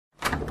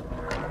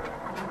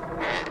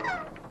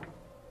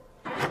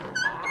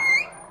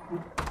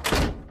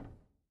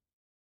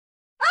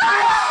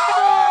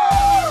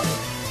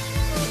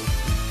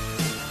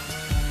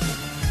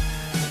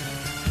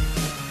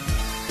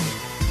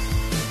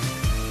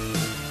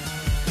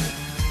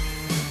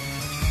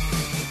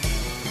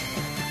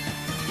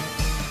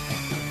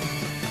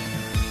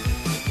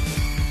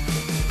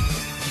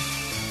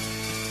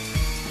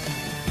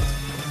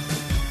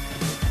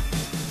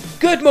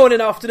Good morning,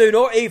 afternoon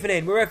or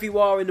evening, wherever you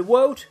are in the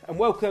world, and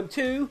welcome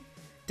to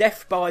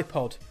Death by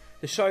Pod,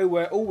 the show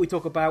where all we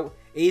talk about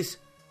is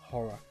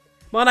horror.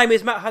 My name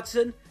is Matt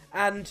Hudson,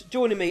 and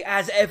joining me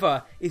as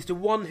ever is the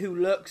one who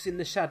lurks in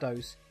the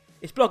shadows.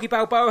 It's Bloggy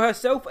Balboa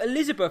herself,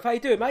 Elizabeth. How you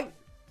doing, mate?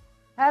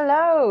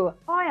 Hello,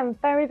 I am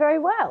very, very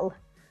well.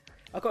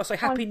 I've got to say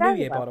Happy New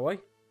Year, by the way.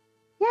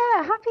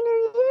 Yeah, Happy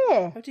New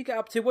Year. What did you get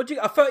up to? What did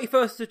you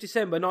 31st of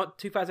December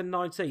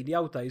 2019, the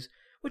old days.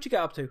 What did you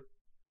get up to?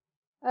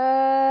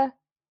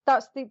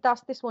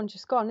 That's this one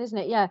just gone, isn't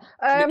it? Yeah.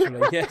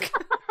 Literally, yeah.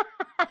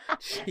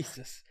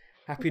 Jesus.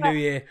 Happy New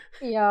Year.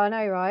 Yeah, I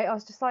know, right? I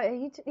was just like, are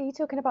you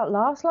talking about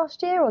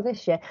last year or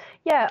this year?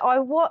 Yeah, I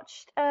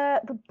watched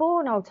The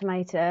Bourne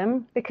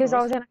Ultimatum because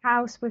I was in a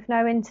house with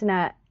no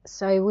internet,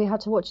 so we had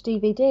to watch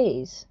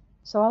DVDs.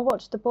 So I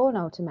watched The Bourne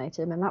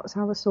Ultimatum, and that was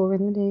how I saw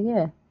in the new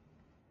year.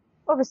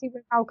 Obviously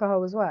with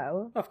alcohol as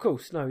well. Of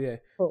course, no, yeah.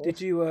 Course.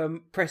 Did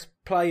you press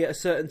play at a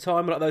certain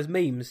time, like those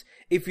memes?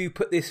 If you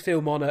put this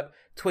film on at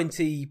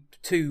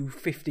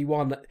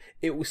 22:51,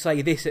 it will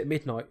say this at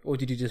midnight, or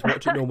did you just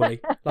watch it normally,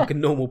 like a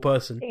normal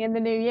person? In the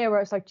new year, where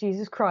it's like,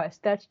 Jesus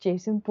Christ, that's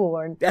Jason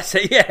Bourne. That's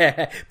it,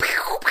 yeah.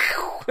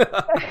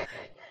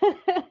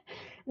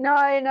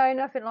 No,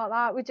 nothing like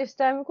that. We just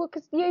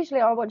because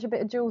usually I watch a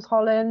bit of Jules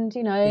Holland,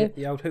 you know. Yeah,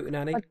 the old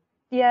hootenanny.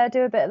 Yeah,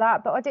 do a bit of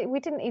that, but we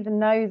didn't even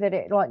know that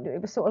it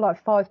was sort of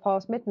like 5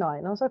 past midnight,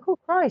 and I was like, oh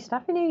Christ,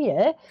 Happy New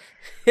Year.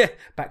 Yeah,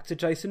 back to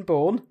Jason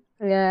Bourne.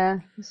 Yeah,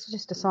 it's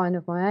just a sign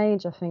of my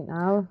age, I think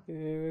now.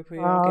 Yeah, we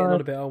are getting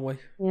on a bit, aren't we?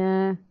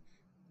 Yeah.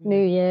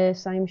 New Year,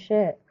 same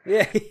shit.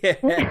 Yeah.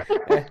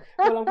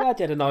 Well, I'm glad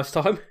you had a nice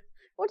time.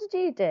 What did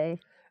you do?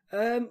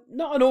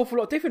 Not an awful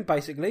lot different,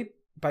 basically.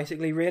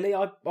 Basically, really,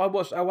 I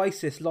watched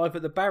Oasis live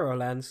at the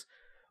Barrowlands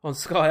on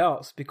Sky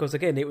Arts because,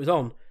 again, it was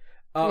on.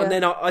 And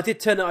then I did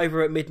turn it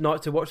over at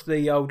midnight to watch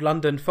the old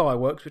London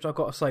fireworks, which I've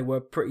got to say were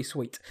pretty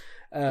sweet.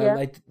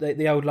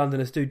 The old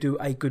Londoners do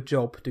a good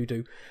job,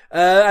 do.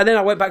 And then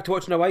I went back to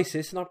watching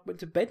Oasis, and I went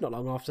to bed not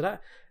long after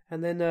that.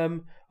 And then a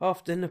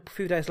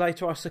few days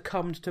later, I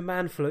succumbed to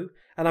man flu,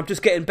 and I'm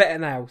just getting better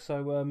now.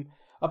 So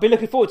I've been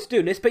looking forward to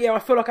doing this, but yeah, I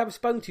feel like I haven't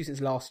spoken to you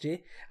since last year,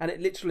 and it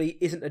literally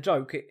isn't a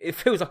joke. It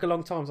feels like a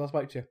long time since I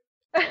spoke to you.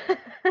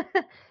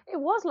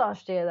 It was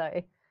last year,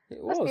 though.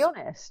 Let's be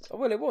honest.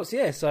 Well, it was,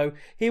 yeah. So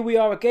here we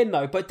are again,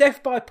 though. But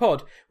Death by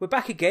Pod, we're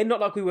back again.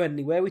 Not like we weren't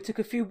anywhere. We took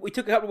a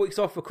couple of weeks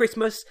off for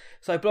Christmas,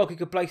 so Bloggy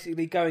could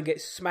basically go and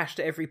get smashed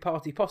at every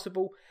party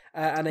possible,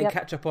 and then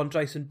catch up on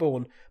Jason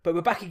Bourne. But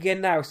we're back again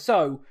now.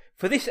 So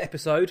for this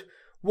episode,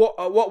 what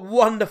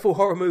wonderful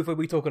horror movie are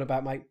we talking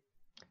about, mate?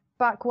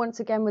 Back once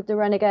again with the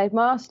Renegade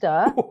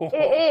Master.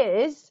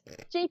 It is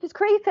Jeepers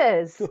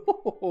Creepers.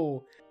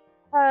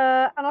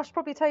 And I should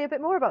probably tell you a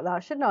bit more about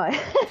that, shouldn't I?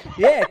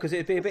 Yeah, because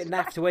it'd be a bit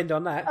naff to end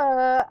on that.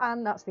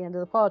 And that's the end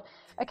of the pod.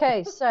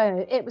 Okay,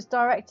 so it was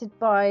directed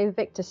by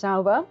Victor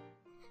Salva.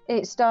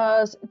 It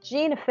stars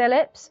Gina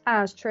Phillips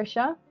as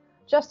Trisha,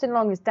 Justin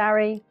Long as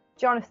Darry,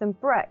 Jonathan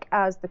Breck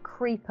as the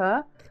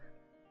Creeper,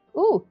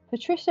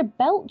 Patricia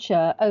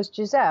Belcher as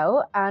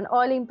Giselle, and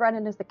Eileen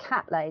Brennan as the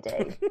Cat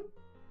Lady.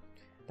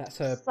 That's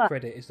her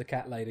credit, is the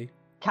Cat Lady.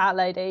 Cat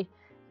Lady.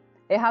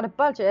 It had a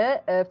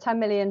budget of $10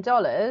 million,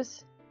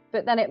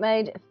 but then it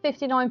made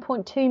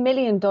 $59.2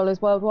 million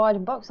worldwide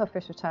in box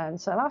office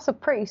returns. So that's a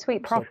pretty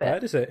sweet profit. Not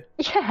bad, is it?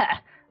 Yeah.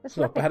 It's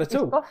not bad at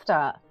all. Scoffed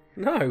at.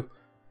 No.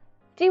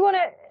 Do you want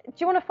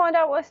to find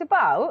out what it's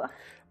about?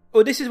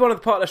 Well, this is one of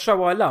the part of the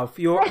show I love.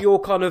 Your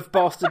kind of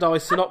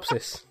bastardised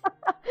synopsis.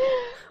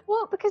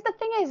 Well, because the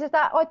thing is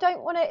that I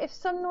don't want to. If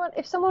someone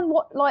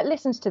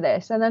listens to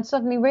this and then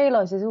suddenly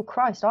realises, oh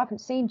Christ, I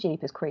haven't seen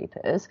Jeepers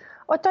Creepers,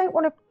 I don't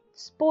want to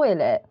spoil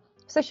it.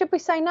 So should we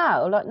say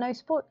now,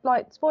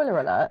 spoiler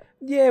alert?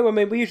 Yeah, well, I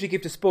mean, we usually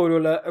give the spoiler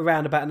alert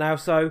around about now,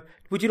 so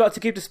would you like to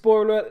give the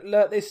spoiler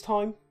alert this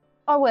time?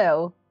 I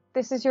will.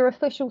 This is your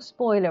official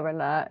spoiler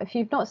alert. If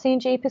you've not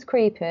seen Jeepers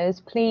Creepers,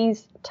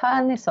 please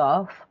turn this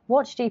off,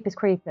 watch Jeepers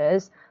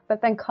Creepers,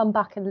 but then come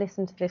back and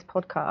listen to this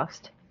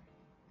podcast.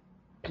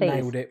 Please.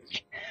 Nailed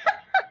it.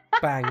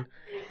 Bang.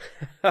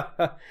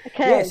 Okay,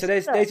 yeah, so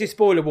there's your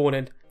spoiler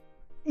warning.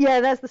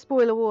 Yeah, there's the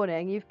spoiler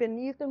warning. You've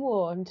been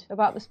warned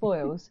about the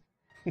spoils.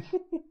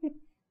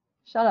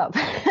 Shut up.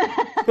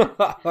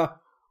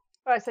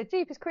 Right, so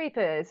Jeepers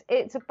Creepers.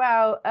 It's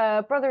about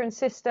brother and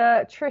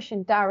sister, Trish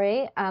and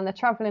Darry, and they're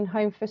travelling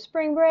home for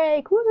spring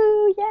break.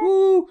 Woo! Yeah!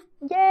 Woo!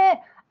 Yeah!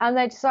 And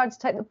they decide to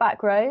take the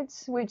back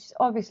roads, which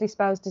obviously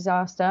spells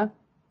disaster.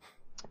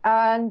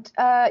 And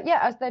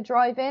as they're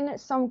driving,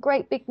 some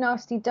great big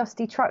nasty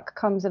dusty truck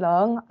comes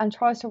along and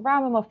tries to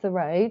ram them off the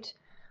road,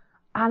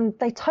 and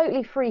they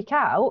totally freak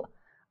out.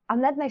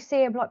 And then they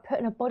see him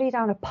putting a body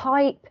down a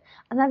pipe,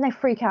 and then they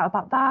freak out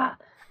about that.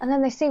 And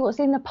then they see what's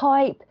in the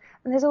pipe,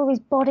 and there's all these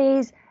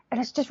bodies,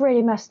 and it's just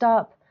really messed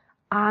up.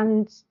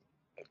 And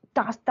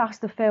that's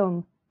the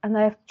film. And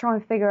they have to try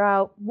and figure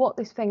out what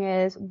this thing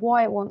is,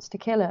 why it wants to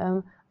kill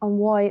him, and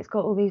why it's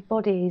got all these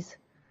bodies.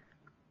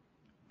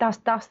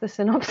 That's the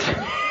synopsis.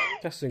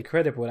 That's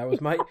incredible. That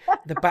was, mate.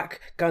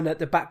 Going at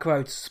the back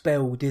road,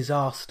 spell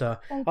disaster.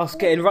 I was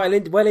getting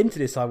well into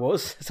this. I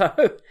was. So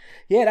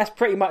yeah, that's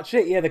pretty much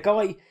it. Yeah, the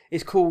guy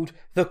is called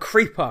the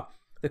Creeper.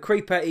 The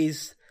Creeper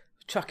is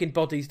chucking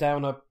bodies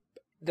down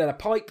a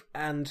pipe,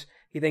 and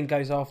he then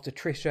goes after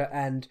Trisha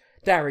and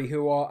Darry,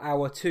 who are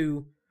our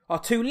two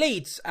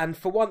leads. And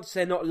for once,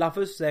 they're not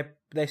lovers;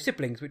 they're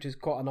siblings, which is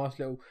quite a nice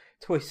little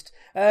twist.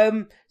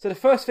 So the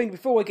first thing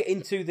before we get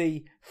into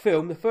the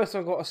film, the first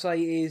thing I've got to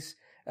say is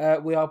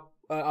we are.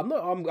 I'm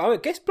a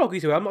guest blogger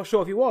too. I'm not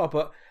sure if you are,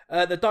 but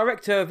the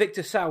director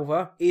Victor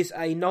Salva is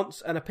a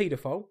nonce and a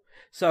paedophile.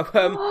 So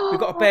we've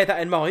got to bear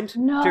that in mind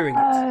during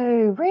it.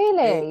 Oh,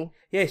 really?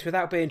 Yes,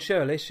 without being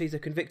churlish, he's a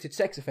convicted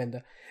sex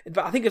offender.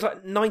 But I think it's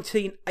like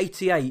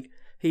 1988.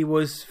 He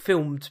was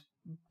filmed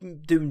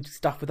doing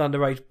stuff with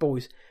underage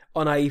boys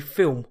on a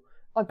film,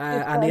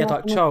 and he had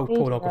like child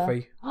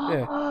pornography.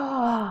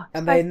 Yeah,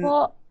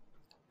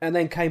 and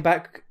then came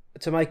back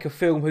to make a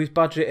film whose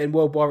budget in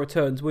worldwide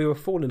returns we were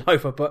falling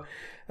over. But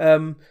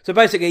so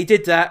basically, he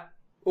did that,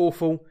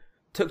 awful,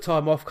 took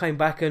time off, came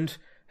back, and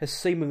has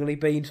seemingly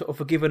been sort of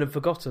forgiven and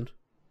forgotten.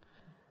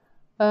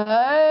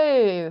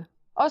 Oh,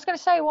 I was going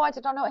to say, why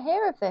did I not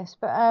hear of this?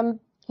 But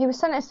he was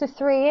sentenced to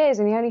 3 years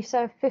and he only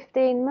served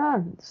 15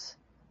 months.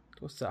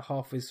 What's that?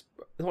 It's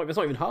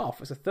not even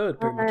half. It's a third,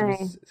 pretty much, of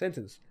his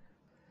sentence.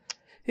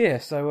 Yeah,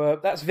 so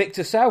that's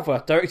Victor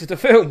Salva, directed the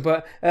film.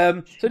 But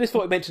so I just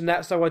thought I'd mention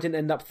that, so I didn't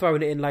end up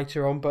throwing it in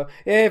later on. But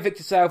yeah,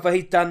 Victor Salva,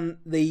 he's done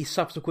the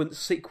subsequent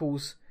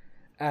sequels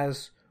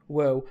as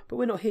well. But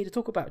we're not here to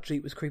talk about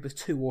Jeepers Creepers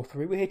 2 or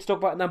 3. We're here to talk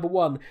about number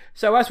 1.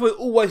 So as we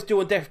always do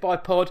on Death by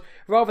Pod,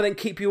 rather than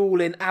keep you all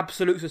in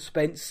absolute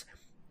suspense,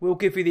 we'll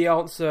give you the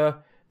answer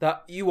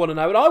that you want to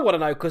know, and I want to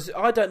know, because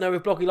I don't know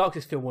if Bloggy likes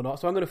this film or not,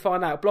 so I'm going to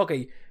find out.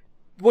 Bloggy,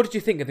 what did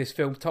you think of this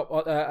film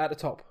at the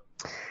top?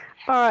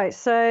 Alright,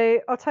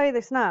 so I'll tell you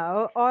this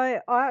now. I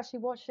actually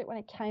watched it when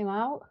it came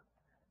out.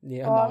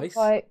 Yeah, nice. I was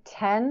like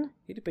 10.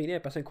 You'd have been, yeah,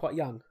 but quite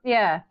young.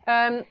 Yeah,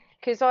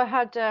 because I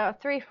had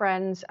 3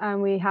 friends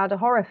and we had a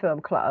horror film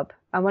club,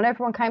 and when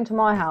everyone came to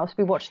my house,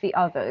 we watched The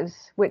Others,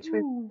 which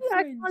was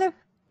kind of,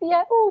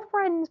 all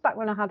friends back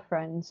when I had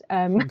friends.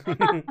 All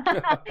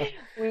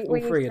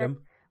 3 of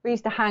them. We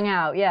used to hang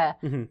out, yeah.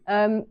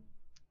 Mm-hmm.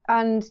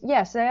 And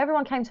yeah, so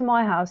everyone came to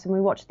my house and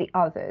we watched The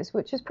Others,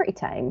 which was pretty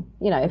tame,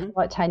 for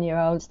like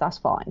 10-year-olds, that's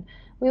fine.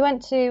 We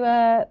went to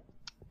a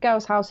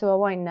girl's house who I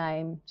won't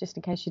name, just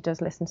in case she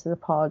does listen to the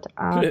pod.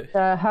 And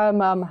her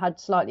mum had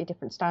slightly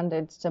different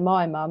standards to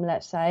my mum,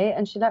 let's say,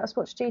 and she let us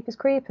watch Jeepers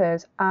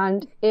Creepers,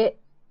 and it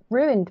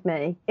ruined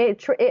me.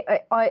 It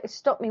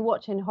stopped me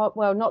watching,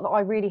 well, not that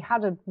I really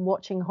had a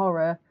watching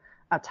horror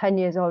at 10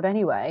 years old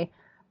anyway,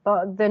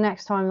 but the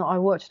next time that I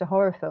watched a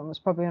horror film was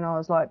probably when I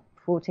was like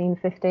 14,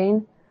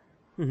 15.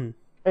 Mm-hmm.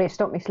 And it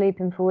stopped me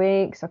sleeping for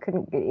weeks. I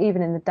couldn't,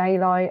 even in the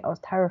daylight, I was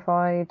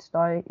terrified.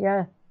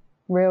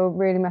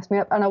 Really messed me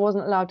up. And I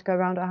wasn't allowed to go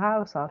around her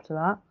house after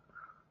that.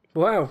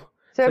 Wow.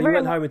 So you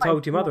went home and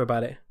told your mother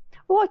about it?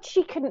 Well,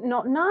 she couldn't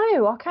not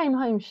know. I came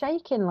home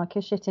shaking like a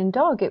shitting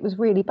dog. It was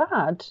really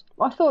bad.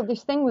 I thought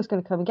this thing was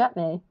going to come and get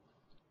me.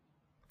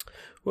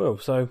 Well,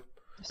 so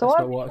that's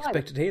not what I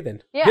expected here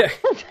then. Yeah.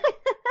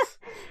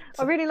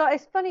 I really like.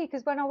 It's funny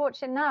because when I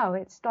watch it now,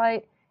 it's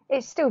like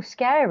it's still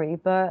scary,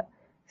 but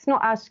it's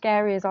not as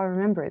scary as I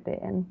remember it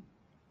being.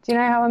 Do you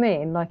know how I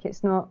mean? Like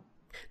it's not.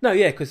 No,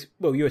 yeah, because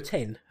you were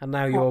 10, and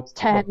now you're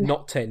 10.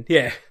 Not 10.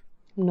 Yeah,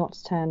 not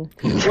 10.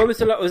 When was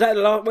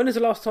the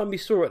last time you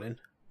saw it then?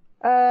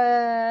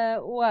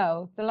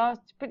 Well, but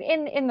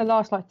in the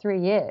last like 3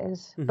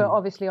 years. Mm-hmm. But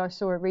obviously, I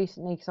saw it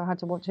recently because I had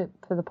to watch it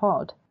for the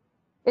pod.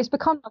 It's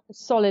become like a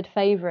solid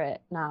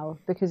favourite now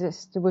because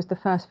it was the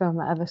first film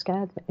that ever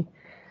scared me.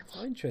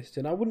 Oh,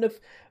 interesting. I wouldn't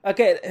have.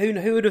 Again,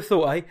 who would have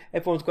thought?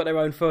 Everyone's got their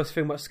own first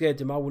film that scared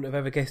them. I wouldn't have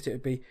ever guessed it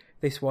would be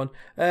this one.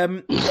 I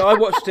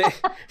watched it.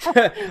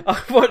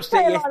 I watched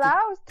it yesterday. Like that.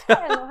 I was 10.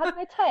 I had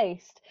no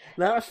taste.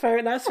 No, that's fair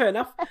enough.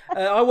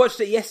 I watched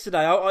it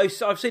yesterday.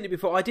 I've seen it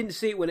before. I didn't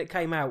see it when it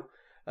came out.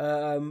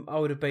 I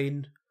would have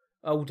been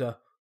older.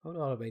 How old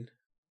would I have been?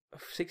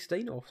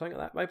 16 or something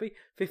like that, maybe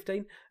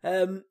 15.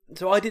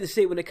 So I didn't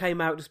see it when it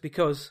came out just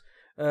because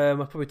I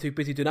was probably too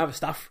busy doing other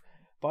stuff.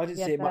 But I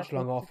didn't see it much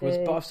long afterwards.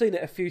 But I've seen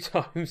it a few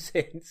times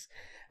since,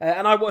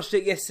 and I watched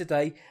it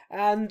yesterday,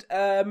 and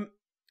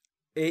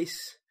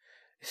it's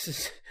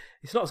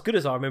not as good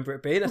as I remember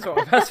it being.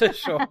 That's for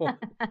sure.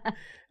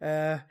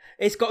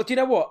 It's got. Do you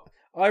know what?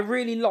 I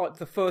really liked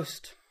the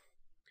first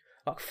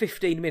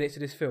 15 minutes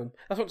of this film.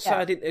 That's not to say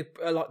I didn't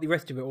like the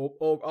rest of it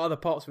or other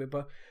parts of it,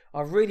 but I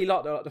really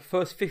liked the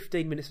first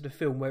 15 minutes of the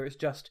film where it's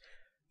just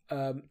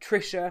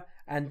Trisha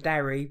and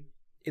Darry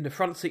in the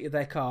front seat of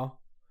their car,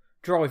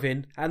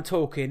 driving and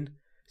talking,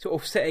 sort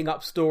of setting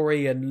up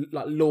story and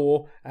like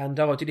lore. And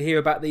did you hear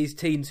about these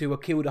teens who were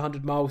killed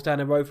 100 miles down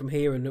the road from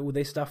here and all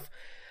this stuff?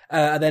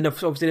 And then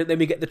obviously then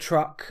we get the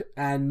truck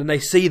and they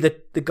see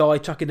the guy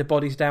chucking the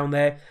bodies down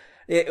there.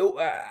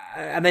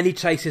 And then he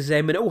chases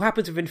them, and it all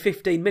happens within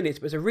 15 minutes.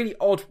 But it's a really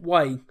odd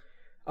way,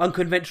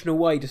 unconventional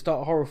way to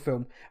start a horror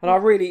film. And I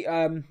really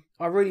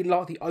I really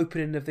like the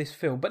opening of this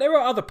film, but there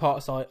are other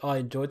parts I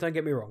enjoyed. Don't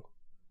get me wrong.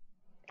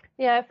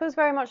 Yeah, it feels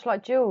very much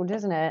like Jewel,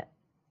 doesn't it?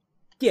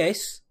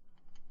 Yes.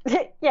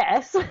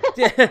 Yes.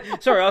 Yeah.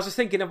 Sorry, I was just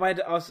thinking I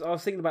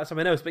was thinking about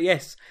something else, but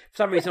yes, for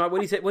some reason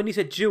when you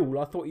said Jewel,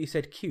 I thought you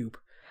said Cube.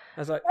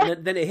 I was like,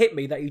 and then it hit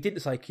me that you didn't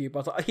say Cube. I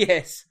was like,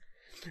 yes.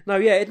 No,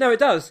 yeah, no, it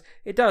does,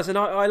 and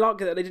I like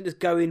that they didn't just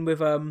go in with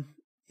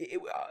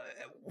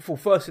for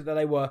firstly that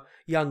they were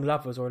young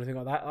lovers or anything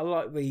like that. I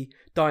like the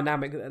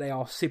dynamic that they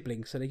are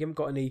siblings, so they haven't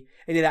got any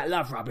of that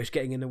love rubbish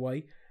getting in the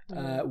way,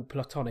 or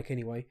platonic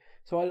anyway.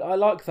 So I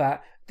like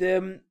that.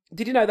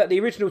 Did you know that the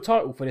original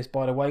title for this,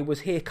 by the way,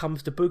 was "Here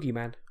Comes the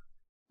Boogeyman"?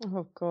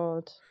 Oh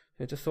God!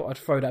 I just thought I'd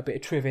throw that bit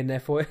of trivia in there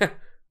for you.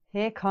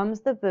 Here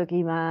comes the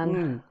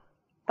boogeyman.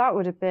 That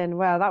would have been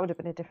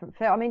a different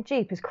film. I mean,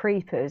 Jeepers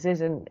Creepers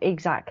isn't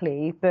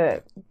exactly,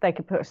 but they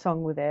could put a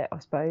song with it, I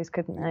suppose,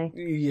 couldn't they?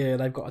 Yeah,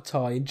 they've got a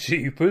tie in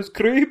Jeepers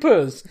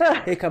Creepers.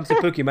 Here comes the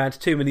boogeyman. It's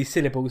too many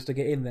syllables to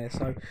get in there.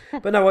 So,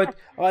 but no,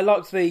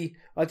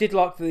 I did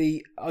like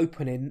the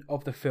opening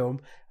of the film.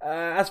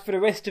 As for the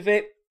rest of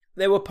it,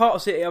 there were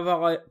parts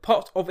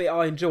of it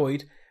I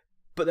enjoyed,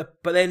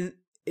 but then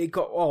it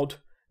got odd,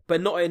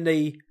 but not in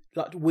the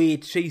like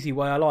weird cheesy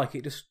way I like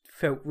it. Just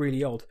felt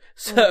really odd.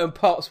 Certain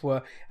parts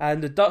were,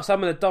 and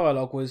some of the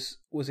dialogue was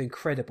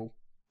incredible.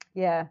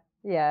 Yeah.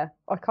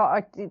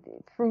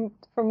 From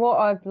what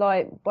I've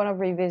when I've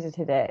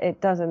revisited it,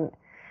 it doesn't.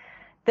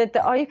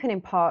 The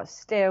opening part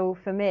still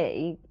for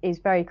me is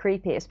very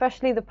creepy,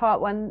 especially the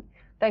part when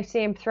they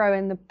see him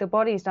throwing the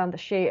bodies down the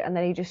chute, and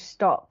then he just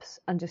stops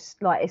and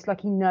just like it's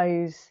like he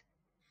knows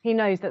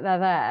that they're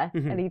there,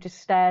 and he just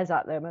stares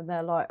at them, and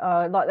they're like,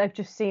 oh, like they've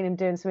just seen him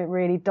doing something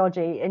really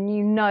dodgy, and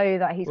you know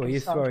that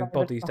he's throwing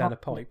bodies down a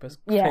pipe. That's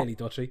fairly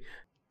dodgy.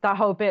 That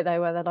whole bit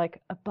though, where they're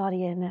like a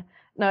body in there.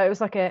 No, it was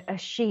like a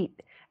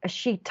sheet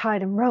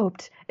tied and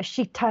roped,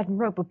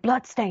 with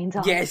blood stains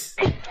on. Yes,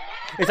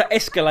 it's like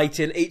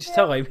escalating each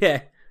time.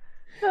 Yeah.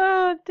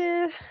 Oh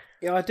dear.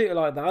 Yeah, I do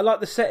like that. I like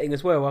the setting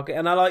as well,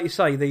 and I like you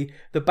say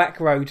the back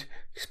road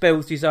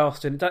spells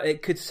disaster. And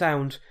it could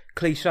sound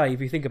cliche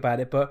if you think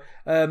about it, but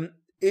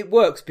it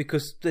works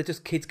because they're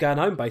just kids going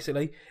home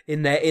basically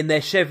in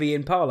their Chevy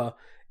Impala.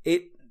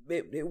 It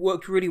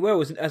worked really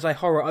well as a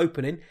horror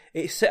opening.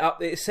 It set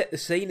the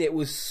scene. It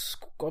was,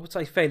 I would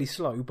say, fairly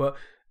slow, but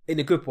in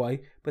a good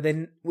way. But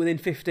then within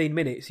 15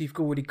 minutes, you've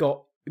already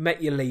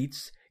met your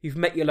leads. You've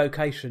met your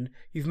location,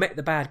 you've met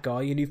the bad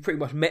guy, and you've pretty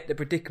much met the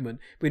predicament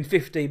within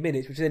 15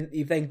 minutes, which then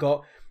you've then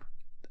got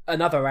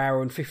another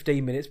hour and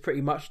 15 minutes pretty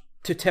much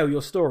to tell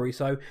your story.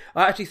 So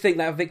I actually think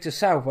that Victor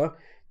Salva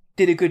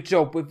did a good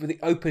job with the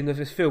opening of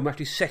this film,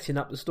 actually setting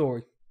up the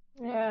story.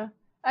 Yeah,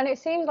 and it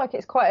seems like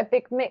it's quite a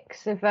big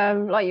mix of,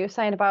 like you were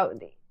saying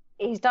about,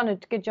 he's done a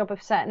good job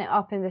of setting it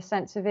up in the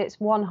sense of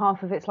it's one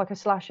half of it's like a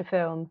slasher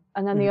film,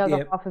 and then the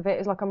other half of it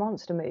is like a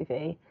monster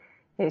movie.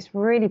 It's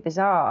really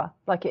bizarre,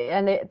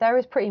 there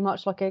is pretty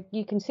much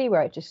you can see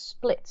where it just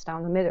splits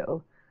down the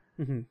middle,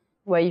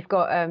 where you've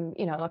got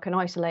like an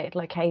isolated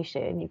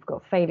location, you've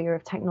got failure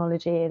of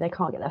technology, they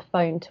can't get their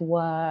phone to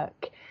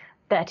work,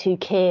 they're two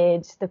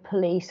kids, the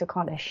police are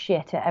kind of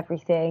shit at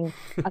everything,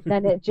 and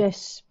then it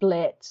just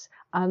splits,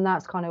 and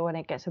that's kind of when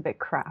it gets a bit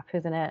crap,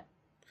 isn't it?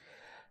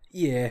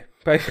 Yeah,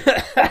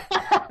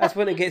 that's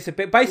when it gets a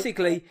bit.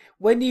 Basically,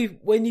 when you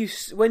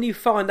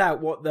find out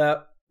what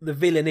the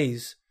villain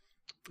is.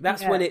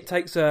 That's when it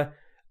takes the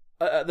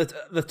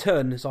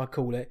turn, as I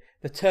call it.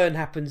 The turn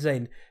happens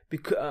then.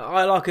 Because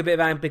I like a bit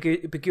of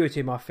ambiguity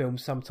in my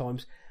films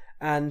sometimes.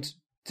 And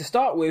to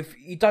start with,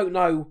 you don't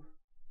know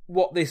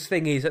what this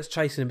thing is that's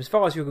chasing him. As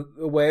far as you're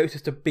aware, it's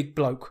just a big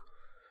bloke.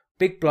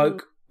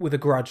 With a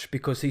grudge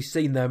because he's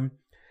seen them.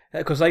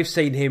 Because they've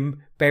seen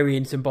him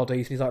burying some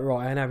bodies. And he's like,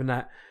 right, I ain't having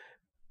that.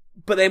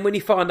 But then when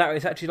you find out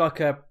it's actually like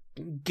a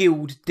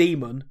guild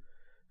demon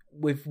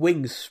with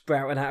wings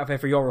sprouting out of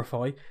every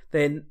orifice,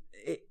 then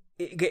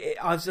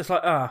I was just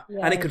like,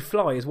 and it could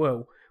fly as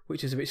well,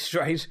 which is a bit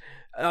strange.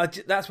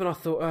 That's when I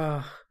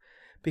thought,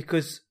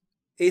 because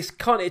it's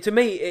kind of, to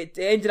me, it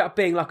ended up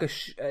being like a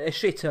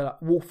shitter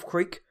Wolf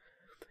Creek,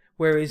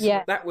 whereas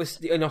that was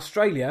in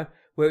Australia,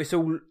 where it's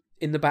all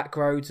in the back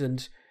roads,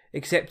 and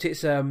except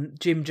it's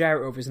Jim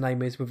Jarrett, whatever his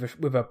name is, with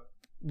a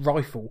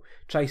rifle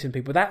chasing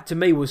people. That to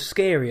me was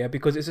scarier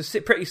because it's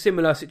a pretty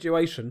similar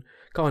situation,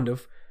 kind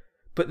of,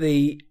 but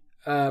the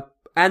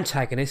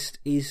antagonist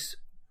is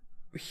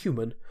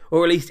human.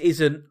 Or at least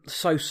isn't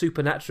so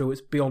supernatural it's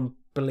beyond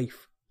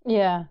belief.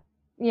 Yeah,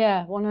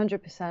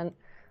 100%.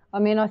 I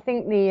mean, I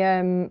think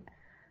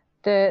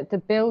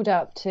the build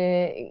up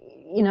to,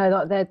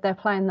 like they're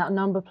playing that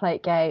number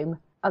plate game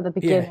at the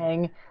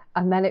beginning,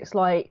 and then it's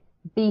like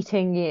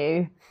beating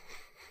you,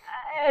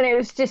 and it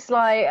was just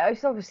like,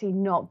 it's obviously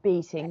not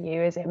beating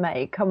you, is it,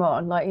 mate? Come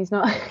on, like he's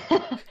not.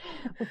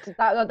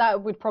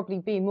 that would probably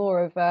be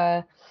more of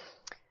a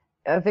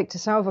Victor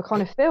Salva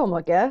kind of film,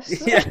 I guess.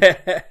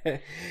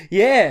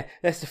 Yeah,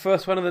 that's the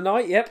first one of the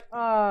night. Yep. Oh,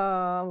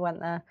 I went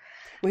there.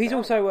 Well, he's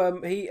also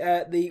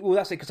that's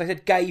it, because they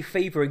said Gay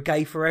Fever and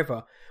Gay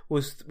Forever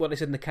was what they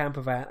said in the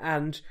camper van,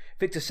 and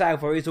Victor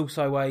Salva is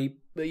also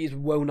he's a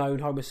well-known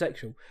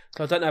homosexual.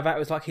 So I don't know if that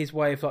was like his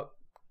way of like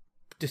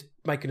just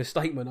making a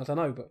statement. I don't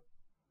know, but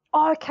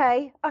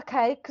Okay,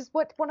 because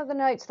one of the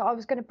notes that I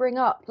was going to bring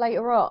up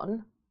later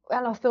on,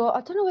 and I thought,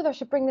 I don't know whether I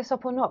should bring this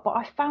up or not, but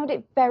I found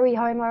it very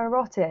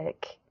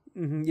homoerotic.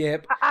 Yeah.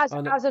 As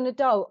an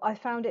adult, I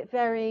found it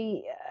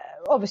very.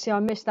 Obviously, I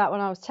missed that when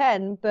I was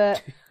 10,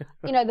 but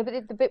you know, the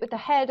bit with the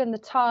head and the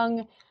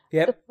tongue,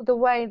 the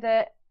way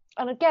that,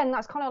 and again,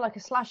 that's kind of like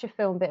a slasher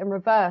film bit in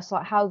reverse,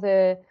 like how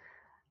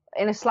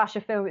in a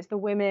slasher film, it's the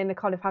women are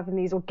kind of having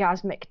these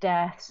orgasmic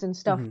deaths and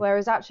stuff,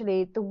 whereas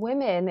actually the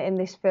women in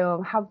this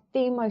film have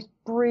the most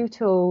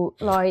brutal,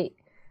 like,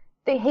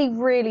 he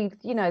really,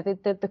 you know,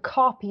 the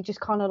cop, he just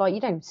kind of like, you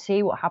don't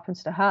see what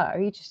happens to her.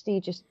 He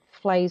just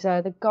flays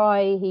her. The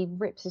guy, he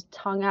rips his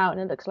tongue out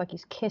and it looks like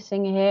he's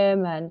kissing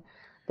him. And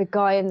the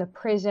guy in the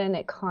prison,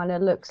 it kind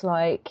of looks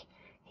like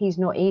he's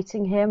not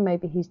eating him.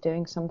 Maybe he's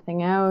doing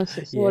something else.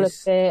 It's all a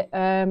bit.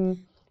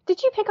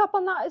 Did you pick up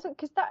on that? Is it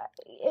because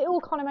it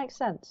all kind of makes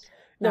sense?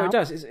 No, it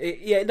does.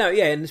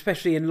 And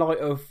especially in light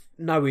of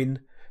knowing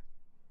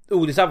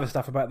all this other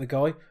stuff about the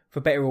guy, for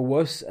better or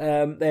worse,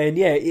 then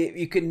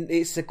you can.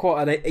 It's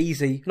quite an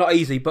easy, not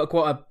easy, but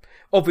quite a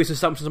obvious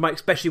assumption to make,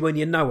 especially when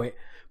you know it.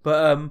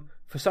 But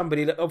for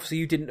somebody that obviously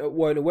you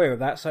weren't aware of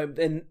that, so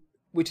then,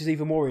 which is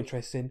even more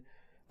interesting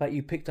that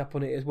you picked up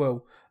on it as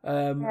well.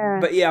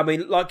 But yeah, I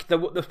mean, like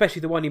especially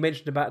the one you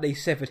mentioned about the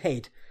severed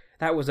head,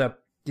 that was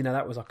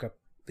like a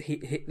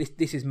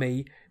this is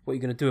me. What are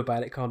you going to do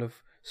about it? Kind of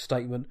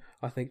statement,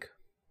 I think.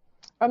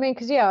 I mean,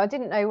 because I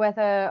didn't know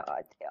whether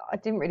I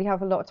didn't really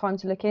have a lot of time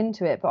to look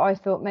into it, but I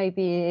thought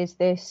maybe is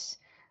this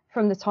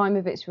from the time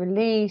of its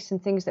release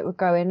and things that were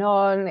going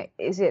on?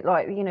 Is it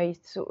like, you know,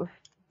 sort of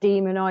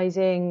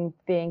demonizing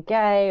being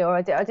gay, or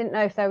I didn't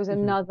know if there was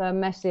another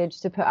message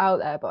to put out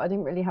there, but I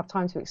didn't really have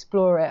time to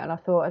explore it, and I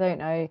thought I don't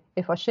know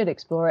if I should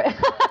explore it.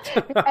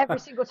 Every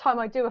single time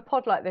I do a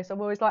pod like this,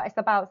 I'm always like, it's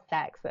about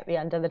sex at the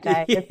end of the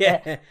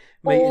day.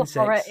 All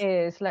horror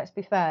is, let's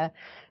be fair.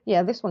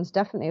 Yeah, this one's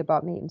definitely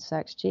about meat and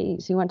sex.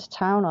 Jeez, he went to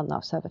town on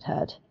that severed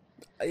head.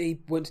 He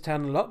went to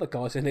town on a lot of the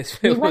guys in this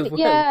film as well.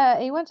 Yeah,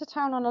 he went to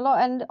town on a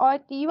lot, and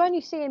you only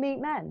see him eat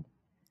men.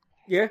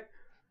 Yeah.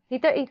 You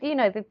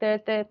know,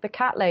 the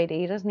cat lady,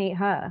 he doesn't eat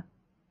her.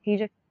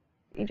 He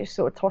just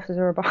sort of tosses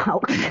her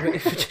about.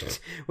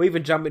 We're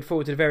even jumping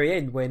forward to the very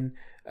end when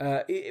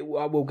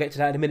we'll get to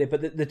that in a minute.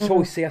 But the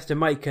choice he has to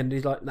make, and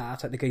he's like, "Nah, I'll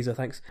take the geezer,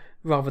 thanks,"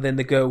 rather than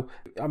the girl.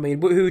 I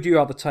mean, who would you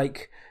rather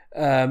take,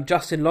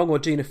 Justin Long or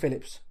Gina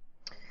Phillips?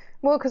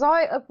 Well, because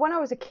when I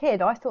was a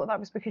kid, I thought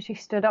that was because she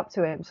stood up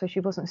to him, so she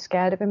wasn't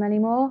scared of him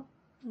anymore.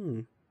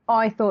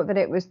 I thought that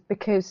it was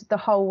because the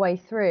whole way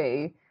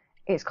through,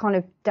 it's kind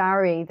of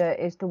Darry that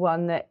is the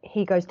one that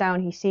he goes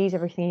down, he sees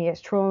everything, he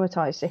gets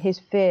traumatized, so his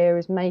fear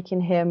is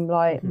making him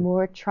like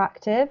more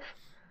attractive.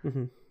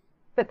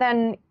 But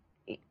then,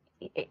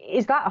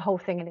 is that a whole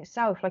thing in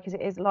itself? Like,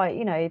 is like,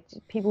 you know,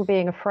 people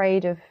being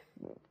afraid of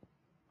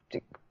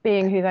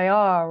being who they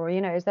are, or,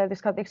 you know, is there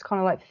this kind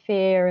of like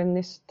fear, and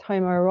this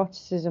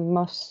homoeroticism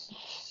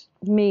must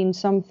mean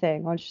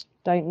something? I just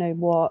don't know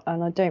what,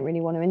 and I don't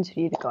really want to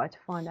interview the guy to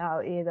find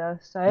out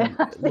either. So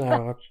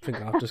no, I think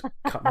I've just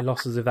cut my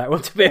losses with that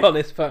one, to be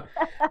honest. But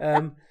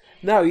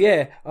no,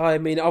 yeah, I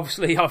mean,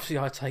 obviously,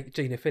 I take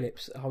Gina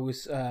Phillips. I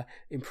was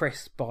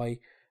impressed by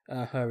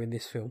her in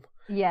this film.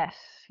 Yes,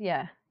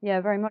 yeah,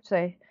 very much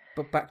so.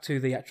 But back to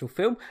the actual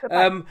film.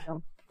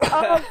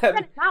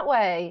 That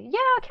way. Yeah,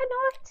 I can.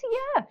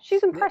 Yeah,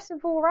 she's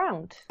impressive all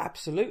around.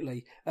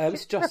 Absolutely.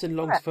 It's Justin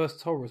Long's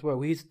first horror as well.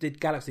 He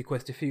did Galaxy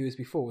Quest a few years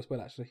before as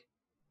well, actually.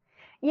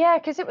 Yeah,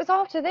 because it was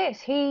after this.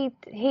 He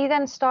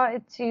then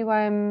started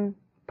to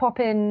pop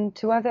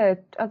into other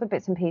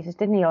bits and pieces,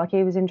 didn't he? Like,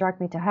 he was in Drag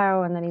Me to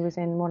Hell, and then he was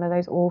in one of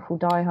those awful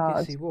Die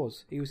Hards. Yes, he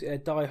was. He was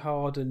Die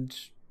Hard and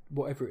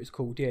whatever it's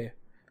called, yeah.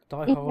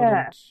 Die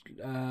Hard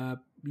and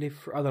Live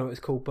For, I don't know what it's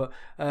called, but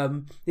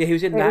he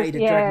was in that. He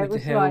did Drag Me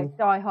to Hell. Like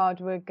Die Hard,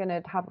 we're going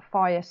to have a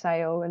fire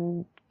sale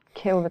and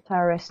kill the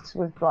terrorists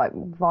with like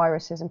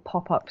viruses and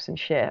pop-ups and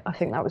shit. I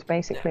think that was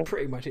basically...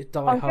 Pretty much, it's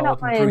Die Hard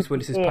and Bruce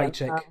Willis's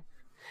paycheck.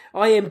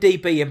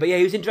 IMDb him, but yeah,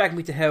 he was in Drag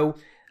Me to Hell,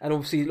 and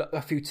obviously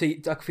a few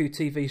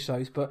TV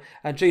shows.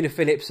 And Gina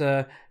Phillips,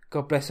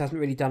 God bless, hasn't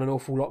really done an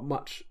awful lot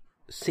much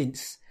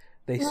since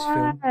this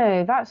film.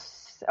 No,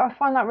 I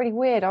find that really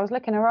weird. I was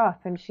looking her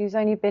up, and she's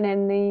only been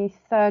in the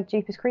third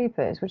Jeepers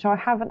Creepers, which I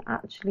haven't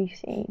actually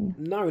seen.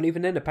 No, and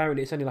even then,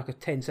 apparently, it's only like a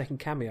 10-second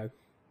cameo.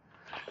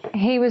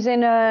 He was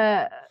in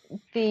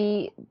do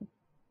you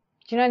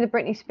know the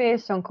Britney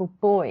Spears song called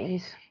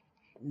Boys?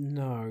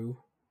 No.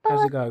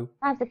 How's it go?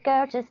 As a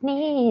girl just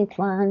needs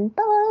one,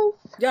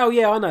 boys. Oh,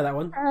 yeah, I know that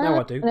one. Now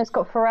I do. And it's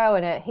got Pharrell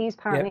in it. He's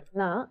apparently in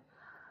that.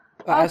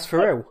 That's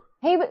Pharrell?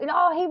 He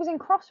was in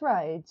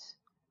Crossroads.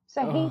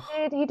 So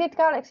he did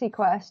Galaxy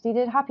Quest, he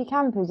did Happy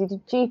Campers, he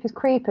did Jeepers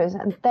Creepers,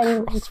 and then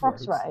he was in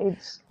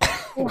Crossroads.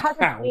 He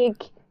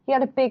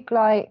had a big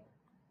like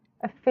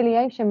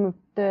affiliation with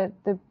the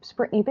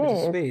Spritney Britney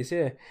Beard. Spears,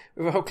 yeah.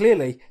 Well,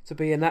 clearly, to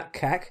be in that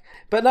cack.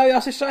 But no,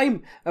 that's a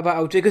shame about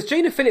old Gina, because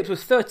Gina Phillips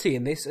was 30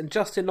 in this, and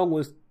Justin Long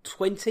was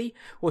 20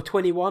 or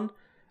 21.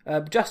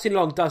 Justin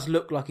Long does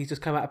look like he's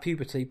just come out of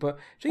puberty, but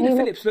Gina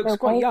Phillips looks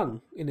quite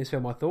young in this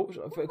film, I thought.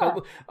 Yeah.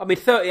 I mean,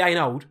 30 ain't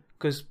old,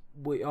 because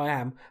I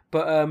am,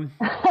 but I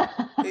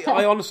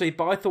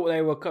thought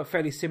they were a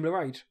fairly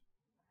similar age.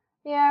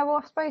 Yeah,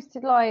 well, I suppose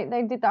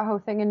they did that whole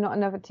thing in Not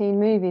Another Teen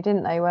Movie,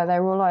 didn't they? Where they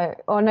were all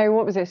like, oh no,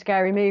 what was it,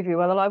 Scary Movie?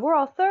 Where they're like, we're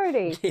all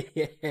 30.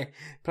 Yeah,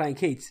 playing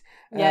kids.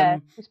 Yeah,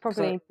 it's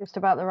probably just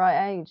about the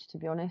right age, to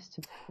be honest,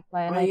 to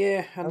play an age.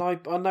 Yeah, and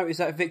I noticed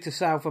that Victor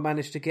Salva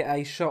managed to get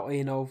a shot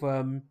in of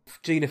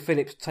Gina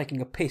Phillips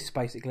taking a piss,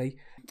 basically,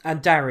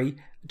 and Darry,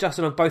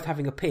 Justin and both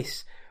having a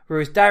piss.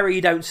 Whereas Darry,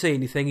 you don't see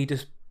anything,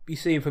 you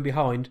see him from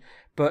behind.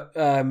 But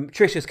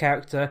Trisha's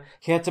character,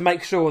 he had to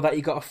make sure that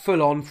he got a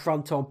full-on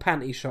front-on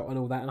panty shot and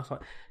all that. And I was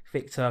like,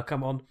 Victor,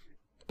 come on.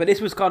 But this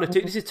was kind of...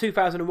 This is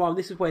 2001.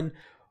 This is when...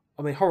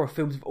 I mean, horror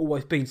films have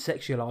always been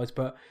sexualised,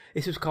 but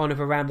this was kind of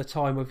around the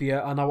time of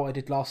I Know What I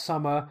Did Last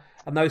Summer,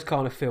 and those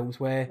kind of films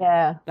where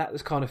that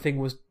was kind of thing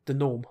was the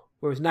norm.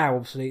 Whereas now,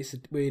 obviously,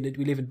 we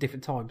live in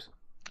different times.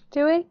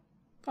 Do we?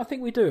 I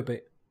think we do a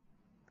bit.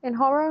 In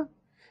horror?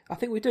 I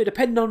think we do,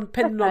 depending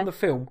on the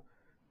film.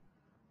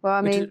 Well,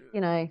 I mean,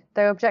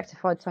 they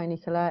objectified Toni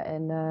Collette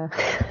in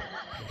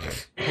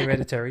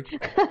Hereditary.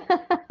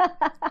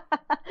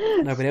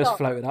 Nobody else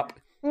floated up.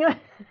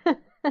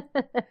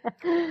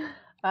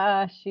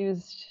 She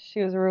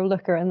was a real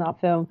looker in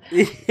that film.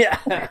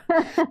 Yeah.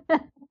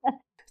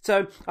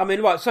 So, I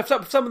mean, right. So,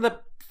 some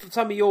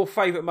of your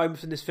favourite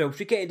moments in this film. Should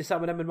we get into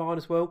some of them in mine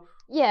as well?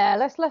 Yeah,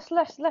 let's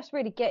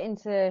really get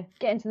into the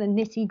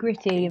nitty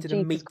gritty of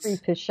Jeepers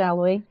Creepers, shall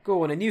we?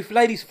 Go on, and you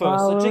ladies first.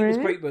 So Jeepers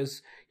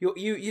Creepers,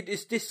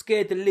 this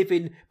scared the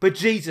living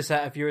bejesus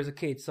out of you as a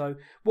kid. So,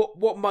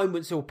 what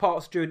moments or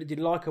parts during it did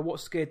you like, or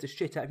what scared the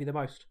shit out of you the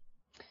most?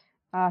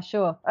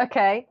 Sure.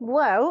 Okay.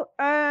 Well,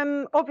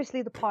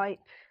 obviously the pipe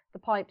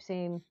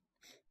scene.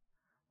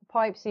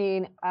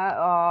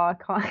 I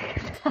can't.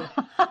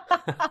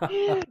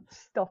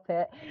 Stop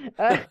it.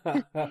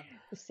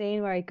 The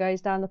scene where he goes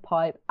down the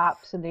pipe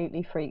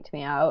absolutely freaked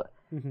me out.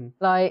 Mm-hmm.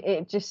 Like,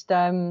 it just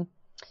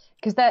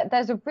because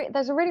there's a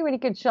really, really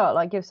good shot,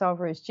 like, give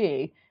Salva his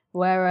due,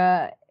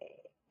 where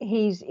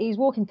he's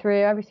walking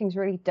through, everything's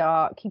really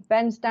dark, he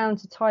bends down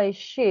to tie his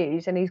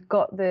shoes, and he's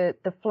got the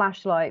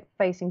flashlight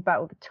facing back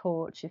with a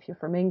torch, if you're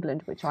from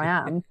England, which I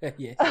am.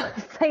 Yes.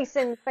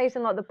 facing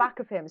like the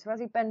back of him, so as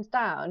he bends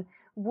down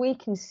we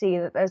can see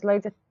that there's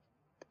loads of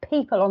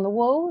people on the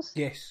walls.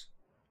 Yes.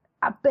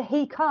 But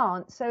he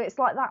can't, so it's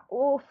like that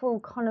awful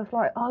kind of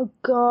like, oh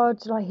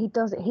God, like he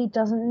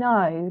doesn't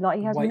know, like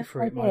he has no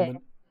idea.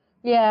 Moment.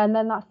 Yeah, and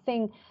then that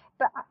thing.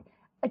 But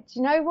do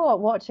you know what?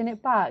 Watching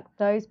it back,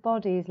 those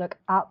bodies look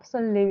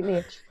absolutely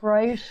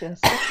atrocious.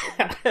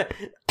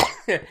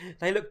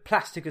 They look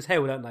plastic as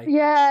hell, don't they?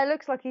 Yeah, it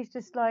looks like he's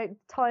just like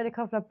tied a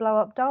couple of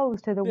blow-up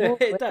dolls to the wall.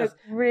 It does. Looks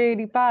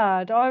really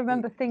bad. I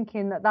remember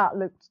thinking that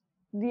looked,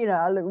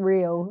 looked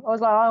real. I was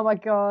like, oh my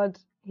God.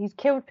 He's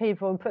killed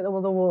people and put them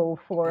on the wall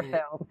for a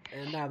film.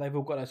 And now they've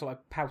all got those sort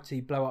of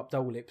pouty, blow-up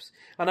doll lips.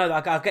 I know, I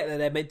get that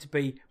they're meant to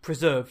be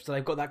preserved, so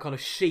they've got that kind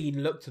of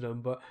sheen look to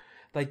them, but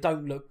they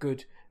don't look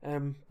good.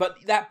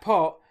 But that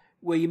part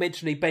where you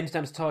mentioned he bends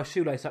down to tie a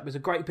shoelace up, there's a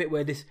great bit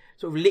where this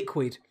sort of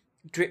liquid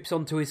drips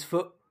onto his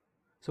foot.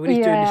 So when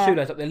he's doing the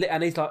shoelace up,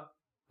 and he's like,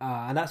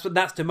 and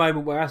that's the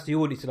moment where, as the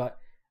audience, are like,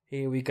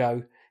 here we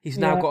go. He's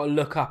now got to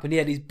look up, and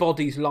these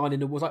bodies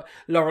lining the walls, like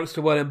Lawrence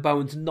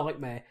Llewellyn-Bowen's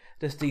Nightmare.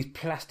 There's these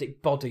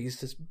plastic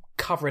bodies just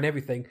covering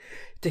everything,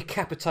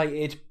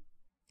 decapitated,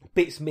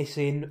 bits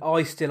missing,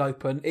 eyes still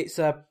open. It's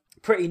a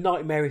pretty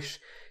nightmarish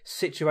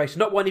situation.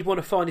 Not one you'd want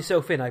to find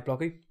yourself in,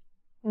 Bloggy?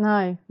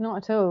 No, not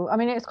at all. I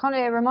mean, it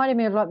reminded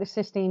me of like the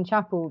Sistine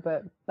Chapel,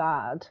 but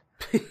bad.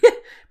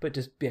 But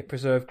just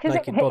preserved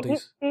naked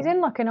bodies. He's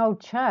in like an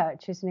old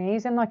church, isn't he?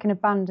 He's in like an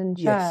abandoned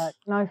church,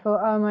 and I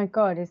thought, oh my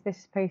God, is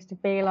this supposed to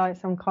be like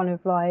some kind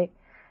of like,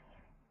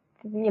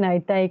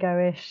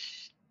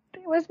 Dago-ish?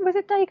 Was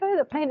it Dago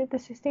that painted the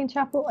Sistine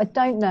Chapel? I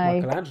don't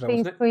know. Michelangelo,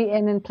 please tweet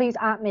in and please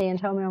at me and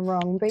tell me I'm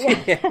wrong. But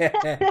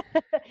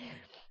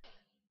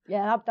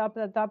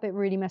that bit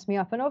really messed me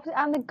up. And obviously,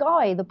 and the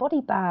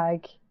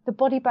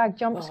body bag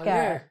jump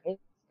scare.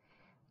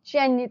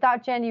 Yeah.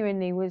 That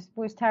genuinely was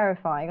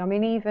terrifying. I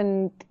mean,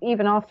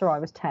 even after I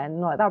was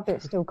 10, like that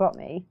bit still got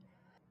me.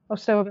 I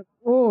was still a bit,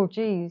 oh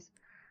geez.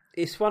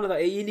 It's one of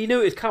the, you knew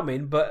it was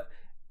coming, but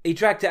he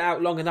dragged it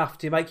out long enough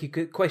to make you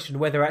question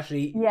whether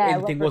actually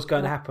anything was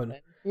going to happen.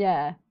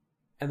 Yeah.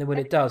 And then when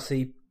it does,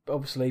 he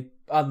obviously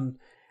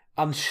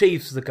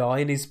unsheathes the guy,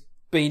 and he's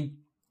been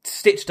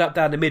stitched up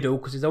down the middle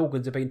because his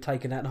organs have been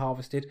taken out and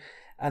harvested.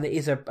 And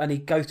and he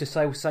goes to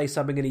say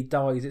something and he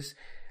dies.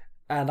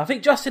 And I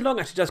think Justin Long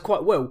actually does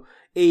quite well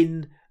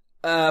in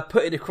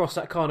putting across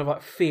that kind of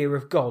like fear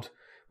of God,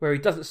 where he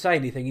doesn't say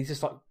anything. He's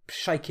just like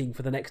shaking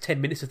for the next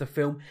 10 minutes of the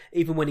film.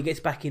 Even when he gets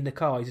back in the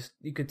car,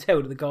 you can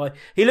tell that the guy,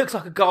 he looks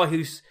like a guy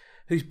who's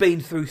who's been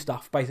through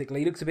stuff.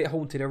 Basically, he looks a bit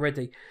haunted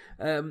already.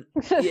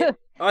 Yeah,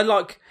 I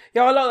like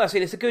that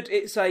scene. It's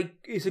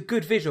a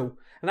good visual,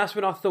 and that's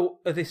when I thought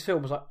of this film.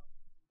 I was like,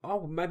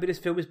 oh, maybe this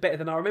film is better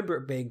than I remember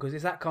it being, because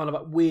it's that kind of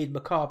like weird,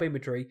 macabre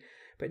imagery.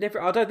 But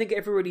I don't think it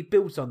ever really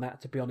builds on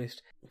that, to be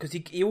honest. Because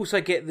you also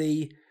get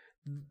the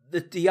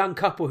young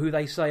couple who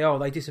they say, oh,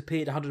 they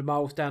disappeared 100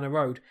 miles down the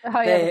road.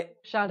 Oh, yeah,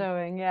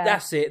 shadowing, yeah.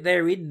 That's it.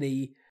 They're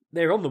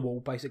on the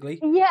wall,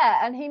 basically.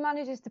 Yeah, and he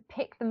manages to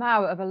pick them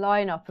out of a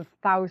lineup of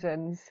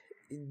thousands.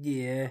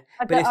 Yeah,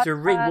 but it's the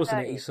ring,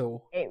 wasn't it, he saw?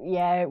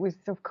 It was,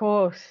 of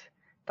course.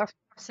 That's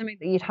something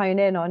that you'd hone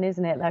in on,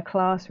 isn't it? Their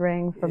class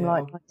ring from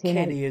like 1980.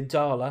 Kenny and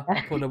Darla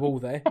up on the wall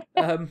there.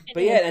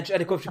 But yeah, and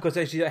of course, because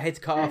her head's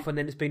cut off and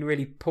then it's been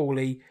really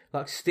poorly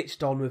like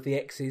stitched on with the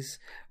X's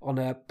on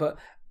her. But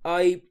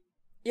I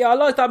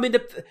like that. I mean,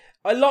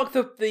 I like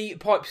the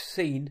pipe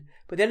scene,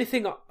 but the only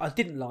thing I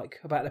didn't like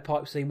about the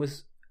pipe scene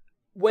was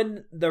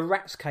when the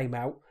rats came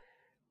out.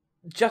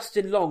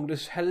 Justin Long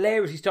just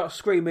hilariously starts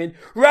screaming,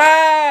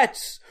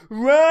 "Rats!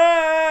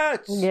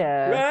 Rats!"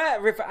 Yeah.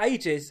 For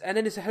ages, and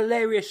then there's a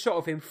hilarious shot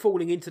of him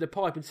falling into the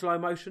pipe in slow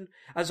motion,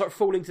 and it's like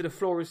falling to the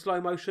floor in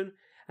slow motion.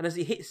 And as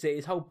he hits it,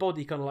 his whole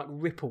body kind of like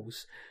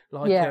ripples,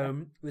 like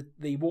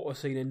the water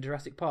scene in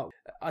Jurassic Park.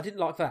 I didn't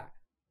like that,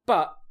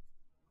 but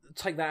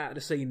take that out of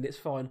the scene, it's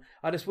fine.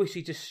 I just wish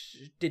he just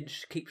didn't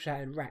keep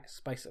shouting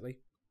 "rats," basically.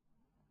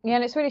 Yeah,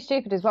 and it's really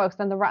stupid as well, because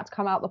then the rats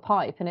come out the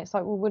pipe, and it's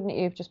like, well, wouldn't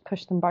you have just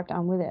pushed them back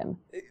down with him?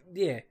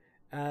 Yeah.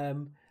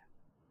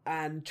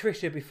 And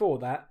Trisha, before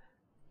that,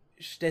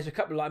 there's a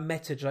couple of like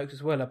meta jokes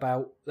as well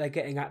about they're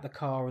getting out the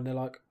car and they're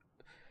like,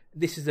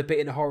 this is a bit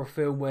in a horror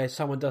film where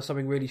someone does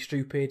something really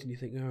stupid, and you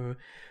think, oh.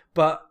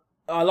 But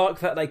I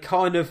like that they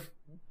kind of,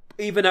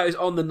 even though it's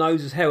on the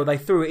nose as hell, they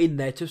threw it in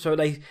there so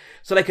they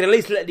could at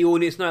least let the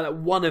audience know that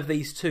one of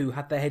these two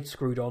had their head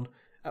screwed on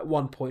at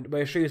one point,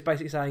 where she was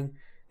basically saying,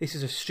 this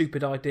is a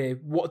stupid idea.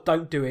 What?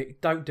 Don't do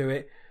it. Don't do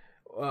it.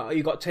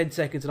 You got 10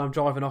 seconds and I'm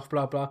driving off,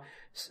 blah, blah.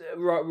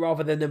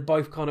 Rather than them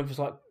both kind of just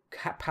like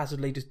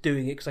haphazardly just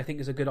doing it because they think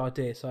it's a good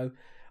idea. So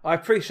I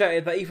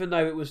appreciated that, even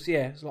though it was,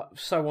 it's like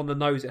so on the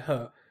nose it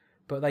hurt,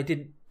 but they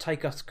didn't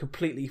take us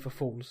completely for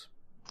fools.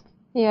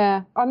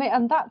 Yeah. I mean,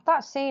 and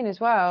that scene as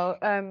well,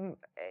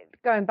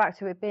 going back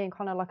to it being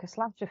kind of like a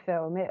slasher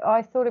film,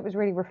 I thought it was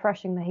really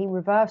refreshing that he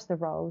reversed the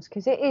roles,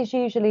 because it is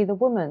usually the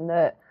woman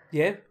that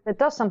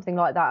does something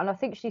like that, and I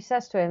think she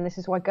says to him, "This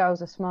is why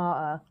girls are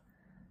smarter."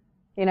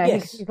 You know,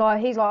 yes. he's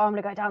like, "I'm going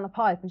to go down the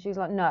pipe," and she's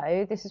like,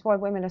 "No, this is why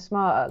women are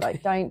smarter.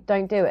 Like,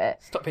 don't do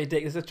it. Stop being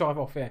dick. Let's drive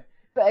off." Yeah.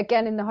 But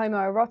again, in the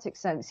homoerotic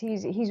sense,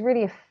 he's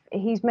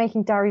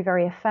making Dari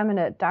very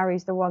effeminate.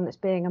 Dari's the one that's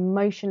being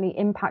emotionally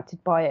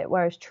impacted by it,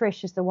 whereas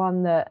Trish is the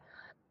one that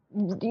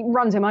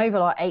runs him over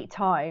like 8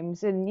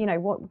 times, and you know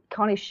what?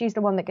 She's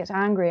the one that gets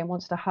angry and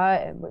wants to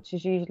hurt him, which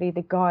is usually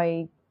the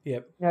guy.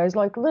 Yep. You know, it's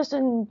like,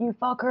 listen, you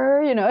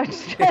fucker, you know.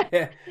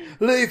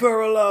 Leave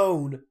her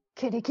alone.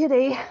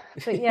 Kitty.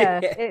 But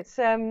yeah, it's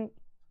I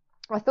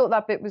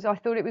thought it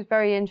was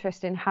very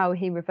interesting how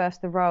he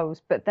reversed the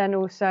roles, but then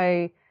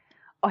also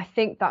I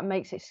think that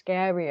makes it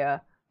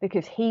scarier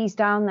because he's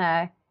down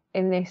there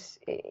in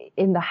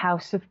the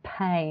house of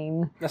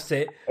pain. That's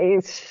it.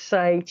 It's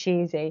so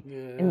cheesy.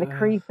 Yeah. In the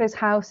creeper's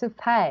house of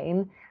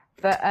pain.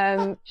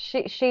 But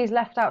she's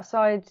left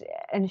outside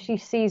and she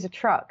sees a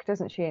truck,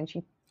 doesn't she? And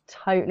she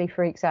totally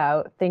freaks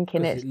out,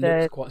 thinking it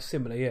looks quite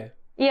similar, yeah.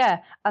 Yeah,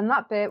 and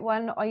that bit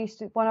when I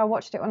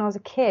watched it when I was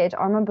a kid,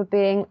 I remember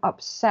being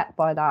upset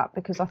by that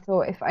because I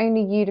thought if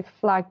only you'd have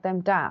flagged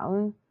them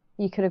down,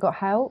 you could have got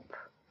help.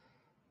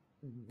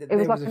 It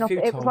was like an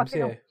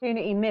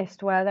opportunity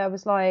missed where there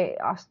was like,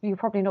 you're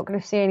probably not going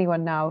to see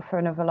anyone now for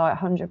another like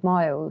 100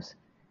 miles.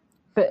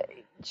 But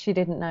she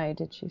didn't know,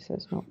 did she? So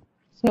it's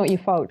not your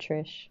fault,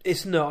 Trish.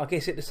 It's not. I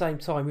guess at the same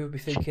time, we would be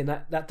thinking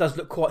that does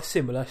look quite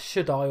similar.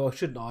 Should I or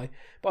shouldn't I?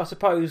 But I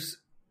suppose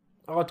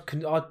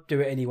I'd do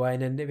it anyway.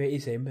 And then if it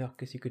is him, I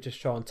guess you could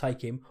just try and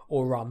take him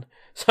or run.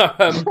 So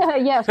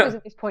yeah, I suppose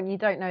at this point you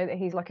don't know that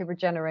he's like a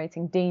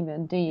regenerating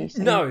demon, do you?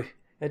 So no,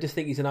 I just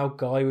think he's an old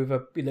guy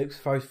with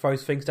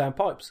throws things down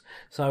pipes.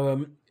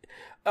 So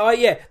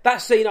yeah,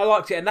 that scene I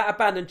liked it, and that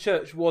abandoned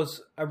church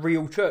was a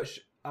real church.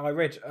 I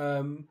read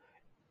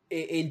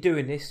in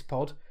doing this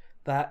pod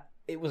that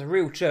it was a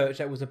real church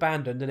that was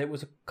abandoned, and it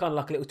was kind of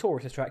like a little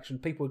tourist attraction.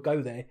 People would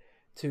go there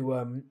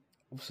to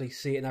obviously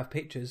see it and have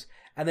pictures.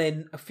 And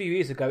then a few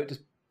years ago, it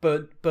just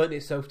burnt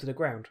itself to the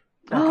ground,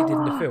 like it did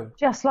in the film.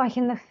 Just like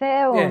in the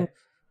film. Yeah,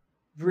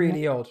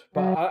 really odd.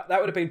 But that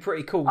would have been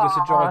pretty cool just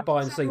to drive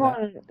by and see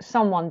that.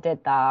 Someone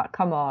did that.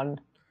 Come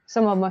on,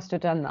 someone must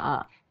have done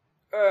that.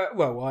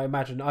 Well, I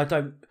imagine. I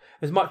don't.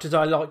 As much as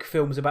I like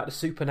films about the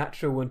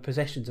supernatural and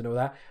possessions and all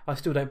that, I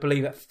still don't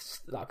believe that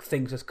like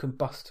things just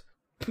combust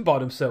by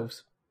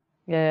themselves.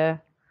 Yeah.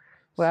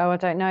 Well, I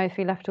don't know if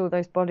he left all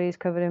those bodies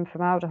covered in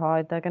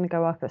formaldehyde. They're going to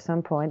go up at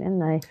some point, aren't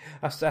they?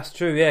 That's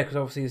true, yeah, because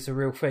obviously it's a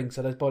real thing.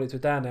 So those bodies were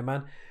down there,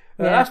 man.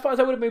 I suppose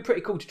that would have been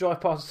pretty cool to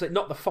drive past,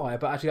 not the fire,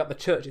 but actually up the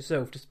church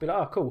itself, just to be like,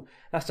 oh, cool,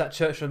 that's that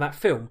church from that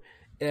film.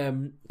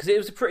 Because it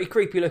was a pretty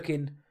creepy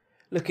looking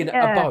looking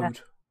at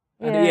Abode.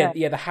 And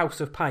Yeah. the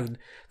House of Pain.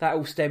 That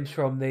all stems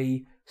from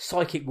the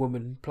psychic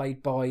woman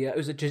played by it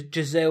was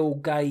Giselle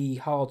Gay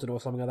Harden or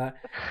something like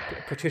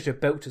that. Patricia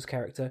Belcher's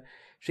character.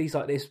 She's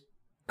like this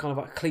kind of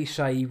like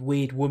cliche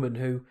weird woman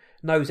who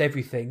knows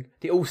everything.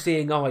 The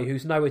all-seeing eye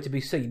who's nowhere to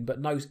be seen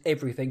but knows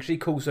everything. She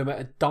calls them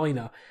at a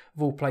diner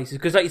of all places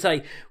because, like you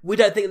say, we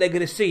don't think they're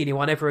going to see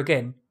anyone ever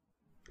again.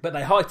 But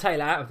they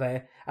hightail out of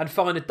there and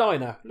find a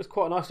diner. It looks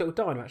quite a nice little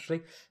diner,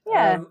 actually.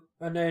 Yeah.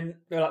 And then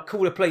they're like,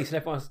 call the police, and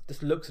everyone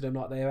just looks at them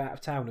like they're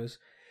out-of-towners.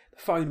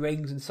 The phone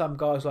rings, and some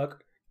guy's like,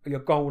 you're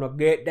going to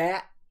get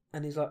that?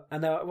 And he's like,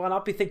 and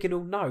I'd be thinking,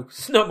 oh no,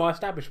 it's not my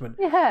establishment.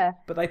 Yeah.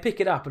 But they pick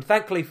it up, and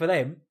thankfully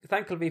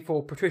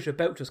for Patricia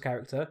Belcher's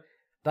character,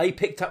 they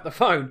picked up the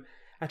phone.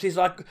 And she's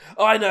like,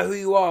 I know who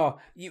you are.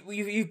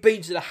 You've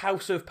been to the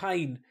House of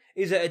Pain.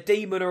 Is it a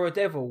demon or a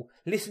devil?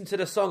 Listen to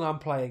the song I'm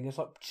playing. It's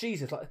like,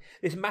 Jesus, like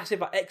this massive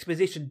like,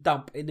 exposition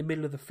dump in the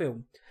middle of the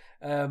film.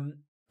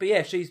 But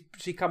yeah,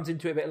 she comes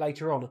into it a bit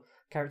later on. A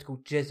character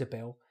called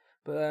Jezebel.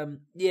 But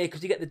yeah,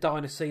 because you get the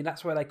diner scene.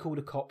 That's where they call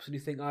the cops, and you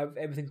think, oh,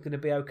 everything's going to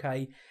be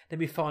okay. Then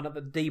we find out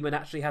that the demon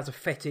actually has a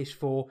fetish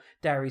for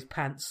Darry's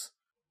pants.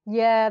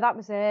 Yeah, that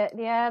was it.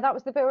 Yeah, that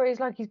was the bit where he's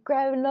like, he's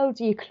grabbing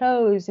loads of your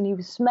clothes and he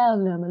was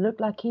smelling them and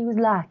looked like he was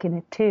liking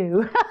it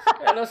too.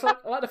 And I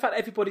like the fact that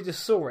everybody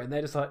just saw it and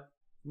they're just like,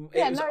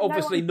 it was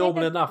obviously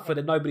normal enough for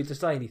nobody to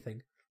say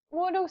anything.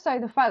 Well, and also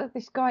the fact that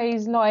this guy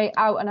is like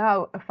out and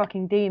out a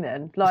fucking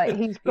demon. Like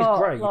he's got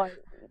great. like,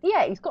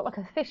 yeah, he's got like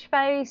a fish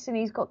face and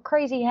he's got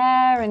crazy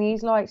hair and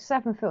he's like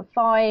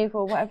 7'5"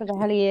 or whatever the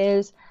hell he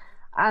is.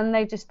 And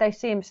they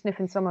see him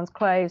sniffing someone's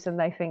clothes and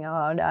they think,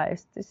 oh no,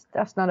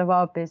 that's none of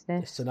our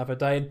business. It's another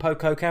day in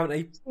Poco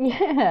County.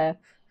 Yeah.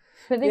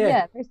 But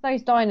then,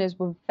 those diners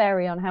were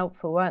very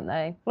unhelpful, weren't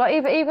they?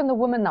 Like even the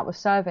woman that was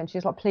serving,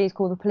 she's like, please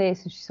call the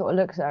police. And she sort of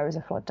looks at her as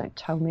if like, don't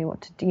tell me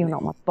what to do. You're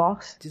not my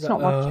boss. It's not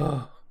my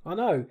job. I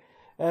know.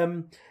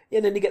 And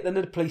then you get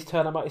the police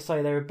turn up, like you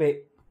say, they're a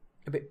bit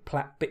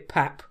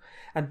pap.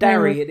 And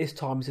Darry at this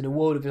time is in a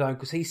world of his own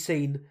because he's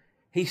seen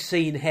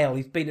hell.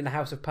 He's been in the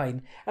House of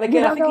Pain, and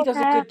again, I think he does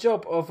a good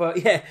job of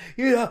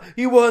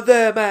you weren't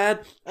there, man.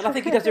 And I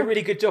think he does a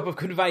really good job of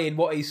conveying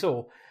what he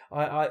saw.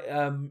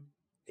 I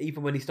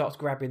even when he starts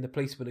grabbing the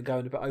policeman and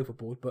going a bit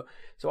overboard, but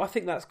so I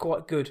think that's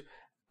quite good.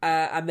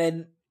 And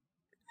then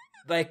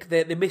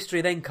the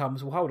mystery then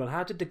comes. Well, hold on,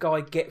 how did the guy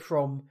get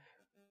from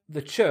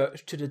the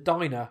church to the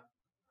diner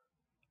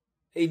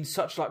in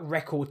such like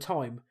record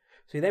time?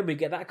 So then we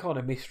get that kind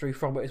of mystery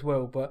from it as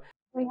well. But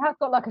he has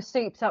got like a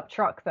souped up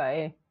truck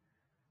though.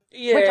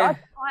 Yeah. Which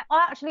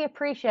I actually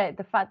appreciate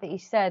the fact that he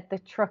said the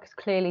truck is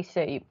clearly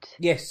souped.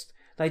 Yes,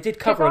 they did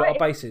cover a lot of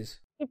bases.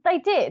 They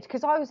did,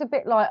 because I was a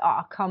bit like,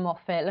 come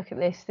off it, look at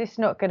this. This is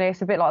not going to...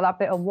 It's a bit like that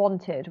bit of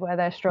Wanted, where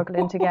they're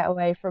struggling to get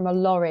away from a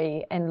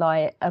lorry in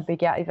like a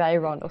Bugatti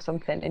Veyron or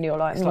something, and you're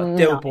like... It's like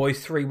Dill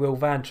Boy's 3-wheel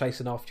van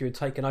chasing after you and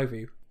taking over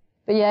you.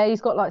 But yeah,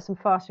 he's got like some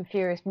Fast and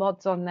Furious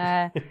mods on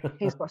there.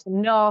 He's got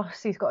some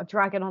NOS, he's got a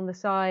dragon on the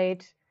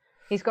side.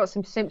 He's got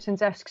some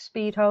Simpsons-esque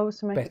speed holes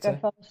to make it go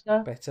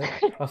faster. Better.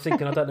 I was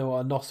thinking, I don't know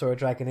what a NOS or a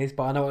dragon is,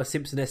 but I know what a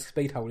Simpson-esque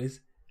speed hole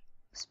is.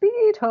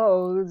 Speed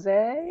holes,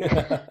 eh?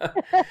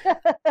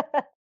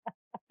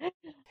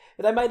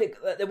 They made it...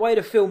 The way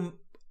the film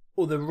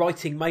or the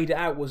writing made it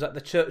out was that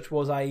the church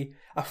was a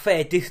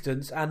fair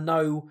distance and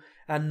no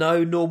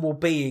normal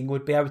being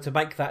would be able to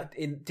make that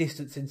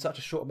distance in such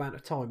a short amount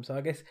of time. So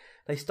I guess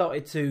they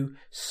started to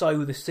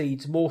sow the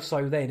seeds more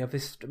so then of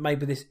this.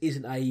 Maybe this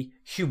isn't a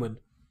human.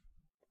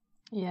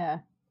 Yeah,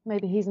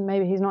 maybe he's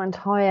not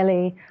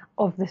entirely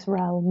of this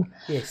realm.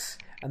 Yes,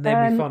 and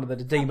then we find that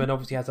the demon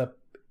obviously has a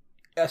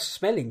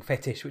smelling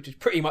fetish, which is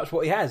pretty much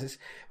what he has. It's,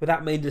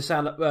 without meaning to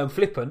sound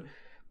flippant,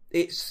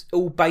 it's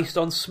all based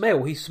on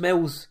smell.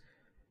 The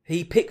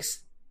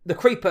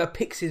creeper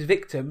picks his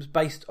victims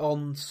based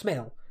on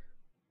smell.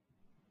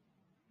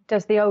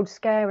 Does the old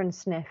scare and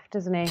sniff,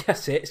 doesn't he?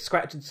 That's it.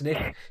 Scratch and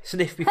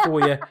sniff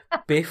before you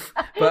biff.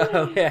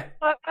 But yeah,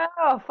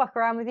 I'll fuck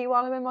around with you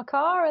while I'm in my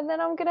car, and then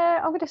I'm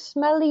gonna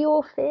smell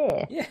your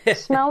fear. Yeah.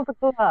 Smell the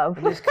glove.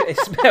 In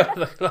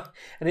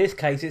this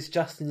case, it's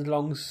Justin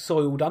Long's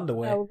soiled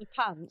underwear. Oh, the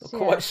pants.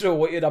 Not quite sure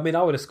what you'd. I mean,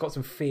 I would have got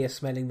some fear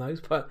smelling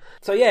those, but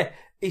so yeah,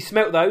 he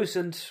smelt those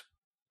and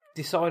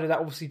decided that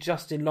obviously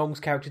Justin Long's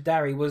character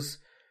Darry was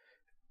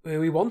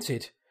who he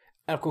wanted.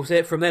 And of course,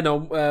 from then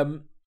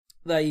on,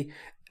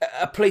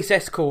 a police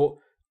escort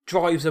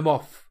drives them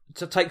off,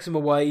 takes them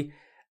away,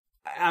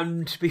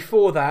 and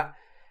before that,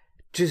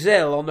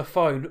 Giselle on the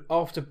phone,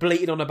 after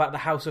bleating on about the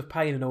House of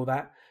Pain and all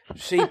that,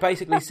 she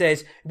basically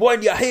says,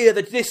 when you hear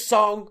this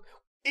song,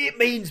 it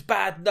means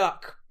bad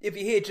luck. If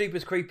you hear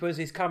Jeepers Creepers,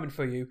 he's coming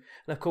for you.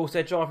 And of course,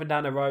 they're driving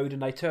down the road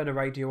and they turn the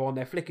radio on,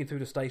 they're flicking through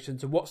the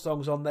stations, and what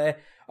song's on there?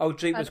 Oh,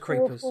 Jeepers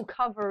Creepers. Awful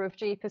cover of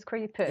Jeepers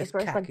Creepers. It's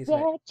where cack, it's isn't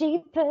like, it?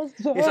 Jeepers,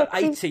 yeah, It's like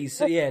Jeepers. 80s,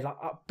 so yeah, like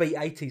upbeat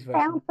 80s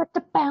version.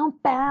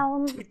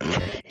 Bound.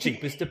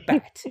 Jeepers the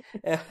Bat.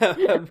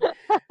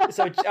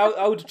 So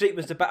old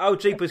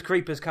Jeepers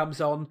Creepers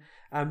comes on,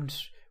 and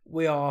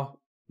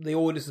the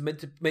audience is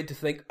meant to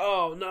think,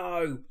 oh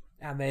no,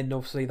 And then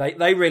obviously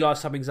they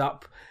realise something's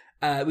up.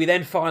 We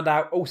then find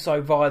out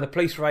also via the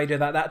police radio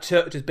that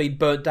church has been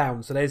burnt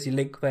down. So there's your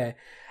link there.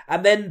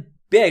 And then,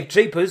 yeah,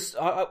 Jeepers.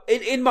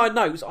 In my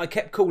notes, I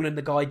kept calling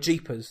the guy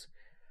Jeepers.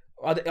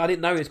 I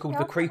didn't know he was called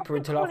the Creeper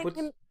until afterwards.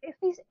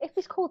 If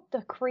he's called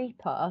the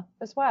Creeper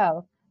as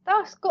well,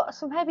 that's got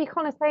some heavy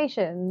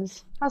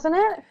connotations, hasn't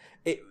it?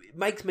 It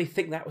makes me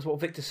think that was what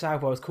Victor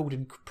Salva was called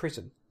in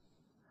prison.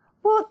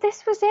 Well,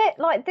 this was it.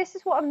 Like, this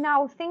is what I'm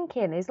now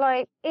thinking. And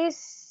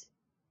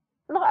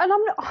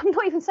I'm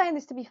not even saying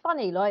this to be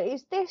funny. Like,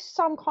 is this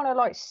some kind of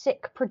like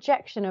sick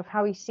projection of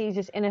how he sees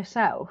his inner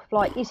self?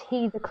 Like, is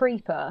he the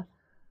Creeper?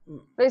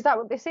 Is that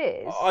what this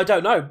is? I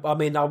don't know. I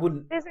mean, I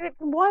wouldn't.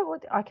 Why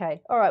would?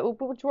 Okay, all right.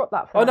 We'll drop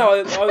that. For no.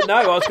 I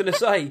was going to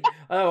say.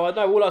 Oh, I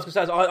know. All I was going to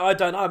say is I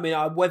don't know. I mean,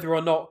 whether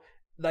or not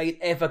they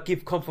ever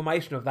give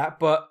confirmation of that.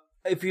 But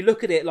if you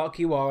look at it like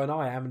you are and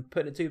I am, and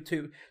putting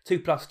it 2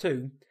 plus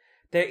 2,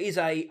 there is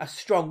a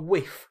strong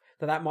whiff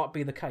that might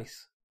be the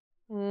case.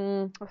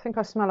 I think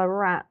I smell a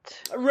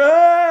rat.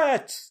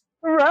 Rats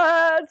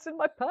in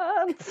my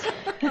pants.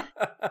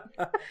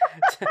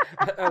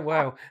 Oh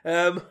wow.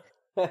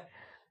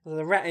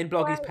 The rat in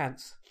Bloggy's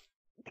pants.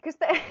 Because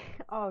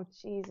oh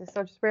Jesus!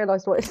 I just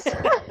realised what it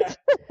said.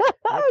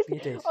 You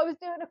did. I was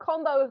doing a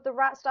combo of the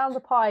rats down the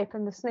pipe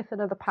and the sniffing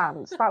of the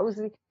pants. That was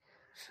the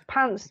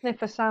pants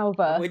sniffer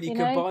salver. When you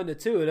combine the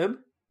two of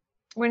them.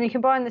 When you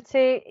combine the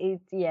two, he's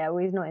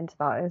not into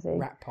that, is he?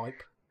 Rat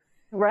pipe.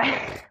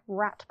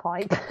 Rat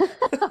pipe.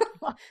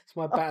 It's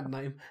my bad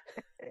name.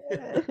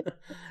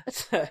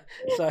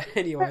 so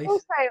anyways.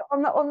 Also,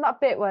 on that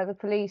bit where the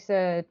police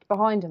are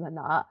behind him and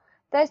that,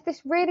 there's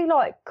this really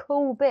like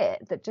cool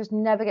bit that just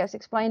never gets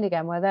explained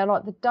again, where they're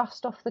like the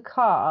dust off the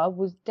car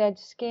was dead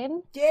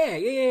skin.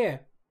 Yeah.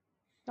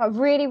 Like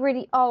really,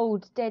 really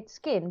old dead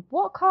skin.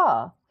 What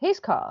car? His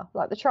car,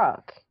 like the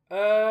truck.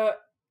 I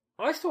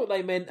thought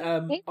they meant.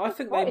 I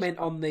think they meant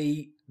on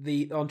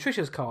on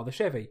Trisha's car, the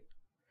Chevy.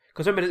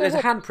 Because remember, there's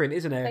a handprint,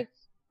 isn't there?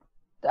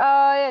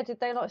 Yeah.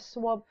 Did they like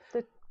swab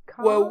the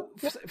car? Well,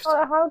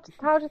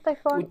 how did they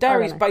find? Well,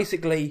 Darry's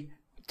basically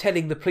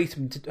telling the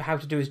policeman how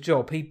to do his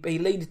job. He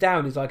leans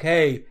down. He's like,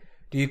 "Hey,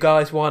 do you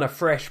guys want a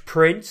fresh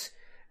print?"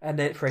 And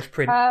then fresh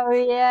print. Oh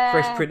yeah.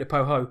 Fresh print of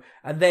Poho.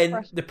 And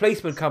then the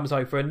policeman comes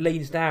over and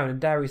leans down, and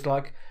Darry's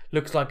like,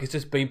 looks like it's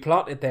just been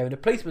planted there. And the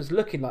policeman's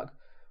looking like,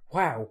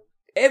 wow,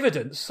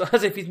 evidence,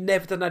 as if he's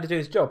never done how to do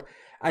his job.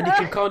 And you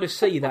can kind of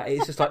see that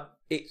it's just like,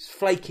 it's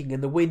flaking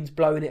and the wind's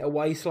blowing it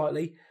away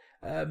slightly.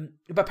 But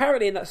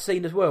apparently in that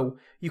scene as well,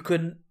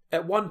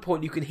 at one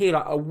point you can hear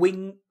like a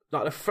wing,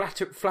 like a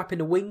flapping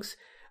the wings,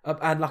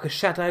 and like a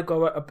shadow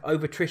go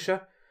over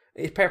Trisha.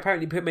 It's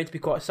apparently meant to be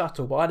quite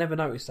subtle, but I never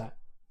noticed that.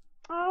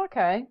 Oh,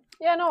 okay.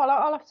 Yeah, no,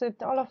 I'll have to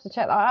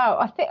check that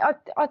out.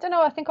 I don't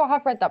know. I think I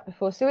have read that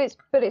before. So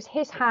it's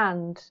his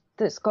hand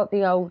that's got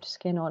the old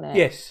skin on it.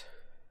 Yes.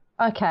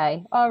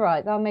 Okay. All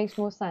right. That makes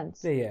more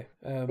sense. Yeah.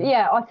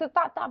 Yeah. I thought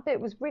that bit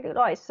was really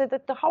nice. So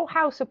that the whole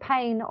House of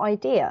Pain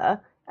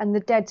idea and the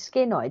dead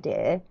skin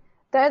idea,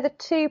 they're the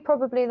two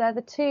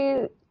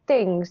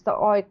things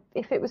that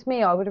if it was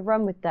me, I would have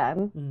run with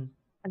them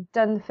and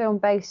done the film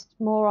based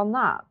more on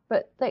that.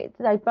 But they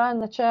burn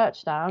the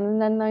church down,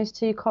 and then those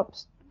two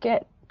cops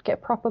get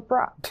proper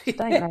brats,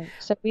 don't they?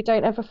 So we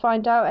don't ever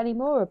find out any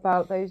more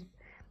about those.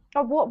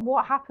 Oh,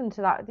 what happened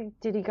to that?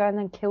 Did he go and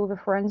then kill the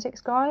forensics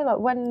guy? Like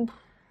when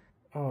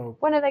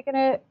are they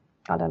gonna?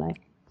 I don't know.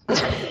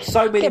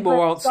 So many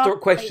more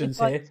questions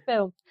here.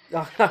 Film.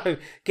 I know.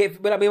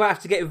 We might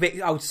have to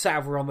get old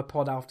Salva on the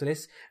pod after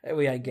this.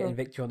 We ain't getting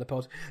Victor on the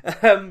pod.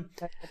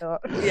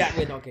 Yeah,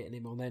 we're not getting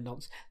him on there,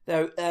 nonsense.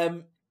 So,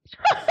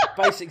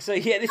 basically, so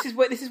yeah, this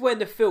is when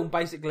the film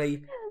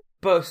basically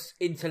bursts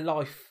into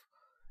life,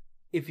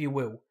 if you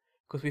will,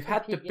 because we've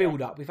had the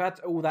build up, we've had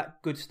all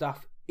that good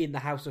stuff in the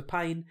House of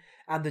Pain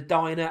and the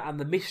diner and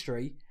the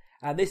mystery,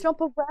 and this jump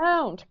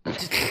around.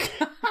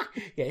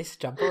 Yes,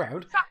 jump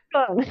around.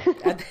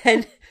 and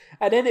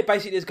then it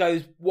basically just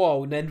goes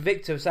whoa, and then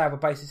Victor Salva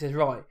basically says,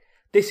 right,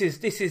 this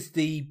is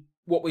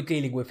what we're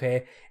dealing with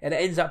here, and it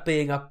ends up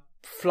being a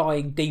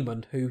flying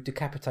demon who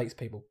decapitates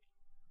people.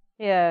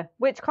 Yeah,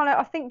 which kind of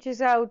I think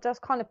Giselle does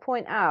kind of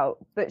point out,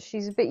 but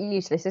she's a bit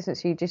useless, isn't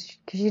she? Because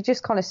she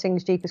just kind of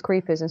sings Jeepers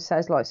Creepers and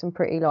says like some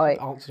pretty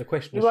like answer the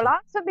question. You will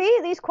answer me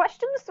these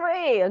questions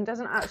 3, and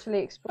doesn't actually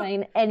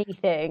explain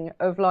anything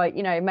of like,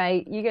 you know,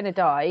 mate, you're gonna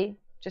die.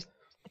 Just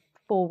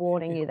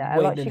forewarning you there.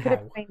 Like she could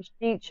have changed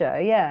future,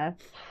 yeah,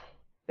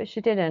 but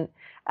she didn't.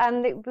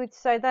 And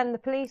so then the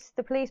police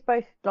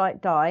both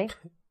like die.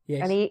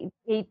 Yes. And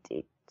he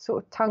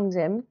sort of tongues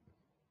him.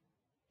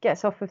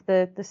 Gets off with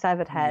the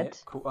severed head.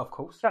 Yeah, of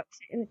course.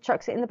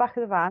 Chucks it in the back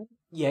of the van.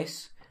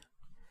 Yes.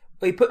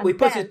 He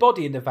puts his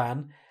body in the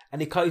van and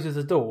he closes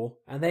the door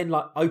and then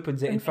like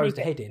opens it and throws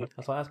the head in. I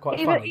was like, that's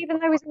quite funny. Even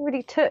though he's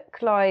already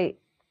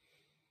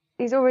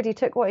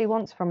took what he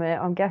wants from it,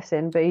 I'm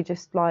guessing, but he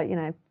just like, you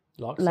know,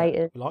 likes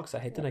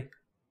that head, doesn't he?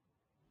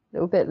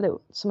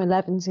 Some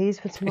 11s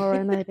for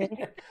tomorrow maybe.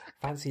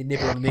 Fancy a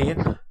nibble on me.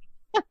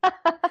 I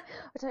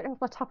don't know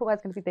if my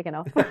Tupperware's going to be big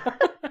enough.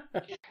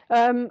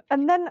 And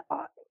then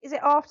is it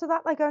after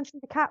that they go and see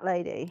the cat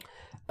lady?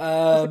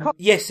 The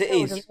Yes, it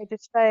killed is. And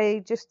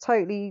they just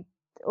totally,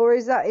 or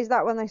is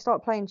that when they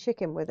start playing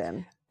chicken with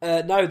him?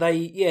 No,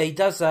 he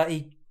does that.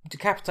 He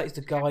decapitates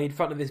the guy in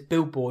front of this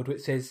billboard,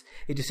 which says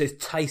it just says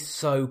 "tastes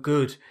so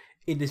good"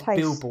 in this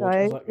billboard. So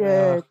I was like,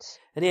 good.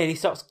 And he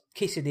starts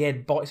kissing the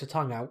end, bites the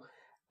tongue out.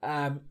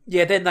 Then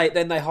they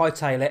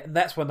hightail it, and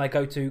that's when they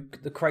go to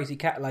the crazy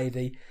cat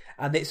lady,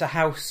 and it's a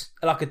house,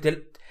 like a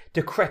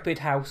decrepit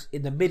house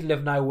in the middle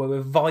of nowhere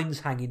with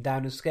vines hanging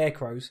down and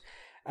scarecrows,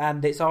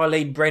 and it's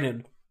Eileen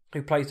Brennan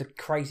who plays the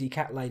crazy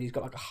cat lady who's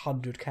got like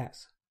 100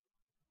 cats.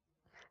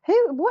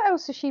 What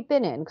else has she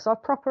been in? Because I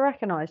proper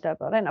recognised her,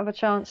 but I didn't have a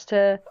chance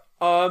to.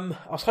 I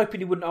was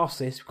hoping you wouldn't ask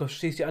this because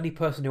she's the only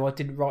person who I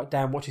didn't write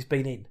down what she's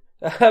been in.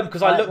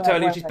 Because I looked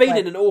earlier, she's been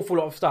in an awful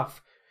lot of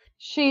stuff.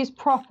 She's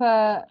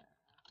proper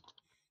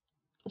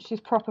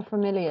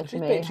familiar to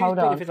me. Hold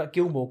on. She's been in like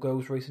Gilmore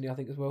Girls recently, I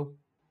think, as well.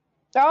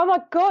 Oh my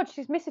God,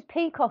 she's Mrs.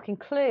 Peacock in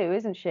Clue,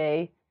 isn't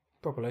she?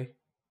 Probably.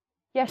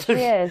 Yes, she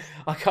is.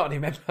 I can't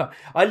remember.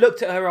 I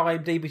looked at her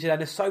IMDb today,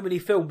 and there's so many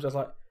films. I was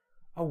like,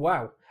 oh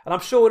wow. And I'm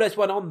sure there's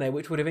one on there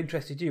which would have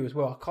interested you as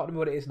well. I can't remember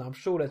what it is now. I'm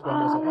sure there's one.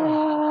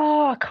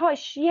 I can't.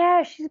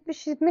 Yeah, she's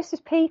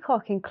Mrs.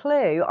 Peacock in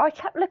Clue. I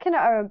kept looking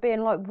at her and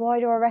being like, why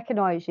do I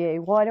recognise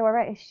you? Why do I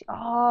recognise?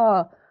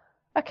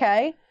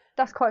 Okay.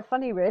 That's quite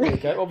funny, really. There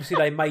you go. Obviously,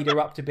 they made her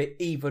up to be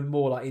even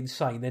more like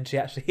insane than she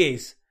actually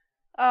is.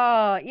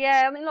 Oh,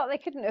 yeah. I mean, like, they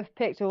couldn't have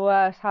picked a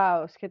worse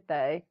house, could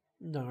they?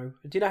 No.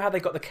 Do you know how they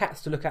got the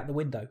cats to look out the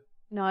window?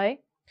 No.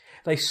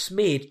 They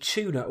smeared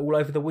tuna all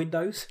over the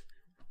windows.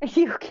 Are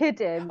you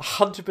kidding?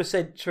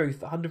 100%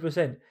 truth,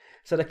 100%.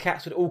 So the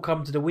cats would all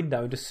come to the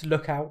window and just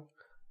look out.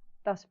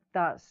 That's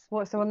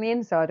what's on the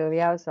inside or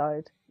the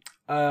outside?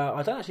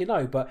 I don't actually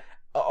know, but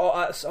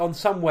on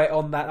somewhere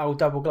on that old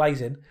double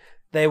glazing,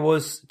 there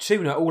was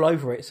tuna all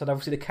over it. So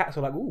obviously the cats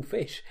were like, "Ooh,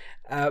 fish,"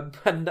 and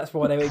that's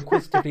why they were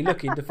inquisitively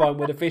looking to find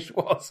where the fish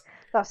was.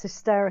 That's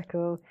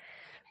hysterical.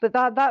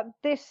 But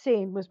this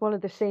scene was one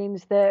of the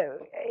scenes that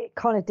it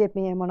kind of did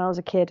me in when I was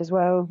a kid as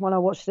well. When I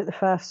watched it the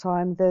first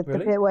time, the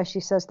bit where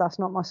she says, "That's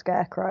not my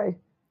scarecrow."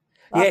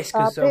 Yes,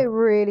 because it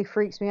really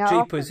freaks me out.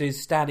 Jeepers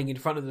is standing in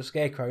front of the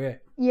scarecrow, yeah.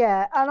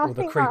 Yeah, and I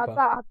think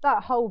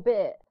that whole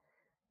bit,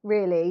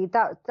 really,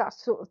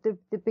 that's sort of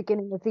the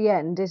beginning of the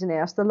end, isn't it?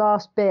 That's the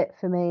last bit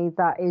for me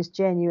that is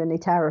genuinely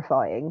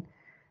terrifying.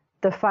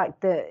 The fact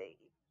that,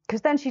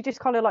 because then she just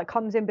kind of like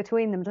comes in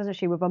between them, doesn't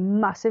she, with a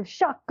massive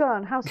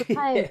shotgun, House of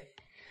Pain.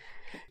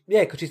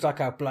 Yeah, because she's like,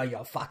 "I'll blow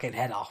your fucking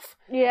head off."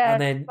 Yeah.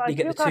 And then you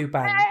get the two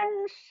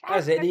bangs.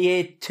 That's it. And you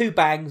hear two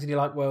bangs, and you're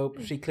like, well,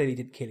 she clearly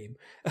didn't kill him.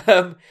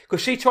 Because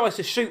she tries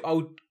to shoot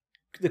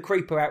the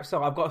creeper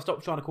outside. I've got to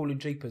stop trying to call him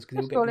Jeepers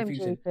because he'll get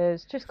confusing.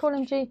 Just call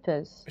him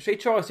Jeepers. She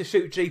tries to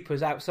shoot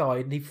Jeepers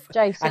outside, and he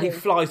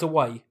flies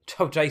away.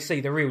 Oh,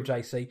 JC, the real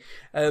JC.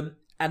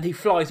 And he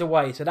flies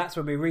away, so that's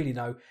when we really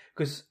know.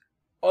 Because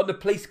on the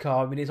police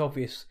car, I mean, it's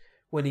obvious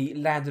when he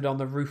landed on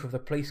the roof of the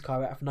police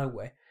car out of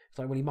nowhere. It's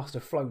like, well, he must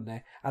have flown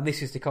there. And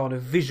this is the kind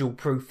of visual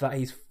proof that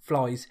he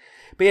flies.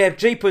 But yeah,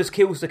 Jeepers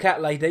kills the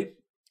cat lady.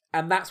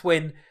 And that's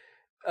when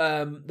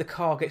the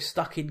car gets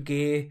stuck in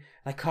gear.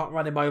 They can't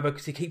run him over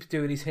because he keeps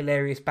doing his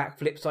hilarious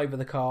backflips over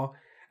the car.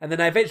 And then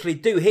they eventually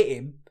do hit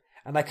him.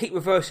 And they keep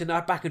reversing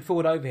back and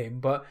forward over him.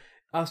 But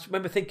I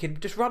remember thinking,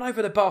 just run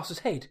over the bastard's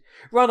head.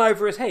 Run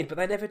over his head. But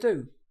they never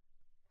do.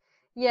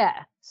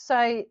 Yeah.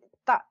 So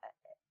that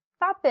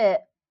bit,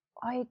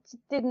 I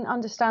didn't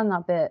understand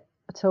that bit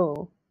at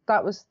all.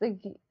 That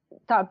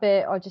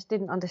bit, I just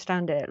didn't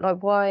understand it.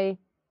 Like, why?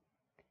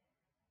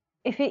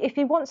 If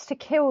he wants to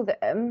kill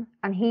them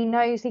and he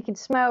knows he can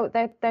smell,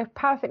 they're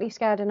perfectly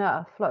scared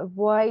enough. Like,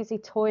 why is he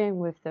toying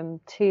with them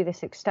to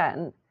this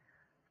extent?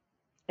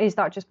 Is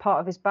that just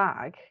part of his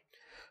bag?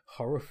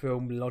 Horror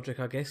film logic,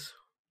 I guess.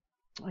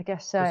 I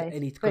guess so.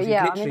 Because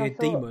he's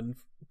literally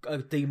a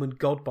demon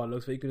god by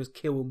looks, but you can just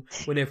kill him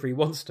whenever he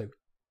wants to.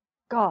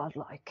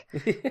 God-like.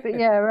 But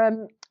yeah,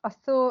 I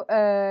thought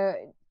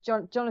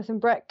Jonathan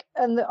Breck,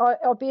 and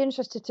I'll be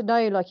interested to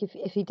know, like,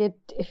 if he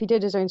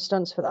did his own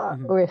stunts for that,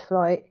 or if,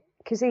 like,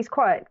 because he's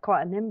quite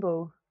a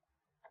nimble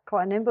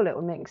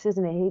little minx,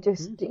 isn't he?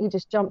 He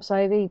just jumps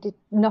over. He did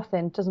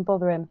nothing. Doesn't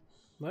bother him.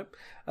 Nope.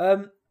 I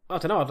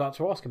don't know. I'd like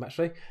to ask him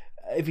actually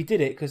if he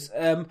did it, because we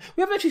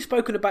haven't actually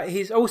spoken about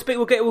his.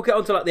 We'll get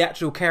onto like the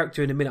actual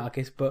character in a minute, I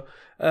guess. But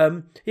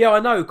yeah,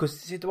 I know,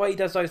 because the way he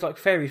does those like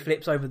fairy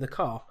flips over the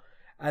car,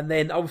 and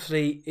then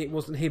obviously it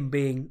wasn't him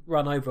being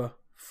run over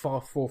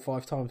 4 or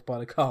 5 times by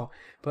the car.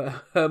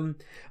 But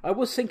I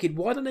was thinking,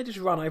 why don't they just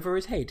run over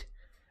his head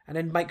and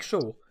then make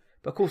sure?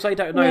 But of course they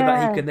don't know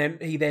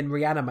that he then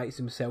reanimates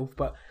himself.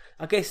 But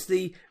I guess for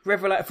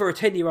a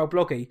 10-year-old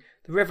bloggy,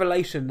 the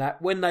revelation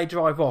that when they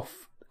drive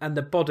off and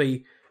the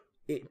body,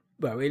 it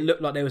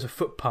looked like there was a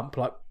foot pump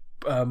like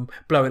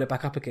blowing it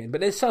back up again.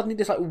 But then suddenly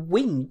there's like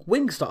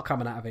wings start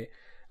coming out of it.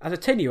 As a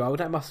 10-year-old,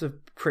 that must have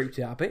creeped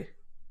you out a bit.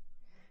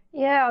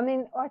 Yeah, I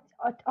mean,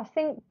 I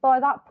think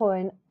by that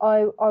point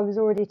I was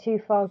already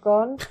too far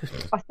gone.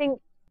 I think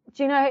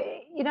do you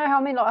know how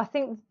I mean? Like, I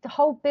think the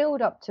whole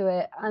build up to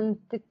it and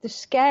the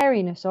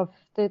scariness of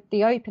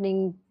the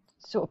opening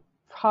sort of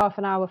half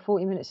an hour,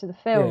 40 minutes of the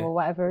film Yeah. or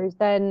whatever is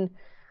then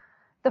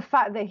the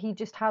fact that he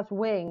just has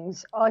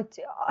wings. I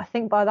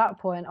think by that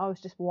point I was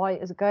just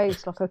white as a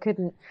ghost, like I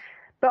couldn't.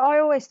 But I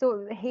always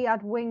thought that he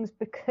had wings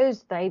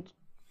because they'd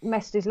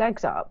messed his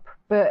legs up.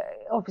 But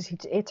obviously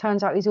it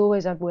turns out he's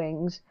always had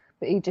wings,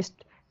 but he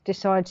just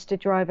decides to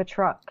drive a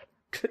truck.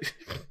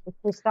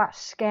 Is that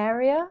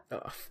scarier?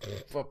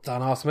 Well,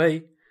 don't ask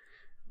me.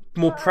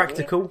 More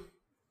practical.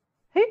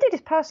 Who did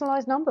his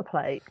personalised number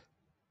plate?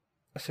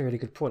 That's a really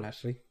good point,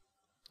 actually.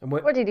 And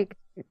What did he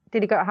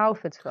go to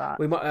Halfords for that?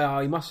 we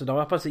might. He must have done.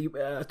 I suppose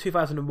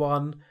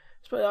 2001.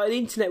 The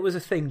internet was a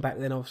thing back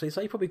then, obviously.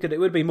 So he probably could. It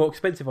would have been more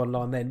expensive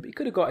online then, but he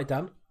could have got it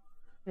done.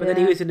 But then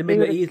he was in the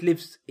middle. He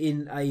lives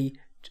in a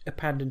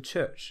abandoned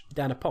church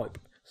down a pipe.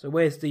 So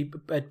where's the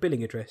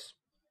billing address?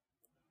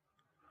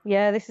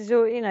 Yeah, this is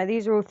all,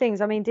 these are all things.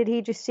 I mean, did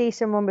he just see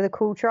someone with a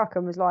cool truck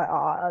and was like,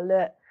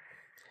 look,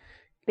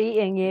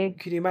 beating you?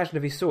 Can you imagine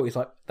if he saw it? He's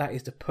like, that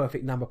is the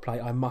perfect number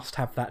plate. I must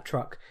have that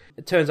truck.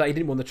 It turns out he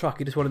didn't want the truck.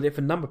 He just wanted a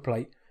different number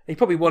plate. He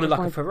probably wanted like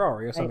a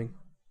Ferrari or something.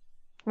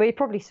 Well, he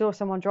probably saw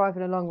someone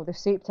driving along with a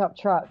souped-up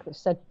truck that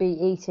said "Be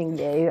eating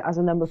you" as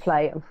a number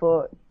plate and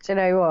thought, do you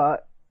know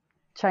what?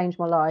 Changed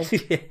my life.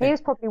 Yeah. He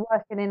was probably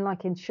working in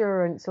like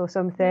insurance or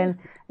something,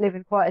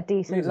 living quite a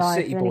decent life.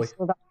 City And then boy. he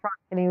saw that truck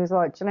and he was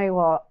like, do you know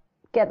what?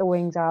 Get the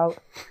wings out.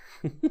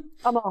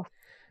 I'm off.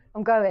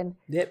 I'm going.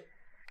 Yep.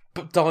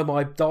 But dye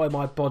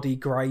my body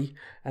grey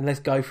and let's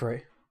go for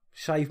it.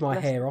 Shave my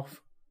hair off.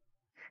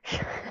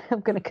 I'm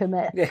going to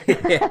commit.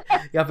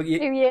 Yeah, but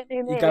New year,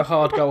 new me. you go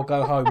hard, go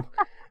home.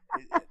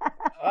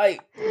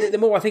 The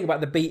more I think about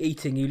the "Be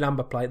eating you"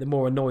 number plate, the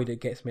more annoyed it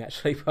gets me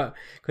actually, but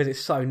because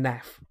it's so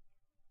naff.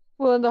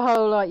 Well, and the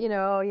whole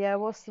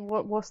what's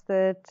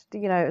the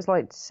it was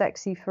like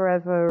 "Sexy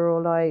Forever"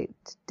 or like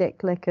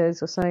 "Dick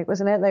Lickers" or something,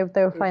 wasn't it?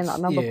 They were playing that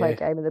number plate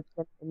game in the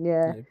beginning.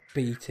 Yeah.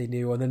 Beating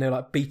you, and then they're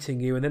like beating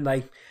you, and then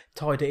they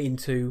tied it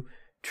into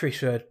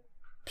Trisha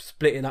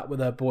splitting up with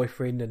her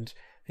boyfriend, and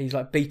he's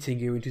like beating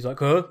you, and she's like,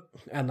 huh?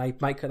 And they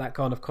make that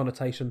kind of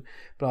connotation,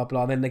 blah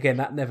blah. And then again,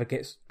 that never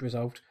gets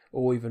resolved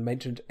or even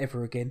mentioned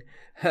ever again.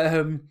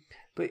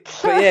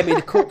 But yeah, I mean,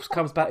 the corpse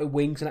comes back with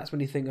wings, and that's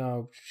when you think,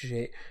 oh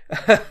shit.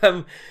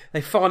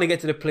 They finally get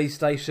to the police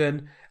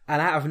station,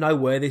 and out of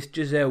nowhere, this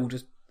Giselle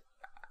just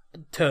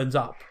turns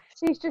up.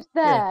 She's just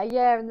there,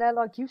 yeah, and they're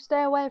like, "You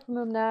stay away from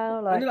him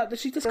now." Like,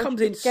 she just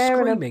comes in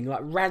screaming,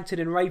 like ranting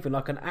and raving,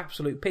 like an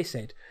absolute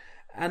pisshead.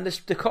 And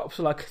the cops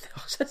are like,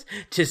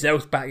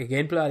 Giselle's back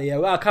again, bloody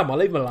hell. Oh, come on,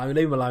 leave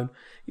him alone.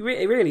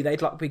 Really,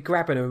 they'd like be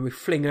grabbing her and be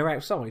flinging her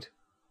outside.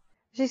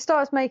 She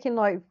starts making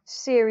like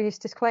serious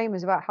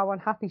disclaimers about how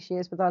unhappy she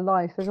is with her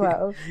life as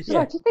well. She's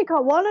like, "Do you think I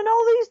want to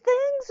know these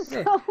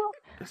things?" Yeah.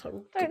 It's like,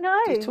 don't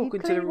know. You're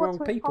talking to the wrong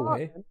people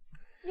here.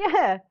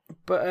 Yeah.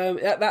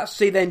 But that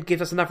then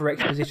gives us another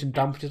exposition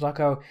dump, which is like,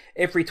 oh,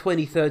 every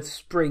 23rd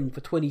spring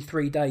for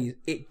 23 days,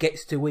 it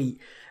gets to eat.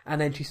 And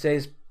then she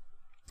says,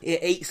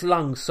 it eats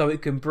lungs so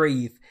it can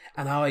breathe,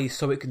 and eyes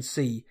so it can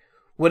see.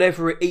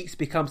 Whatever it eats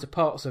becomes a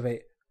parts of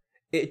it.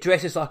 It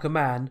dresses like a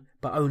man,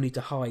 but only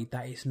to hide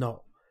that it's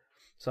not.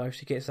 So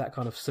she gets that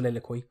kind of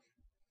soliloquy.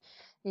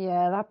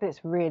 Yeah, that bit's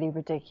really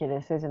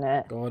ridiculous, isn't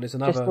it? God, there's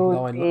another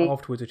line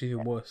afterwards which is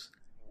even worse.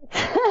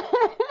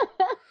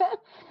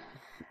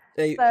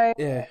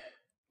 Yeah.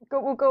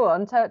 Go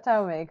on,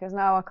 tell me, because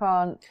now I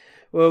can't.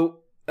 Well,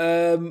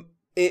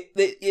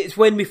 it's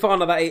when we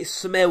find out that it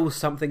smells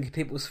something in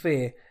people's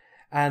fear,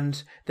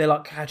 and they're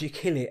like, "How'd you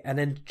kill it?" And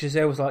then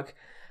Giselle's like,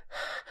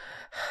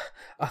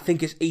 "I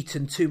think it's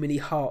eaten too many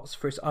hearts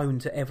for its own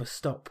to ever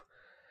stop."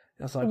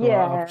 I was like,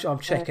 I'm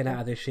checking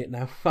out of this shit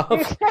now.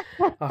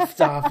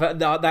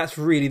 That's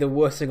really the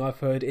worst thing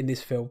I've heard in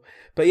this film.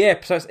 But yeah,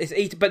 so it's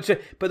eaten.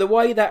 But the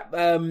way that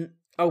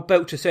old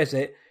Belcher says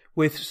it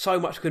with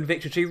so much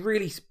conviction, she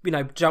really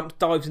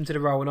dives into the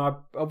role, and I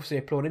obviously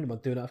applaud anyone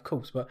doing that, of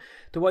course. But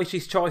the way she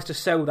tries to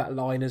sell that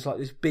line as like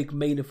this big,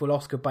 meaningful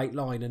Oscar bait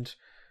line, and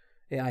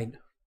it ain't.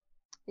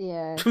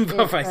 Yeah,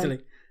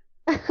 basically.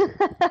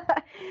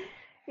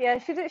 Yeah,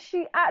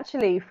 she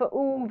actually, for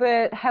all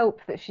the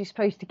help that she's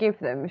supposed to give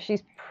them,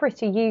 she's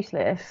pretty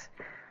useless.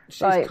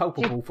 She's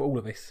culpable for all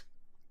of this.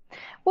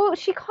 Well,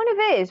 she kind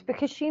of is,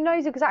 because she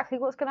knows exactly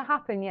what's going to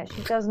happen, yet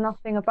she does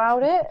nothing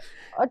about it.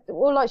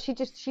 Or like she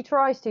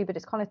tries to, but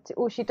it's kind of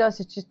all she does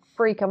is just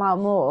freak them out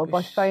more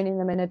by phoning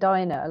them in a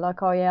diner,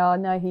 like, "Oh yeah, I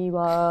know who you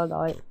are,"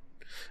 like.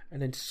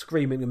 And then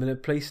screaming them in a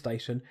police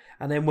station.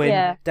 And then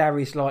when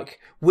Darry's like,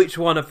 "Which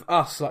one of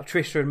us, like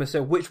Trisha and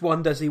myself, which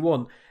one does he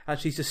want?" And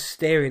she's just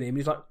staring at him.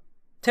 He's like,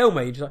 "Tell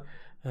me." She's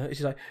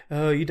like,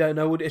 "Oh, you don't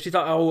know what." She's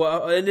like,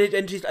 "Oh," and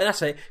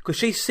that's it, because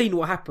she's seen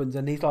what happens.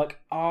 And he's like,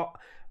 "Are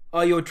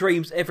your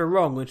dreams ever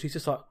wrong?" And she's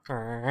just like,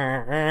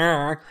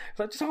 it's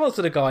like, just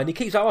answer the guy. And he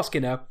keeps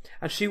asking her,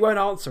 and she won't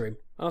answer him.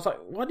 And I was like,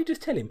 why did you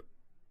just tell him?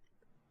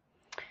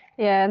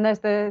 Yeah, and there's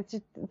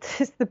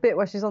the bit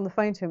where she's on the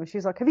phone to him and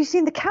she's like, "Have you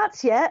seen the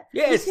cats yet?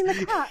 Yes. Have you seen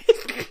the cats?"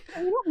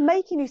 You're not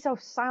making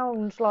yourself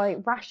sound like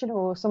rational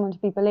or someone to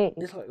be believed.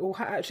 It's like,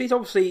 well, she's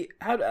obviously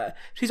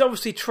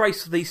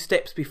traced these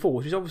steps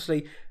before. She's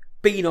obviously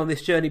been on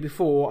this journey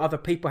before, or other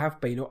people have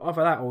been, or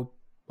other that, or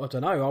I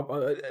don't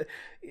know.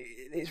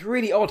 It's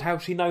really odd how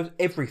she knows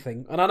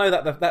everything, and I know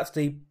that's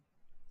the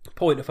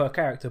point of her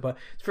character, but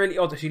it's really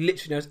odd that she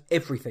literally knows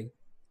everything.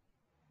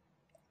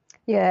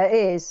 Yeah,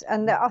 it is,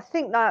 and I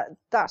think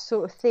that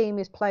sort of theme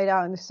is played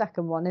out in the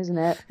second one, isn't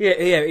it? Yeah,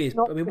 it is.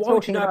 Not I mean, why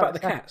would she know about the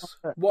cats?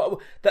 One,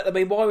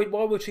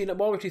 Why would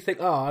she think?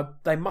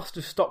 They must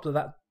have stopped at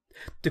that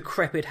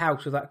decrepit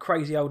house with that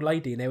crazy old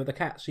lady in there with the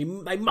cats.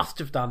 They must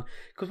have done,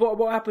 because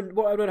what happened?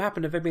 What would have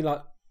happened if they'd been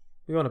like,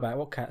 "We're on about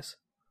what cats?"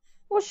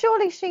 Well,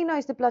 surely she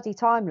knows the bloody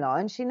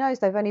timeline. She knows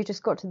they've only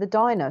just got to the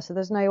diner, so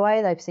there's no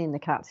way they've seen the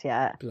cats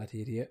yet.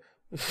 Bloody idiot.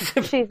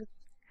 She's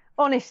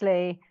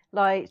honestly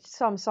like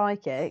some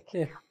psychic.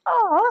 Yeah.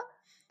 Oh,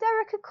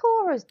 Derek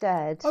Akora's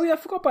dead. Oh yeah, I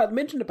forgot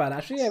mentioned about it,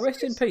 actually. Yeah,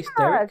 rest in peace, sad.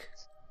 Derek.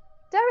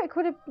 Derek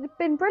would have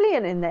been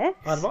brilliant in this.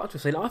 I'd like to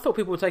have seen it. I thought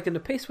people were taking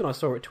the piss when I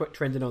saw it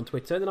trending on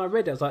Twitter, and then I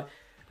read it. I was like,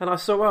 and I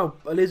saw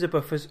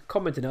Elizabeth was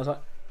commenting. I was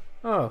like,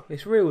 oh,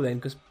 it's real then,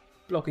 because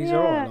bloggies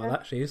are on like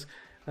that. She is.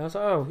 And I was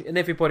like, oh, and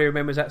everybody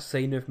remembers that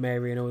scene of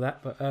Mary and all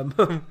that. But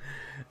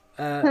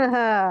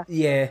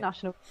yeah,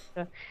 national.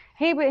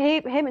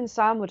 Him and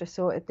Sam would have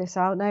sorted this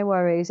out. No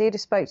worries. He'd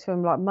have spoke to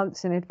him like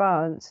months in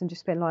advance and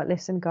just been like,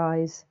 "Listen,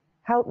 guys,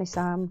 help me,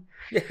 Sam."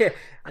 Yeah,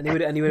 and he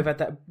would have had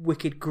that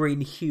wicked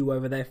green hue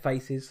over their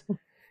faces.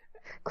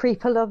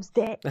 Creeper loves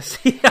dick. That's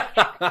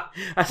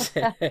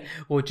it.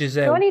 Or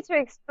Giselle. Do I need to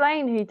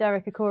explain who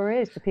Derek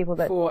Akora is to people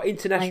that for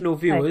international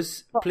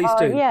viewers? Please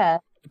do. Yeah,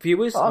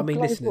 viewers. I mean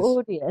listeners.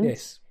 Audience.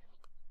 Yes.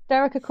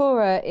 Derek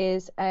Akora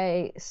is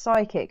a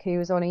psychic who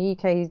was on a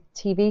UK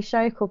TV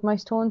show called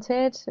Most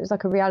Haunted. It was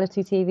like a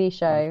reality TV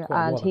show,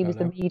 and he was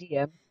the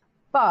medium.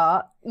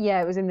 But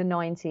yeah, it was in the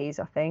 90s,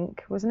 I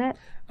think, wasn't it?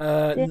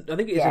 I think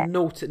it is a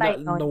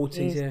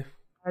noughties, yeah.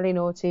 Early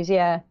noughties,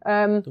 yeah.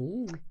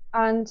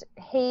 And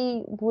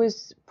he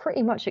was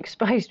pretty much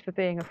exposed for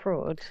being a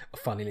fraud.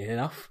 Funnily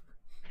enough,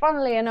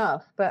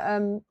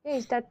 but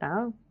he's dead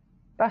now.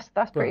 That's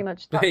pretty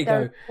much. There you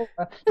go.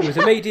 He was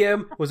a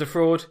medium, was a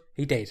fraud.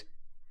 He did.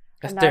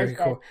 That's Derek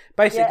Akora.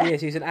 Basically,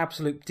 yes, he's an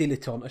absolute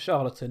dilettante, a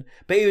charlatan.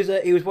 But it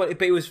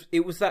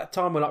was that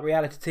time when like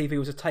reality TV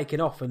was taking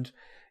off, and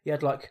you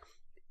had like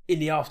in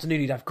the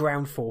afternoon you'd have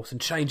ground force and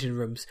changing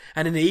rooms,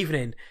 and in the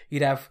evening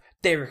you'd have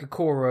Derek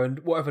Akora and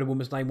whatever the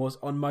woman's name was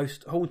on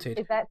Most Haunted.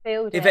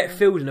 Yvette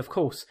Fielding, of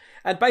course.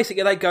 And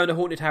basically they go into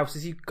haunted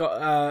houses. You've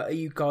got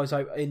you guys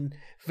in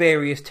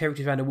various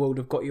territories around the world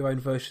have got your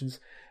own versions.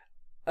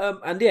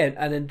 And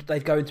then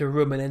they'd go into a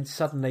room, and then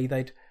suddenly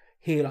they'd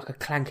hear like a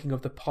clanking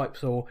of the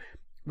pipes, or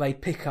they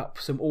pick up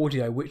some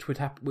audio which would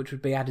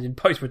be added in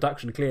post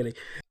production, clearly.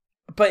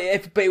 But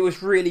it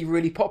was really,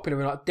 really popular,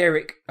 and like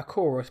Derek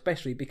Akora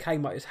especially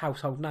became like his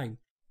household name.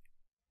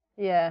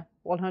 Yeah,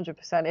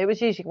 100%. It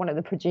was usually one of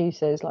the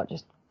producers, like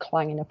just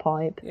clanging a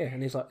pipe. Yeah,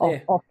 and he's like,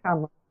 off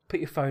camera. Put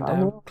your phone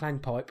down, clang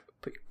pipe,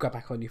 go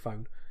back on your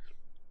phone.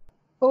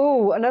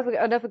 Oh,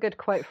 another good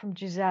quote from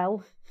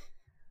Giselle.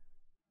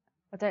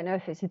 I don't know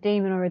if it's a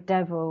demon or a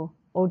devil,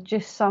 or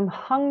just some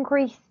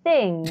hungry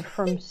thing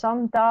from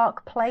some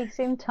dark place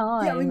in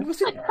time. Yeah, I mean,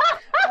 was it?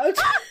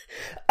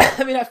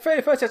 I mean, at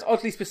first that's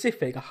oddly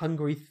specific, a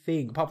hungry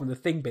thing, apart from the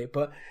thing bit.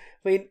 But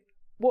I mean,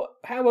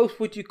 how else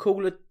would you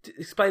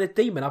explain a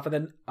demon other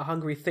than a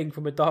hungry thing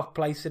from a dark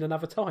place in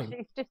another time?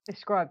 She's just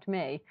described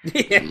me.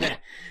 Yeah,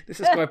 this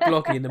is quite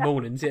bloggy in the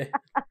mornings. Yeah.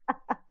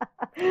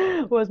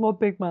 Where's my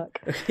Big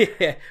Mac?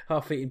 Yeah,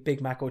 half-eaten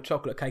Big Mac or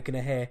chocolate cake in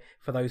a hair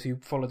for those who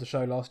followed the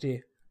show last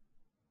year.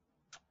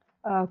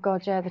 Oh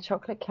God, yeah, the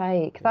chocolate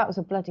cake. That was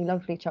a bloody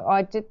lovely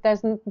chocolate.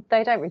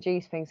 They don't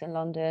reduce things in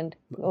London,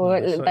 or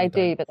they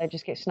do, but they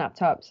just get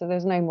snapped up. So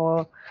there's no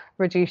more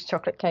reduced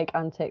chocolate cake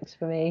antics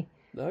for me.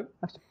 No, I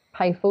have to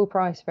pay full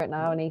price for it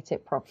now and eat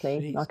it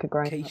properly, like a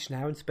grown up. Quiche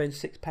now and spend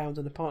 £6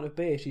 on a pint of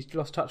beer. She's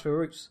lost touch with her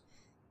roots.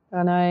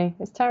 I know,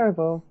 it's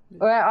terrible.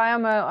 Well, I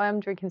am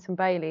drinking some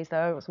Baileys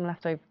though. I've got some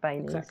leftover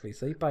Baileys. Exactly.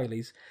 See,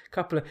 Baileys.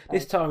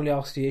 This time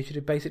last year should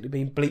have basically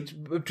been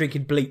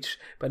drinking bleach,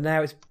 but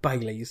now it's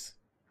Baileys.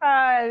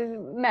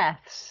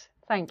 Meths.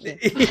 Thank you.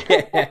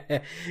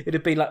 Yeah, it'd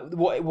have been like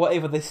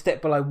whatever the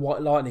step below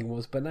White Lightning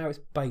was, but now it's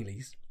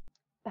Baileys.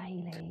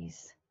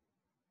 Baileys.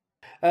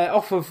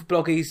 Off of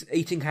Bloggy's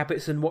eating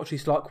habits and what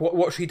she's like,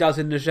 what she does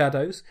in the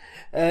shadows.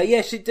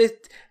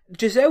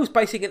 Giselle's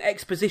basically an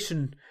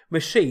exposition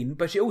machine,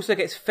 but she also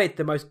gets fed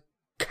the most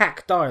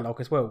cack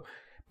dialogue as well.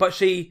 But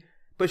she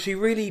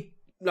really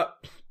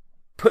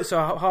puts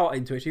her heart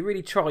into it. She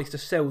really tries to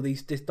sell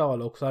this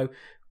dialogue. So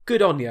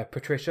good on you,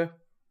 Patricia.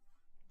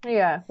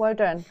 Yeah, well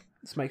done.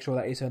 Let's make sure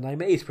that is her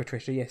name. It is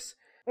Patricia, yes.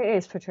 It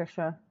is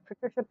Patricia.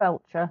 Patricia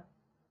Belcher.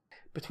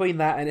 Between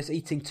that and it's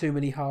eating too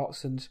many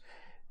hearts, and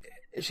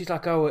she's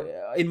like, oh,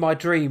 in my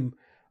dream,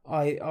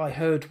 I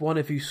heard one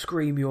of you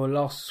scream your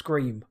last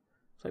scream.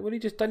 It's like, well, you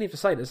just don't need to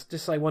say this.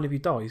 Just say one of you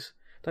dies.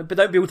 But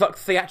don't be all like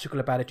theatrical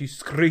about it. You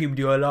screamed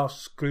your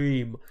last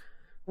scream.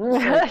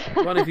 So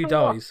one of you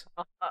dies.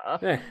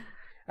 Yeah.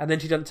 And then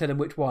she doesn't tell him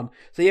which one.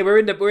 So yeah, we're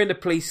in the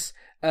police.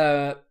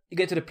 You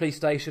get to the police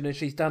station and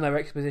she's done her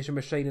exposition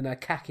machine and her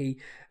khaki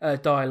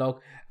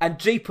dialogue. And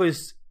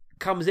Jeepers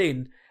comes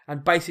in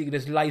and basically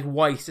just lays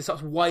waste. It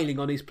starts wailing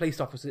on these police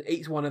officers.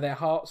 Eats one of their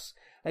hearts.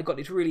 They've got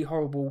these really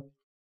horrible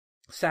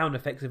sound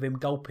effects of him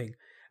gulping.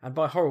 And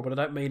by horrible, I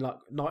don't mean like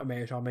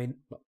nightmarish. I mean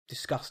like,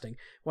 disgusting.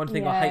 One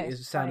thing I hate is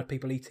the sound of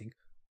people eating.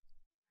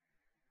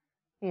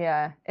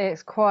 Yeah,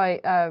 it's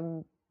quite.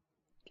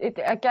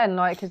 Again,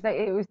 like because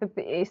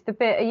it's the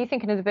bit. Are you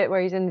thinking of the bit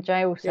where he's in the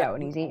jail cell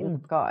and he's eating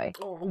the guy?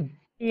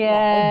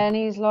 Yeah, and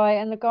he's like,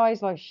 and the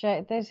guy's like,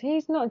 shit.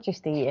 He's not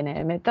just eating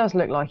him. It does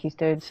look like he's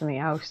doing something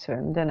else to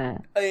him,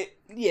 doesn't it?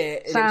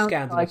 It sounds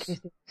scandalous. like he's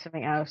doing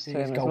something else to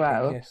him gulping, as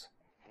well. Yes.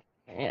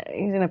 Yeah,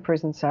 he's in a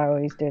prison cell.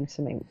 He's doing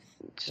something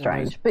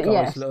strange, but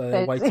yes,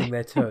 waiting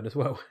their turn as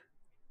well.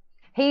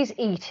 He's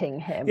eating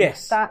him.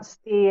 Yes, that's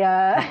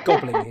the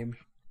gobbling him.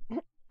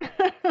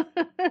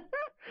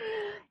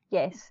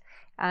 Yes,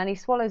 and he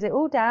swallows it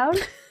all down.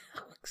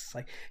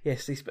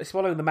 Yes, he's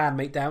swallowing the man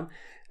meat down.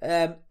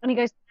 And he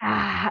goes,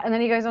 and then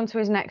he goes on to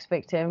his next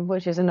victim,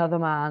 which is another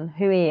man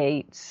who he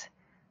eats.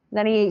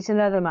 Then he eats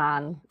another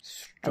man,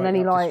 and then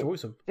he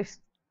just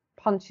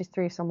punches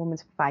through some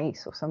woman's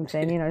face or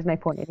something. You know, there's no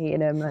point in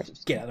eating him.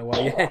 Just get out of the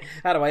way, yeah.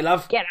 Out of the way,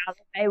 love. Get out of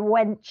the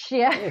way, wench.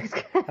 Yeah.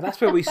 And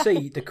that's where we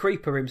see the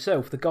creeper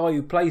himself, the guy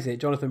who plays it,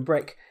 Jonathan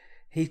Breck.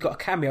 He's got a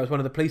cameo as one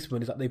of the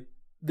policemen. He's like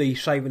the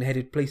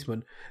shaven-headed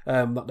policeman,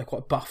 like the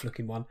quite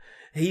buff-looking one.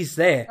 He's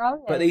there,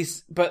 but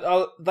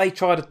they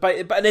try to.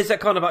 But there's that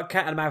kind of like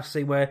cat and mouse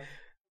scene where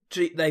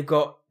they've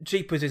got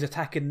Jeepers is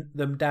attacking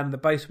them down in the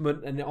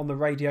basement, and on the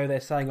radio they're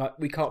saying like,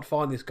 "We can't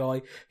find this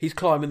guy. He's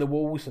climbing the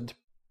walls," and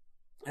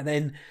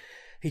then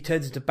he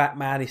turns into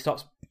Batman. He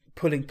starts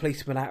pulling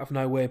policemen out of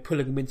nowhere,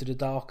 pulling them into the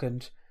dark,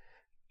 and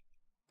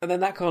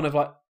then that kind of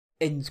like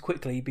ends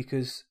quickly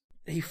because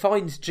he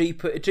finds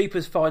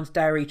Jeepers finds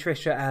Darry,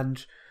 Trisha,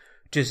 and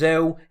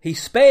Giselle. He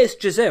spares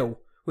Giselle,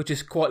 which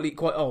is quite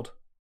odd.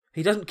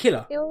 He doesn't kill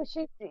her.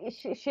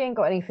 She ain't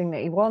got anything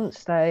that he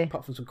wants, though.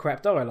 Apart from some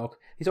crap dialogue.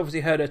 He's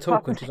obviously heard her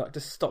talk and she's like,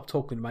 just stop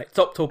talking, mate.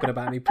 Stop talking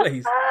about me,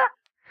 please.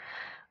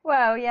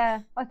 Well, yeah.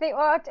 I think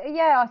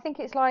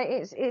it's like,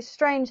 it's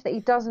strange that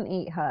he doesn't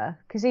eat her.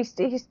 Because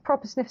he's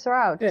proper sniffs her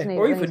out, doesn't he?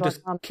 Or even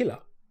just kill her.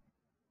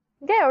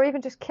 Yeah, or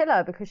even just kill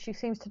her because she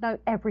seems to know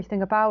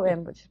everything about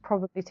him, which is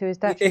probably to his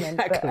detriment.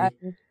 Exactly.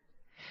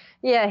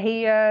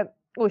 But,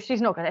 well,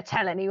 she's not going to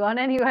tell anyone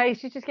anyway.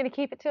 She's just going to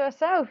keep it to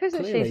herself,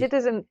 isn't she? She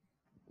doesn't.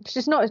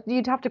 She's not.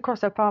 You'd have to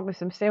cross her path with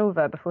some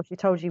silver before she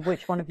told you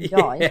which one of you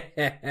died.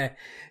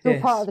 It's all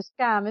part of the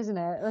scam, isn't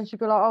it? And she'd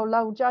be like, "Oh,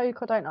 lol, joke.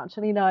 I don't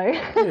actually know."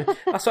 Yeah.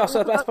 That's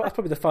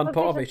probably the fun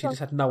part of it. She just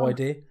had no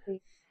idea.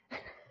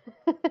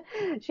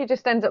 She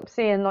just ends up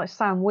seeing like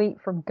Sam Wheat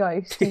from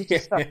Ghost. He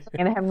just starts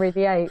singing Henry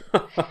VIII.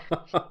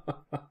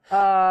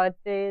 Oh,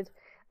 dude.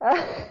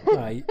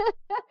 Right.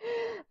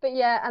 But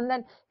yeah, and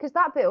then because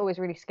that bit always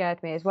really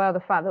scared me as well, the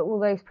fact that all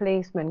those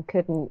policemen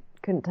couldn't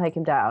take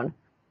him down.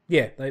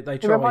 Yeah, they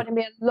tried. It reminded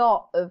me a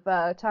lot of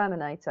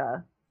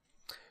Terminator.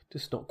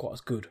 Just not quite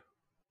as good.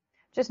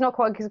 Just not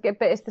quite, but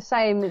it's the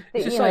same.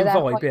 It's the same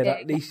vibe,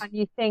 yeah. And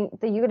you think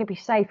that you're going to be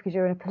safe because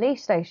you're in a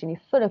police station,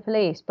 you're full of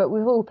police. But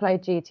we've all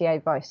played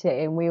GTA Vice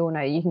City, and we all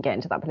know you can get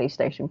into that police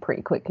station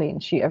pretty quickly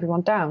and shoot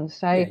everyone down.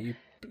 So yeah,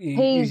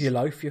 you use your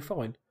loaf, you're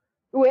fine.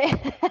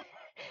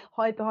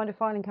 Hide behind a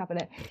filing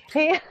cabinet.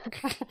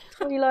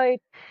 Reload.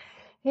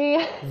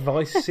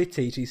 Vice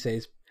City, she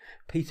says.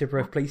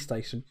 Peterborough Police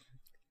Station.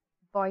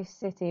 Vice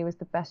City was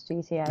the best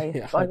GTA.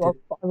 Yeah, I will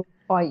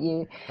fight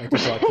you.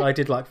 I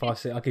did like Vice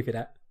City. I'll give you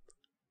that.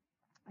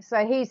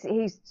 So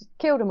he's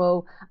killed them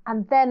all,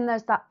 and then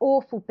there's that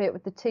awful bit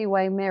with the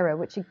two-way mirror,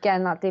 which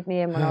again that did me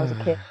in when I was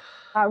a kid.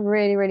 That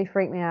really, really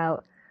freaked me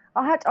out.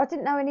 I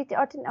didn't know any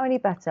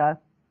better.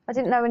 I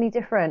didn't know any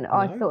different. No.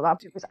 I thought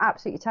that was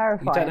absolutely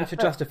terrifying. You don't have to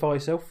justify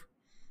yourself.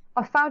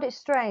 I found it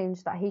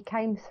strange that he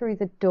came through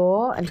the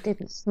door and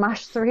didn't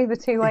smash through the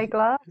two-way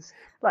glass.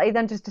 Like he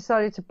then just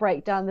decided to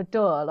break down the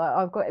door. Like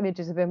I've got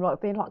images of him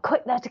like being like,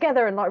 quick, they're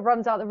together, and like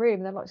runs out the room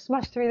and then like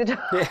smash through the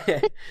door.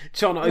 Yeah,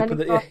 trying to open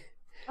the.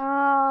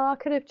 I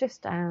could have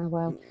just.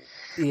 Well.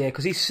 Yeah,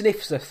 because he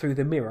sniffs her through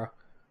the mirror.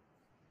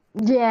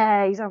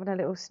 Yeah, he's having a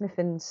little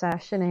sniffing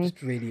sesh, isn't he?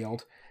 It's really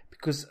odd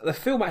because the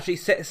film actually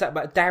sets up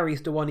that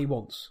Darry's the one he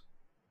wants.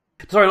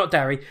 Sorry, not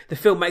Darry. The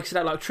film makes it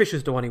out like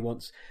Trisha's the one he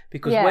wants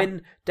because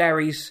when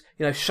Darry's,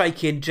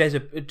 shaking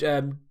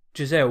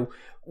Giselle,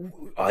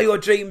 are your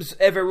dreams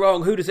ever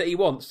wrong? Who does it he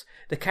wants?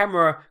 The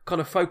camera kind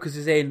of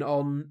focuses in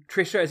on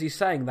Trisha as he's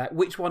saying that.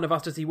 Which one of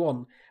us does he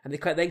want? And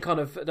it then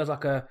kind of does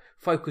like a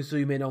focus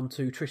zoom in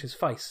onto Trisha's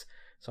face.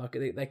 So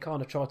they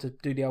kind of try to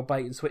do the old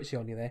bait and switchy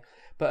on you there.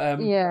 But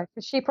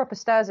because she proper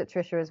stares at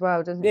Trisha as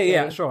well, doesn't she?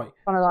 Yeah, that's right.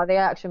 Kind of like the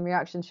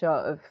action-reaction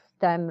shot of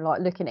them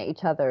like looking at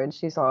each other, and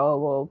she's like, "Oh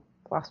well,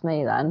 that's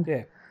me then."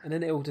 Yeah, and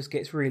then it all just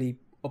gets really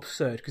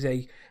absurd because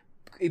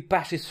he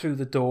bashes through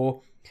the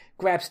door,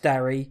 grabs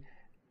Darry,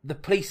 the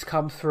police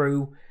come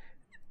through.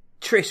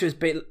 Trisha's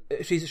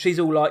she's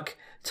all like,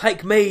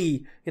 take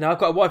me, you know, I've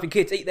got a wife and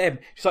kids, eat them.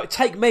 She's like,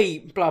 take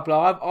me, blah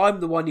blah, I'm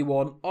the one you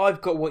want,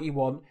 I've got what you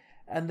want.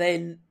 And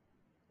then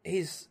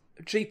his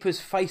Jeepers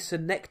face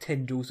and neck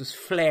tendrils just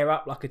flare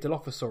up like a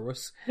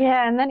Dilophosaurus.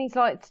 Yeah, and then he's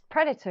like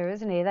Predator,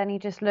 isn't he? Then he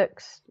just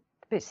looks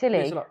a bit silly.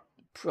 It's like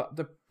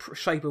the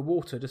shape of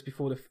water just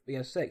before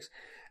the sex.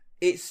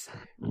 It's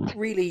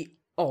really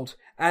odd.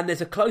 And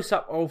there's a close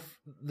up of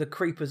the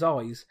creeper's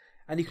eyes,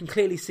 and you can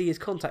clearly see his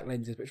contact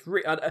lenses. Which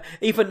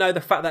even though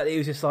the fact that it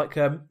was just like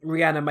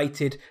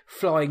reanimated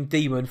flying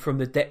demon from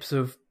the depths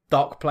of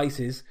dark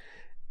places,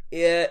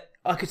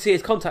 I could see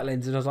his contact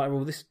lenses, and I was like,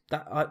 "Well,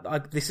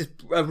 this is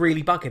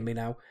really bugging me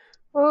now."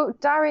 Well,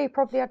 Darry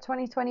probably had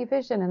 20/20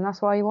 vision, and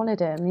that's why he wanted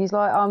him. He's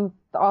like,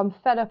 I'm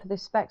fed up with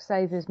this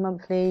Specsavers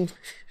monthly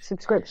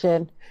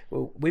subscription.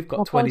 Well, we've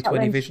got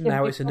 20/20 vision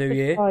now. It's a new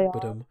year.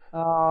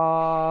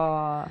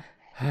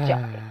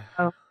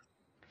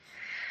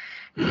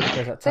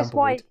 That's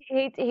why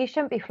he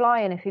shouldn't be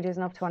flying if he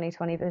doesn't have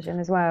 20/20 vision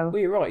as well. Well,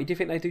 you're right. Do you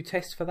think they do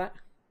tests for that?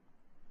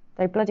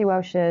 They bloody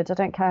well should. I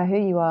don't care who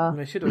you are.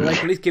 They should have. They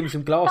at least give him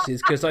some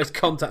glasses, because those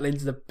contact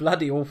lenses are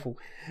bloody awful.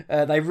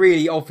 They're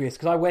really obvious,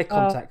 because I wear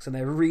contacts and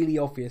they're really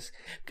obvious.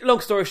 Long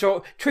story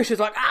short, Trisha's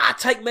like,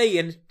 take me,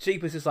 and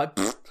Jeepers is like,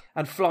 pfft,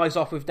 and flies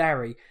off with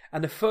Darry.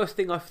 And the first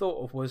thing I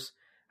thought of was,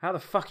 how the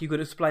fuck are you going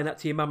to explain that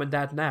to your mum and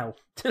dad now?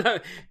 Yeah,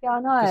 I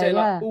know. They're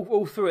yeah. like,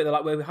 all through it, they're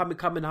like, we're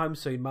coming home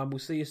soon, mum, we'll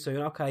see you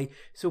soon. Okay,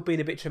 it's all been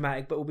a bit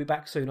traumatic, but we'll be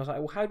back soon. I was like,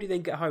 well, how do you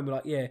then get home? We're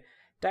like, yeah,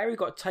 Darry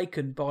got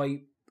taken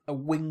by a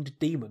winged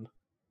demon.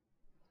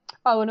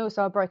 Oh, and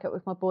also I broke up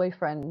with my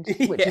boyfriend,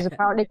 which is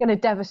apparently going to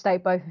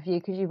devastate both of you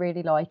because you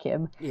really like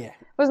him. Yeah.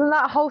 Wasn't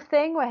that a whole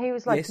thing where he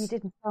was like, you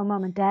didn't tell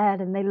mum and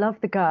dad and they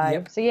love the guy?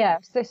 Yep. So yeah,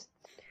 it's this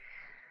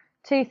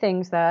two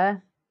things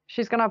there.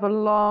 She's going to have a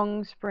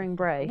long spring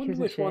break, isn't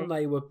which she? one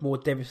they were more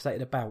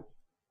devastated about?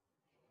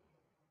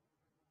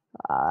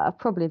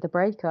 Probably the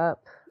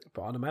breakup.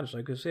 But I'd imagine so,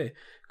 because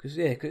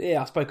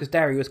I suppose because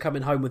Darry was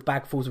coming home with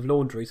bagfuls of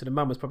laundry, so the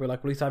mum was probably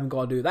like, well, at least I haven't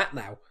got to do that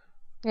now.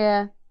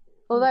 Yeah.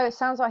 Although it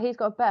sounds like he's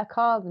got a better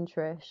car than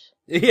Trish.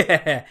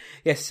 Yeah.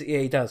 Yes, yeah,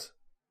 he does.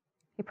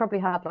 He probably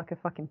had like a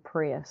fucking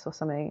Prius or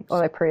something.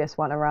 Although Prius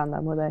weren't around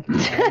then, were they?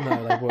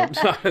 No, they weren't.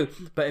 No,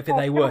 but if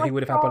they were, he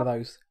would have had one of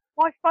those.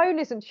 My phone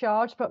isn't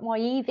charged, but my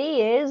EV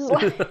is.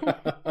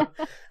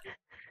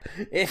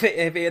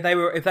 If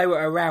they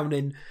were around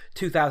in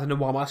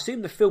 2001, I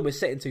assume the film was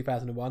set in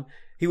 2001.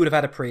 He would have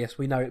had a Prius.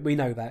 We know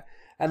that.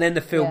 And then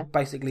the film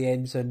basically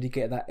ends, and you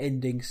get that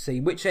ending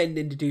scene. Which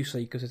ending did you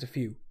see? Because there's a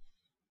few.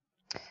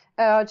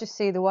 I just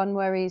see the one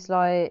where he's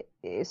like,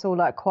 it's all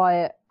like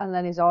quiet, and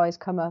then his eyes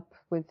come up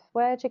with,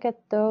 "Where'd you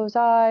get those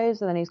eyes?"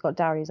 And then he's got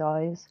Darry's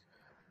eyes.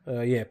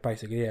 Yeah,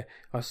 basically, yeah.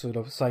 I saw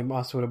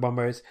the one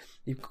where it's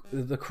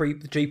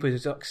the Jeepers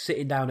is like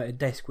sitting down at a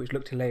desk, which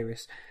looked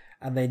hilarious,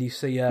 and then you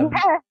see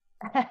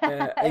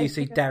you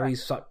see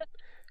Darry's like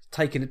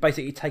taking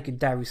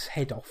Darry's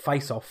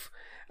face off,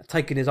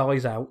 taking his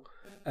eyes out,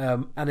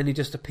 and then he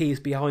just appears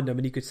behind him,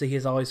 and you could see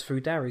his eyes through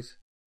Darry's.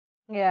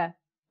 Yeah.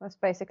 That's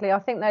basically. I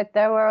think that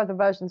there were other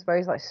versions where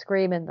he's like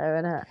screaming though,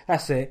 innit?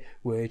 That's it.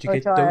 Where'd you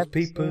get those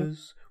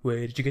peepers?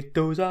 Where did you get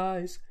those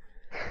eyes?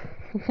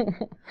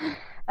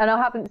 And I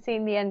haven't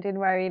seen the ending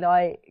where he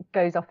like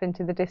goes off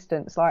into the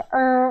distance, like.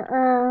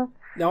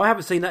 No, I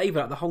haven't seen that either.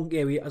 Like the honk,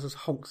 he as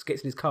honks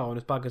gets in his car and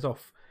just buggers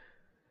off.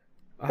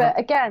 But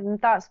again,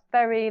 that's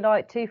very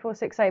like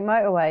 2468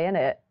 motorway,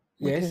 innit?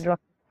 Which is like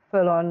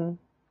full on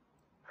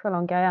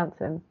gay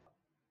anthem.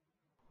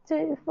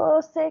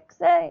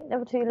 2468,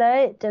 never too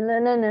late.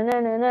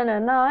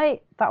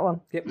 Night. That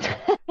one. Yep.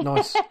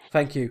 Nice.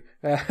 Thank you.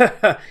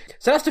 So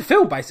that's the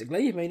film,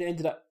 basically. I mean, it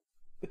ended up.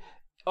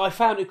 I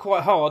found it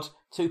quite hard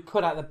to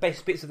put out the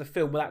best bits of the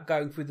film without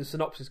going through the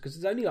synopsis, because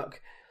there's only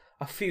like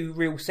a few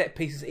real set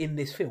pieces in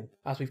this film,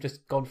 as we've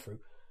just gone through.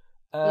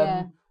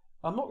 I'm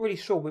not really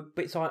sure what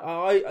bits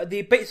basically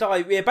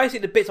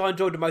the bits I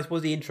enjoyed the most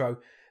was the intro.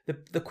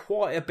 The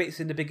quieter bits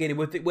in the beginning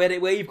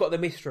where you've got the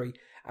mystery,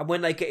 and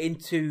when they get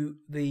into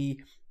the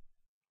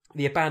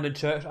abandoned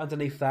church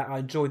underneath that, I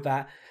enjoyed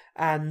that.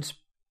 And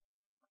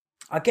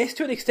I guess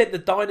to an extent the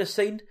diner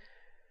scene,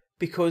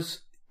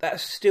 because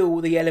that's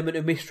still the element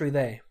of mystery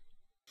there.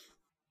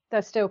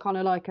 There's still kind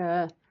of like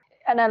an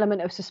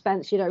element of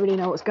suspense. You don't really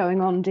know what's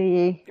going on, do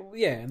you?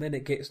 Yeah, and then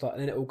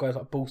then it all goes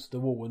like balls to the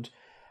wall, and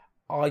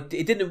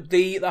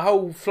the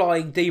whole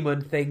flying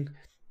demon thing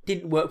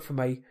didn't work for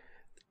me.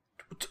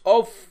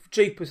 Of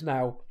Jeepers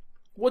now,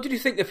 what did you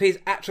think of his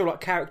actual like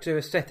character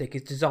aesthetic,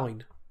 his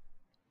design?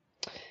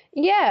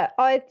 Yeah,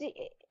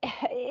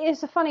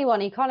 it's a funny one.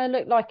 He kind of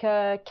looked like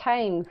a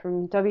Kane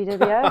from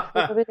WWF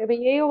or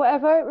WWE or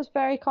whatever. It was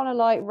very kind of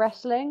like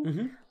wrestling.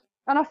 Mm-hmm.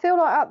 And I feel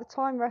like at the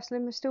time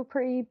wrestling was still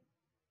pretty.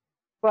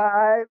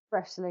 Well,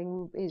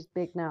 wrestling is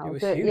big now. It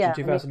was huge in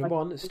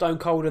 2001. Stone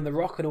Cold and The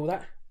Rock and all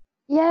that.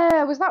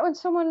 Yeah, was that when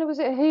someone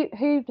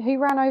who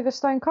ran over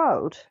Stone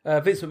Cold?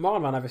 Vince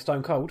McMahon ran over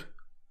Stone Cold.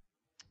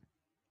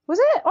 Was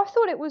it? I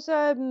thought it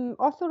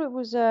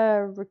was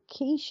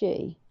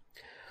Rikishi.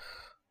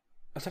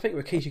 I think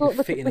Rikishi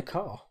could fit in a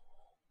car.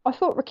 I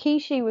thought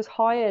Rikishi was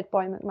hired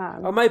by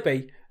McMahon. Oh,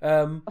 maybe.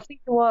 I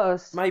think it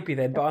was. Maybe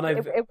then, but I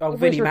know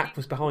Vinnie Mac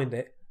was behind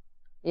it.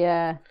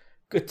 Yeah.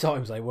 Good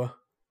times they were.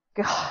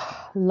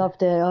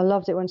 Loved it. I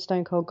loved it when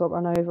Stone Cold got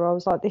run over. I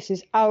was like, this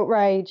is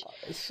outrage.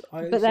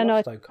 But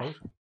then Stone Cold.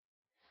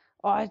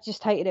 I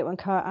just hated it when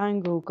Kurt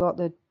Angle got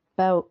the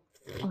belt.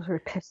 I was really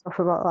pissed off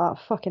about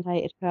that. I fucking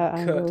hated Kurt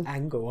Angle. Kurt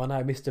Angle, I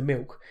know, Mr.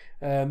 Milk.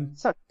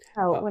 Such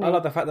hell, I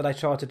love the fact that they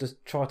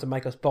tried to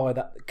make us buy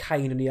that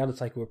Kane and the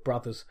Undertaker were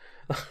brothers.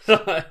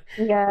 No,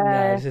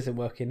 this isn't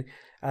working.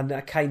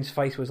 And Kane's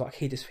face was like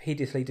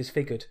hideously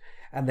disfigured.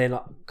 And then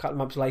like, a couple of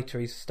months later,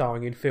 he's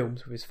starring in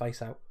films with his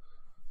face out.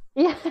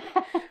 Yeah.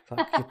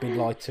 Like you've been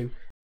lied to.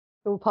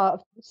 All part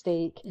of the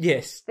mystique.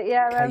 Yes. But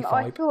yeah,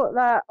 I thought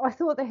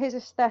that his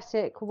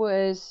aesthetic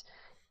was.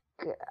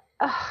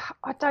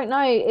 I don't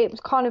know. It was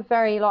kind of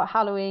very like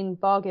Halloween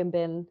bargain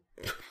bin.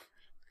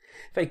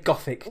 Very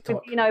gothic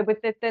type.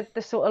 With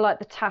the sort of like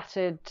the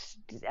tattered,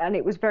 and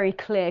it was very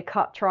clear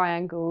cut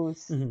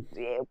triangles. Mm-hmm.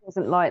 It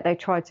wasn't like they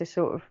tried to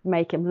sort of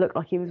make him look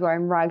like he was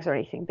wearing rags or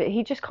anything, but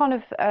he just kind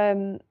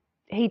of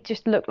he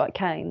just looked like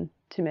Kane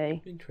to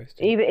me.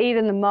 Interesting.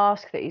 Even the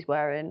mask that he's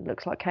wearing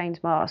looks like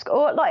Kane's mask.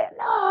 Or like,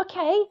 no, okay.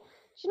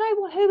 Do you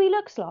know who he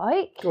looks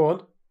like? Go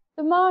on.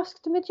 The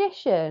Masked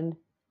Magician.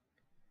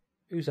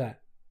 Who's that?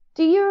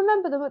 Do you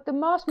remember the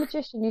Masked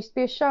Magician used to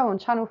be a show on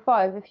Channel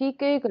 5? If you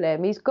Google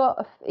him, he's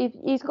got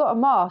a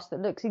mask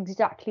that looks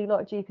exactly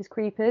like Jeepers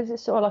Creepers.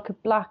 It's sort of like a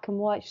black and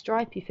white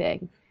stripy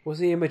thing. Was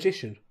he a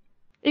magician?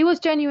 He was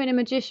genuine a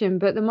magician,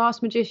 but the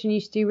Masked Magician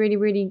used to do really,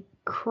 really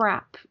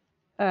crap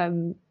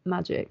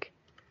magic.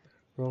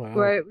 Right.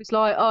 Where it was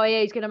like, oh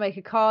yeah, he's going to make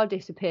a car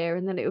disappear,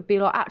 and then it would be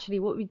like, actually,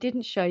 what we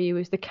didn't show you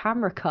is the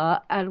camera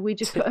cut, and we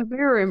just put a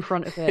mirror in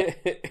front of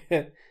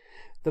it.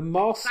 The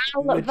Masked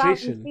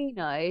Magician.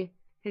 Valentino,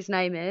 his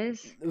name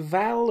is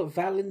Val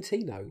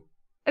Valentino.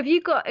 Have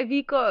you got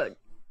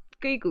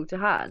Google to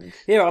hand?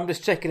 Yeah, I'm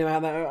just checking him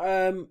out.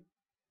 That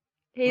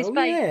his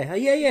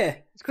face. Yeah.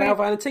 Val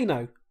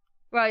Valentino.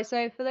 Right.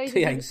 So for those of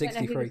you who don't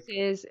know who this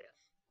is,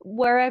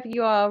 wherever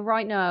you are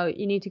right now,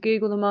 you need to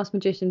Google the Masked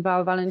Magician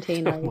Val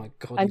Valentino. Oh my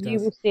God! And you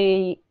will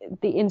see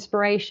the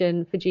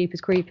inspiration for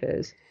Jeepers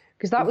Creepers.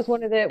 Because that was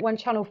one of when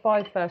Channel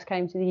 5 first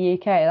came to the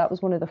UK, that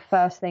was one of the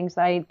first things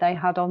they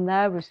had on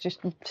there was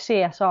just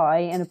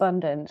CSI in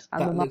abundance.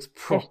 And that looks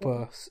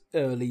proper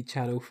early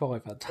Channel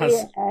 5. That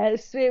does.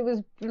 Yes, it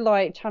was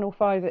like Channel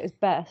 5 at its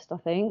best, I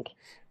think.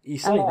 You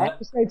say that?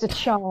 Episodes of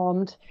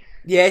Charmed.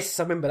 Yes,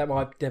 I remember that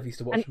one. I never used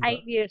to watch and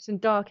Alias and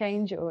Dark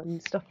Angel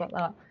and stuff like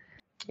that.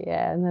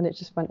 Yeah, and then it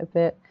just went a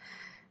bit.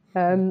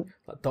 Like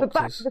but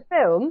back to the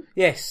film.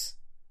 Yes.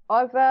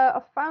 I've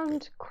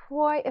found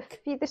quite a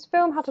few. This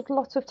film had a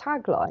lot of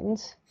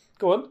taglines.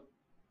 Go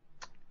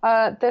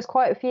on. There's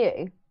quite a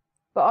few,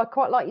 but I'd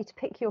quite like you to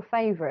pick your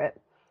favourite.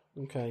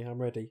 Okay, I'm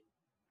ready.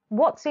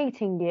 What's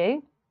eating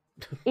you?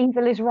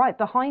 Evil is right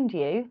behind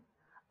you.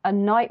 A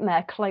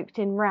nightmare cloaked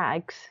in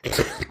rags.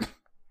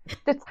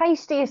 The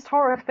tastiest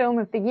horror film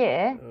of the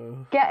year.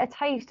 Get a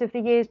taste of the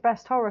year's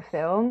best horror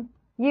film.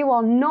 You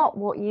are not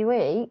what you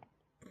eat.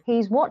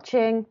 He's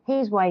watching.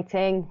 He's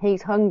waiting.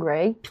 He's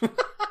hungry.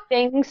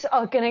 Things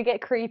are going to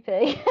get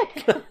creepy.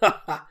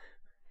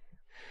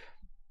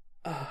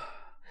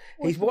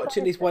 He's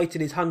watching, he's waiting,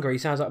 he's hungry.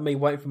 Sounds like me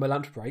waiting for my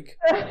lunch break.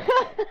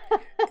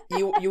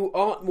 you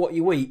aren't what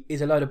you eat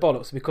is a load of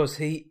bollocks because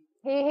he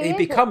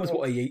becomes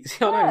what he eats.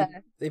 I know.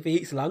 If he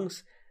eats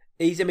lungs,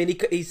 he's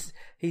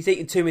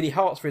eating too many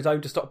hearts for his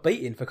own to stop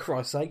beating, for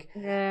Christ's sake.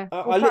 Yeah.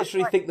 I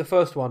literally think the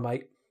first one,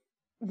 mate.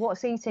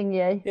 What's eating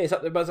you? Yeah, it's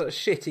like the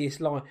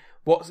shittiest line.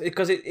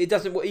 Because it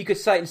doesn't. You could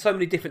say it in so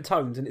many different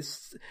tones, and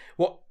it's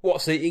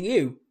what's eating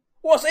you?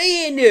 What's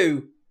eating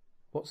you?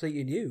 What's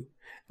eating you?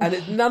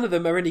 And none of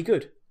them are any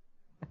good.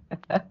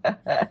 What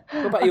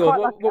about yours?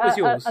 What was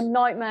yours? A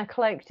nightmare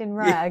cloaked in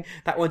rags.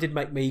 Yeah, that one did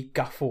make me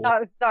guffaw.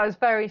 That was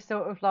very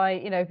sort of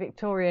like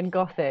Victorian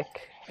Gothic.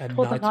 A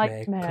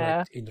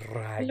nightmare cloaked in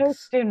rags.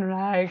 Cloaked in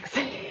rags.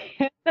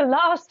 The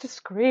last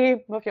scream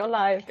of your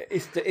life.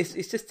 It's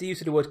just the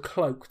use of the word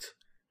cloaked.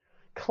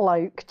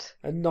 Cloaked.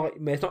 A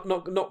nightmare. It's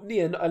not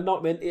a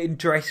nightmare in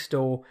dressed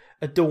or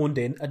adorned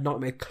in. A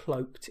nightmare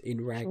cloaked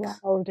in rags.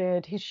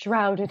 Shrouded. He's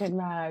shrouded in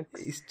rags.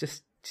 It's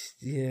just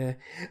yeah.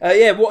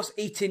 What's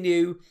eating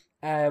you?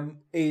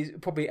 Is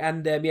probably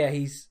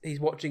he's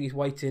watching. He's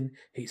waiting.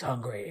 He's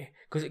hungry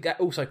because it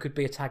also could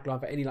be a tagline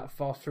for any like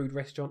fast food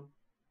restaurant.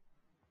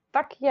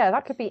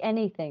 That could be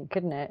anything,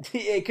 couldn't it?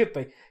 Yeah, it could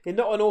be. Yeah,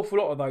 not an awful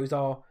lot of those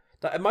are.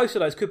 Most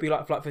of those could be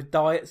like for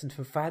diets and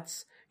for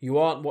fads. You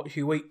aren't what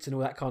you eat and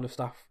all that kind of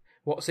stuff.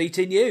 What's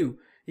eating you?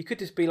 You could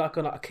just be like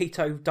on a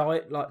keto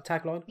diet like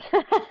tagline.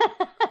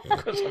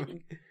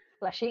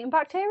 Flesh-eating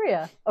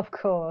bacteria, of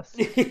course.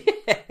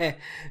 Yeah.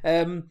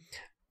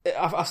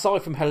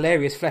 Aside from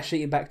hilarious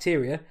flesh-eating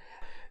bacteria,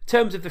 in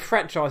terms of the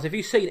franchise, have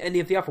you seen any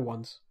of the other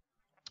ones?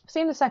 I've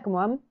seen the second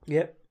one.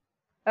 Yep.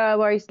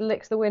 Where he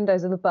licks the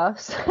windows of the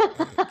bus.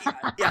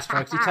 That's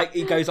right.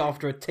 He goes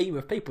after a team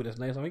of people,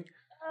 doesn't he, or something?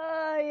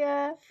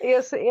 Yeah, he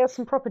has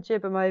some proper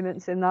gibber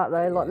moments in that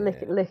though, like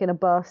licking a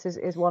bus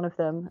is one of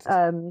them.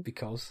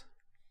 Because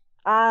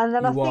and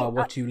then you I think are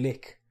what you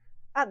lick.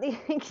 at the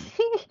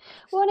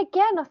well, and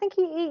again, I think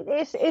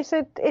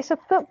it's a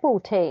football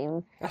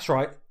team. That's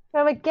right.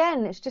 So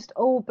again, it's just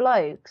all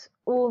blokes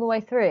all the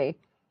way through.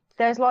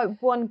 There's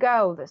like one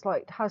girl that's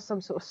like has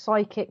some sort of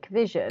psychic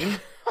vision.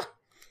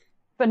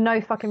 But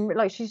no fucking,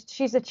 like, she's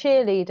a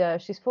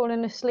cheerleader. She's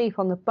falling asleep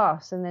on the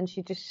bus, and then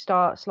she just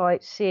starts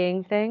like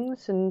seeing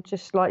things, and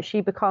just like she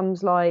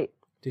becomes like.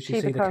 Did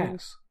she see the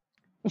cats?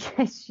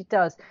 Yes, she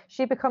does.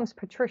 She becomes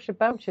Patricia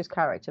Belcher's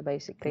character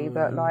basically,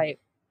 but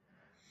like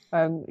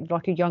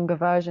a younger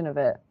version of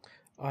it.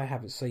 I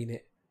haven't seen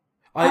it.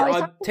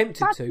 I'm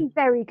tempted to. It's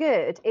very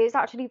good. It's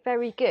actually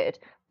very good,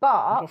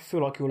 but I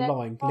feel like you're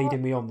lying,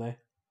 leading me on there.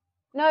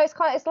 No, it's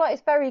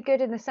very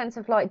good in the sense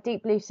of like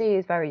Deep Blue Sea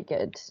is very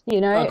good,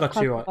 you know. I got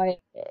you right. Like,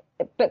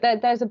 but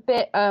there's a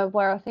bit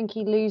where I think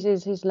he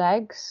loses his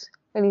legs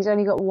and he's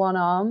only got one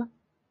arm,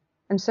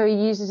 and so he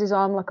uses his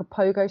arm like a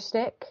pogo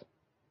stick,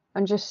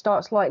 and just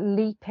starts like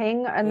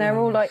leaping, and they're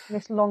all like in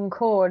this long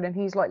cord, and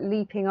he's like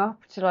leaping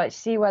up to like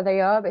see where they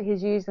are, but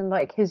he's using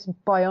like his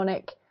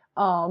bionic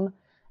arm.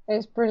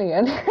 It's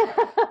brilliant.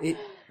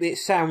 It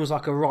sounds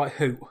like a right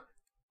hoot.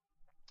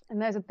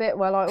 And there's a bit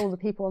where like all the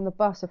people on the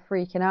bus are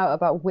freaking out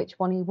about which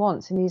one he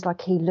wants, and he's like,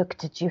 he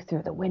looked at you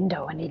through the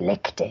window and he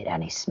licked it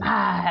and he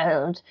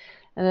smiled,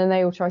 and then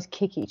they all try to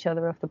kick each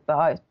other off the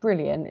bus. It's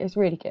brilliant. It's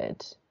really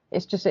good.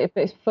 It's just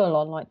it's full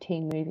on like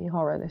teen movie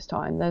horror this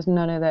time. There's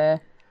none of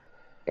the.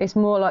 It's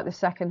more like the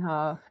second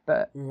half,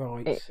 but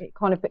it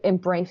kind of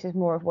embraces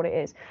more of what it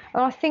is.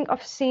 And I think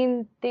I've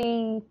seen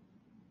the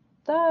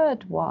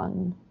third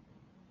one.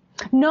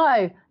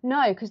 No,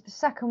 because the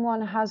second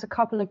one has a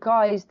couple of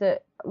guys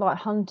that like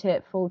hunt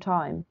it full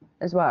time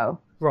as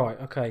well. Right,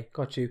 okay,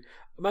 got you.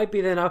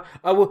 Maybe then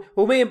I will.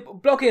 Well, me and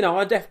Bloggy and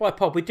I, Death by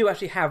Pod, we do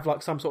actually have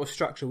like some sort of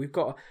structure. We've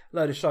got a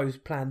load of shows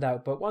planned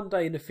out, but one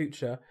day in the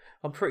future,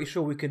 I'm pretty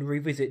sure we can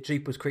revisit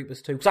Jeepers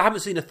Creepers 2, because I haven't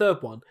seen the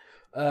third one.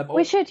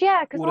 We should,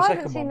 yeah, because I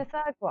haven't seen the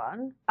third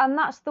one, and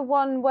that's the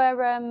one where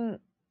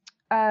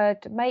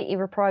Matey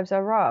reprises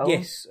her role.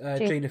 Yes,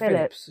 Gina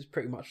Phillips is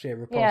pretty much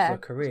reprises her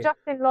career.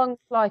 Justin Long's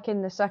like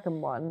in the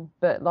second one,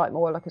 but like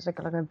more like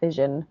a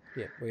vision.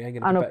 Yeah, we ain't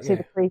gonna. And obviously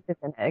the creepers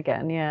in it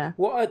again. Yeah.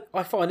 What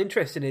I find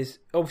interesting is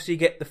obviously you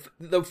get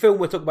the film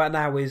we're talking about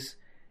now is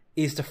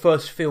the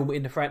first film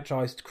in the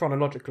franchise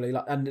chronologically,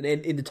 like and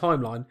in the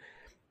timeline.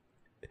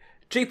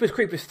 Jeepers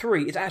Creepers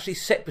 3 is actually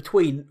set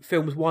between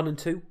films 1 and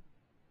 2.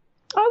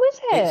 Oh, is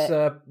it?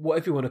 It's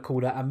whatever you want to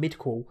call that, a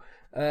midquel.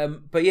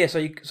 But yeah,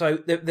 so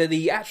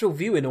the actual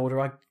viewing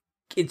order,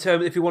 in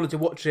terms if you wanted to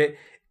watch it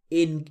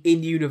in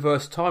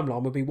universe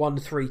timeline, would be 1,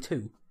 3,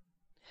 2.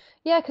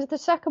 Yeah, because the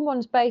second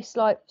one's based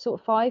like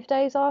sort of 5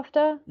 days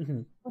after,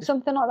 or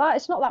something like that.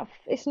 It's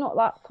not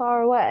that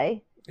far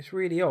away. It's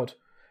really odd.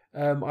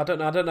 I don't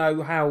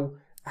know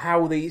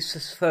how the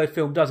third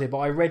film does it, but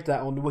I read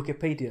that on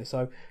Wikipedia,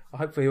 so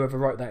hopefully whoever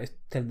wrote that is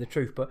telling the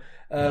truth. But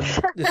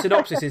the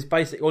synopsis is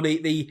basically, or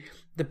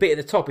the bit at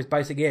the top is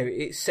basically,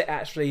 it's set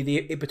actually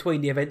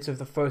between the events of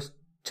the first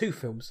 2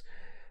 films,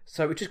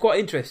 so which is quite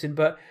interesting.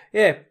 But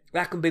yeah,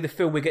 that can be the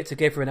film we get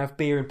together and have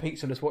beer and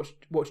pizza and just watch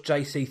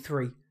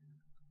JC3.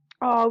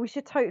 Oh, we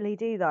should totally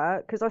do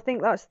that, because I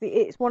think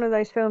it's one of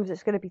those films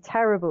that's going to be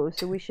terrible,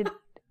 so we should.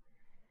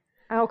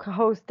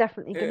 Alcohol's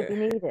definitely going to be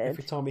needed.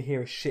 Every time we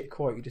hear a shit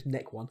quote, you just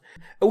neck one.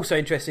 Also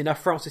interesting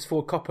enough, Francis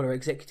Ford Coppola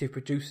executive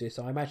produced this.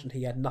 I imagine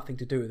he had nothing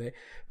to do with it,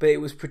 but it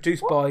was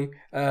produced by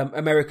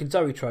American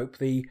Zoetrope,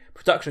 the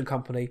production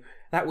company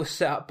that was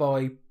set up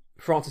by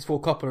Francis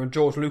Ford Coppola and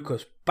George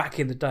Lucas back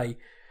in the day.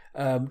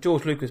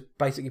 George Lucas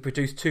basically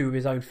produced 2 of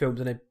his own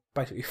films and then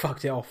basically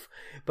fucked it off.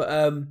 But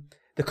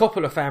the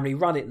Coppola family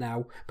run it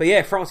now. But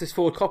yeah, Francis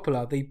Ford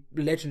Coppola, the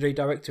legendary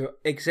director,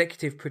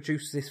 executive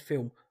produced this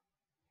film.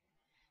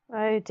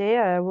 Oh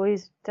dear, well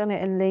he's done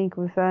it in league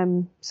with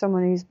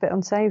someone who's a bit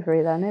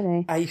unsavoury then, isn't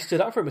he? And he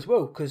stood up for him as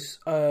well, because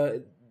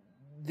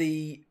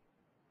the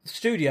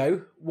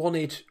studio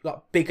wanted like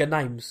bigger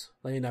names,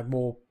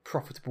 more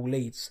profitable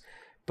leads.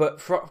 But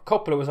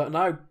Coppola was like,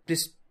 no,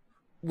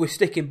 we're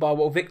sticking by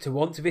what Victor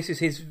wants. This is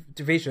his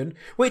division,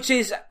 which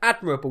is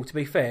admirable, to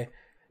be fair,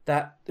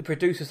 that the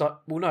producer's like,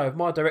 well no, if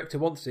my director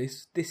wants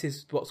this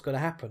is what's going to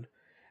happen.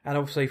 And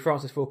obviously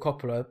Francis Ford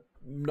Coppola,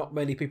 not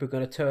many people are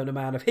going to turn a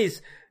man of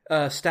his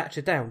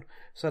stature down.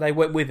 So they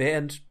went with it,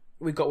 and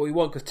we got what we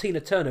want, because Tina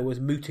Turner was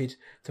mooted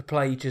to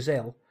play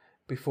Giselle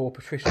before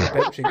Patricia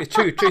Belching. It's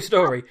true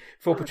story.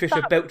 Before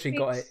Patricia Belching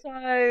got it.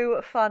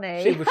 So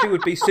funny. She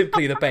would be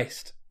simply the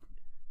best.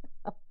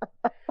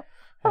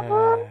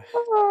 Can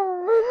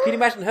you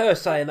imagine her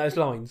saying those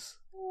lines?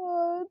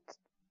 What?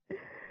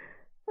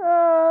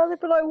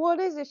 They'd be like, what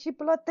is it? She'd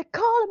be like, they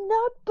call him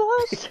Nut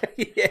Bus.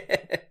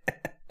 Yeah.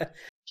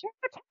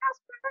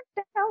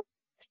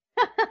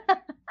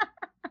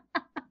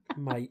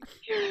 Mate,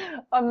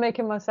 I'm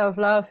making myself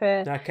laugh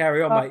here. Now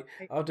carry on, mate.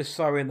 I'll just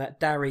throw in that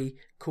Darry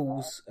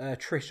calls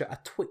Trisha a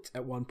twit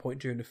at one point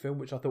during the film,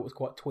 which I thought was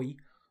quite twee.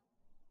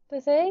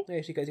 Does he?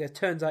 Yeah, she goes, yeah,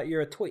 turns out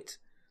you're a twit.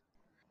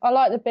 I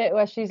like the bit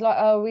where she's like,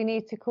 "Oh, we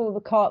need to call the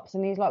cops,"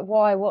 and he's like,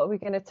 "Why? What are we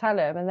going to tell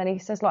him?" And then he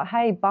says like,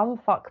 "Hey,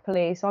 bumfuck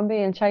police! I'm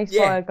being chased by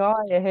Yeah, a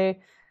guy who."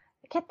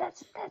 Okay,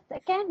 that's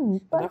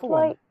again, another but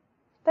one. like,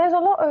 there is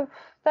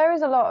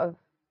a lot of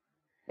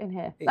in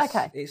here.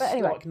 Okay, It's but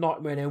anyway, like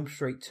Nightmare on Elm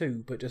Street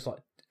 2, but just like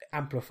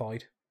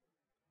amplified.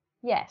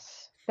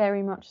 yes,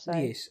 very much so.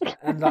 Yes,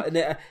 and like,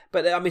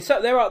 but I mean,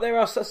 so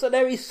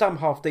there is some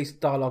half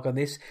decent dialogue on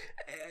this.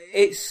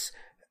 It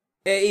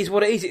is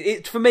what it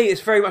is. For me,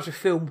 it's very much a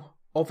film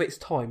of its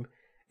time.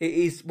 It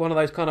is one of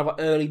those kind of like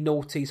early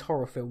noughties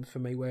horror films for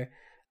me, where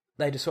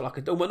they just sort of like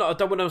I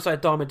don't want to say a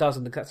dime a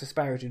dozen because that's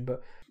disparaging,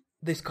 but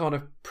this kind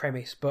of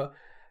premise. But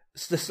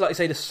like you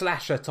say, the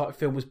slasher type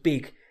film was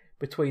big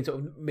between sort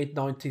of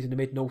mid-90s and the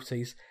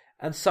mid-noughties,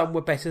 and some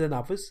were better than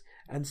others,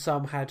 and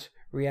some had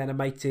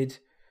reanimated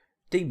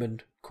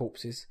demon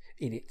corpses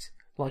in it,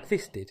 like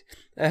this did.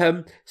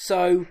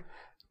 So,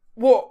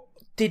 what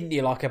didn't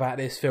you like about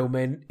this film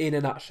in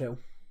a nutshell?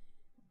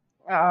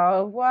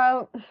 Oh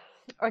well,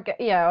 I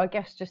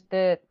guess just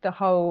the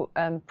whole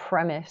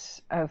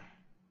premise of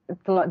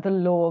the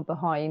lore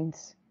behind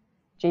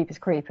Jeepers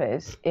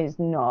Creepers is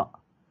not.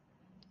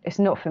 It's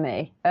not for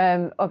me.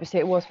 Obviously,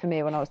 it was for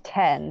me when I was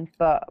 10,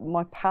 but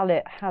my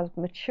palate has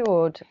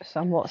matured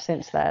somewhat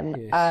since then.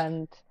 Yes.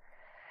 And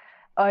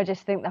I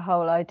just think the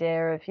whole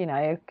idea of,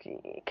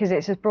 because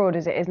it's as broad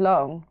as it is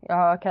long,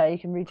 okay, you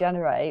can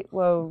regenerate.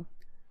 Well,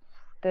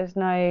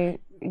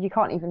 you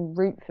can't even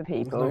root for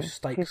people. There's no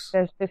stakes.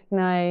 There's just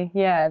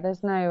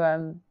there's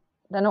no,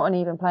 they're not on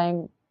even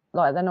playing,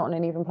 like, they're not on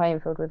an even playing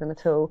field with them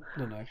at all.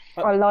 No.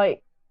 I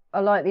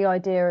like the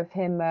idea of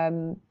him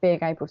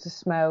being able to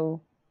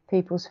smell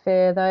people's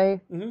fear,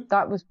 though. Mm-hmm.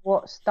 That was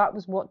what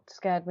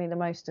scared me the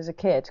most as a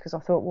kid, because I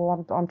thought,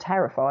 well, I'm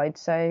terrified,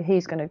 so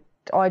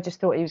I just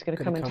thought he was gonna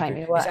come and take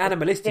me away. It's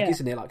animalistic,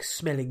 isn't it? Like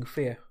smelling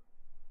fear.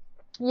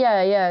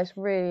 Yeah, it's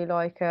really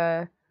like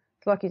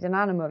it's like he's an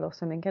animal or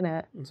something, isn't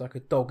it? It's like a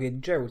dog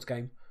in Gerald's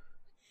Game.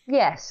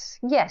 Yes,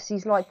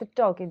 he's like the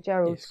dog in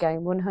Gerald's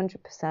Game,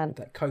 100%.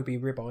 That Kobe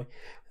ribeye.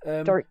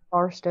 Dirty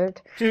bastard.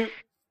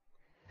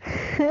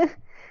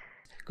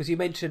 Because you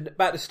mentioned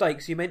about the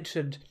stakes, you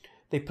mentioned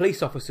the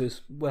police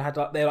officers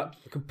they're like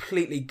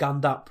completely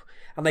gunned up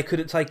and they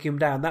couldn't take him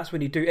down. That's when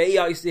you do,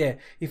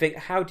 you think,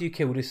 how do you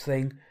kill this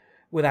thing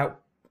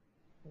without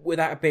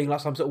it being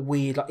like some sort of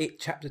weird, like It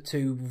Chapter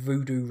 2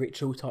 voodoo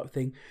ritual type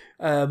thing?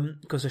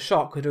 Because the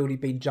shark had already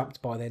been jumped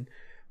by then.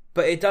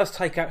 But it does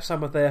take out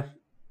some of the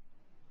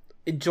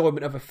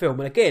enjoyment of a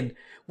film. And again,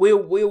 we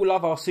all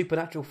love our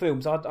supernatural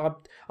films.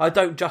 I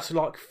don't just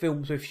like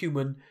films with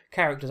human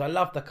characters. I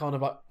love the kind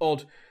of like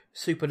odd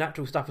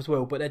supernatural stuff as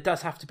well, but there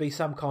does have to be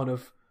some kind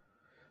of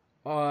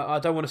I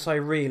don't want to say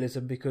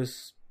realism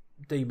because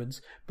demons,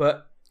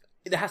 but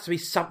there has to be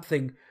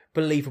something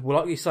believable,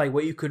 like you say,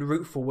 where you can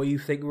root for, where you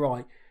think,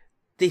 right,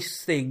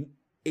 this thing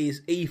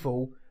is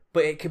evil,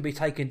 but it can be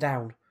taken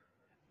down,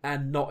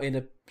 and not in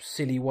a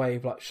silly way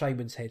of like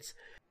shaman's heads.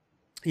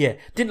 Yeah,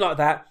 didn't like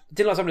that.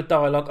 Didn't like some of the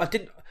dialogue.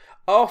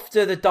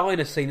 After the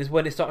diner scene is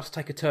when it starts to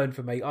take a turn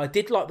for me. I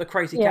did like the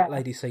crazy cat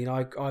lady scene.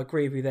 I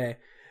agree with you there.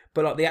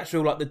 But like the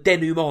actual, like the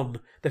denouement,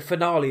 the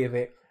finale of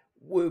it,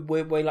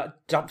 where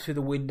like jumps through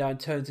the window and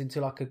turns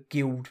into like a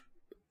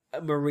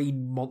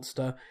marine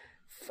monster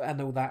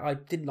and all that, I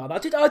didn't like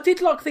that. I did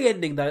like the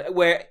ending though,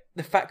 where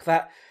the fact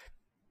that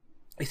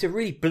it's a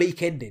really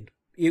bleak ending.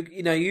 You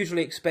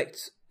usually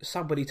expect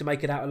somebody to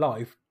make it out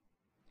alive,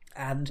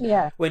 and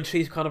when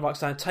she's kind of like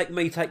saying, take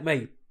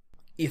me,"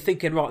 you're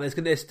thinking, right, there's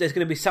going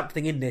to be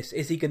something in this.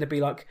 Is he going to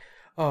be like,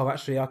 oh,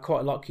 actually, I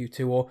quite like you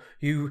two, or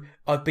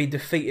I've been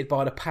defeated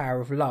by the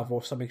power of love,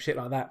 or something shit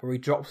like that, where he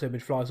drops him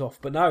and flies off.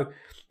 But no,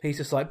 he's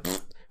just like,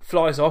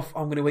 flies off,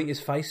 I'm going to eat his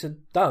face,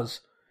 and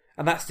does.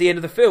 And that's the end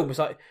of the film. It's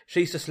like,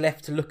 she's just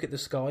left to look at the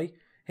sky,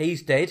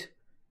 he's dead,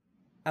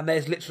 and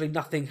there's literally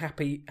nothing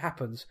happy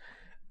happens.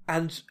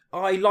 And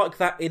I like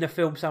that in a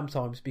film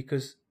sometimes,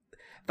 because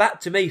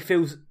that, to me,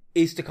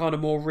 is the kind of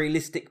more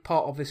realistic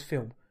part of this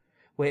film,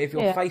 where if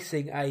you're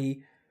facing a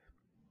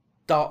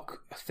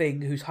dark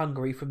thing who's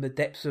hungry from the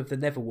depths of the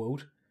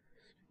Netherworld,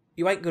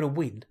 you ain't going to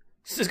win.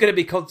 There's going to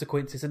be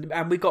consequences,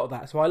 and we got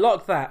that. So I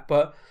like that,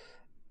 but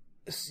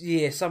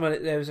yeah,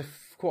 there was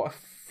quite a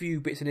few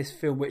bits in this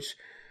film which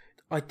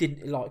I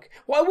didn't like.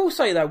 What I will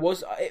say though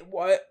was,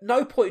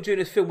 no point during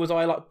this film was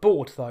I like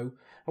bored though.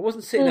 I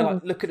wasn't sitting there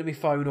like looking at my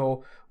phone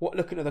or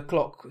looking at the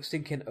clock,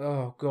 thinking,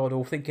 oh god,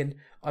 or thinking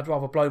I'd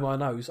rather blow my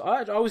nose.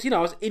 I was, I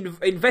was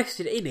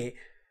invested in it,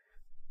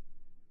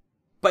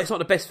 but it's not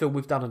the best film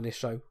we've done on this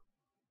show.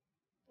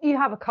 You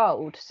have a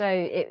cold, so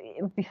it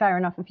would be fair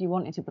enough if you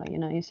wanted to blow your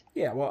nose.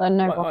 Yeah, well,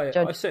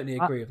 I certainly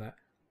agree with that.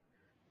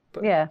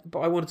 But, yeah. But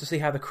I wanted to see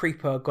how the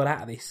creeper got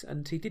out of this,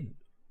 and he didn't.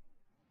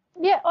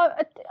 Yeah,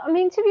 I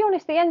mean, to be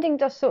honest, the ending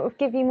does sort of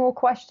give you more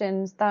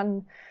questions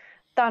than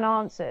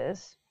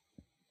answers.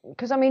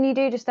 Because, I mean, you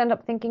do just end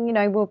up thinking,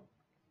 well,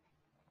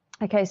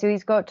 okay, so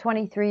he's got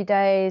 23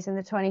 days in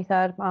the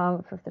 23rd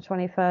month of the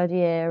 23rd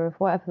year of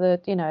whatever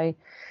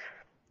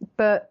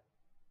but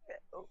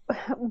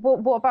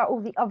what about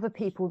all the other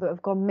people that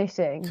have gone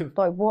missing?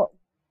 Like, what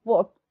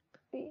what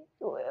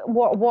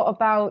what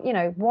about,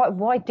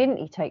 why didn't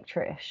he take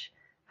Trish?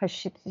 Has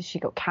she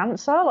got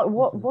cancer? Like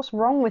what's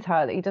wrong with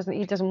her that he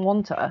doesn't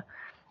want her?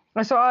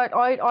 And so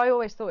I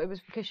always thought it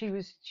was because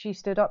she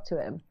stood up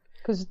to him,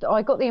 because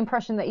I got the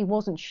impression that he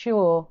wasn't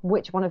sure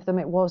which one of them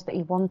it was that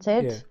he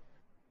wanted. Yeah.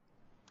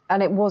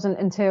 And it wasn't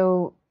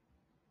until,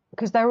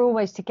 because they're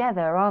always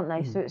together, aren't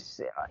they?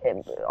 So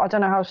I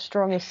don't know how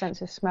strong his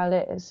sense of smell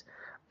is,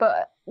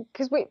 but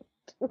because we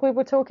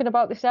were talking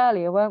about this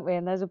earlier, weren't we?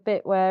 And there's a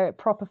bit where it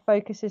proper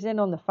focuses in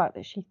on the fact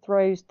that she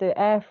throws the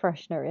air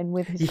freshener in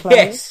with his clothes.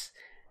 Yes.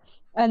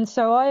 And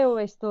so I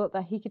always thought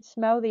that he could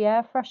smell the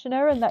air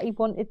freshener and that he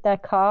wanted their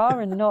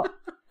car and not.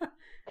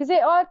 Because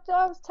I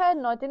was 10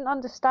 and I didn't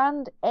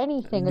understand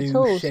anything at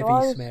all. Chevy so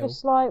I was smell.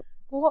 just like,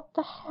 what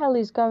the hell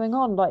is going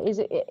on? Like, is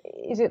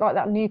it like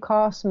that new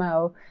car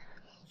smell?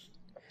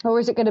 Or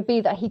is it going to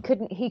be that he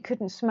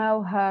couldn't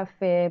smell her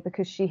fear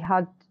because she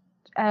had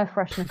air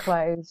freshener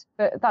clothes?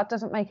 But that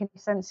doesn't make any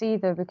sense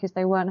either, because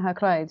they weren't her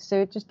clothes.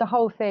 So just the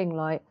whole thing,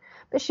 like.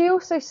 But she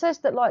also says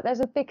that, like,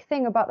 there's a big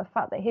thing about the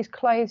fact that his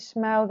clothes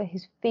smell, that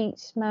his feet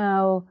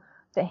smell,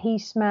 that he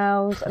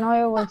smells. And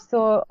I always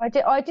thought, I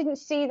didn't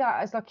see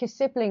that as like a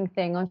sibling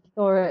thing. I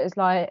saw it as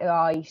like,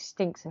 oh, he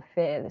stinks of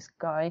fear, this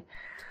guy.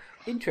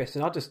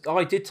 Interesting.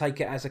 I did take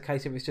it as a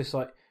case of, it's just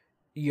like,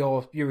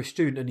 you're a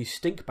student and you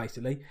stink,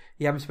 basically.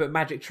 You happen to put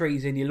magic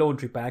trees in your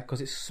laundry bag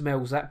because it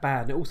smells that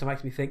bad. And it also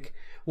makes me think,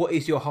 what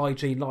is your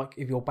hygiene like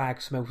if your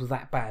bag smells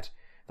that bad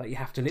that you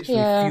have to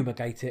literally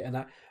fumigate it and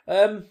that?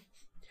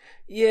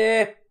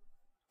 Yeah,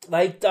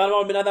 I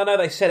know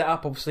they set it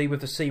up obviously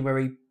with the scene where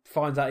he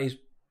finds out his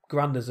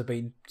grunders have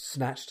been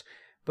snatched,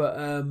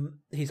 but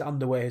his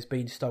underwear has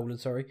been stolen.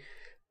 Sorry,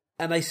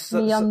 and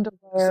underwear.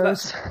 So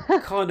that's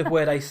kind of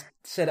where they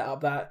set it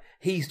up, that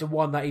he's the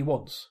one that he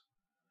wants,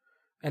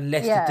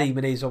 unless the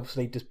demon is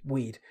obviously just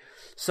weird.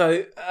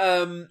 So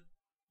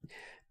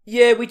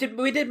we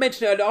did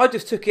mention it. I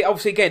just took it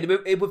obviously again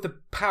with the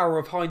power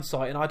of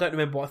hindsight, and I don't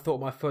remember what I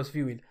thought my first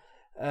viewing,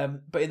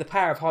 but in the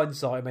power of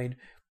hindsight, I mean.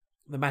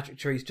 The magic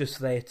tree is just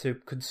there to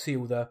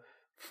conceal the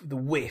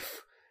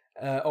whiff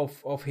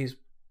of his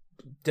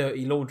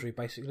dirty laundry,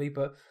 basically.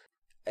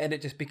 And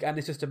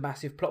it's just a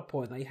massive plot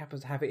point that he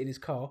happens to have it in his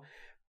car.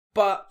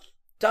 But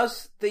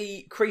does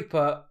the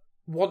creeper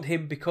want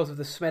him because of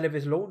the smell of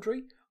his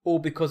laundry, or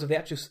because of the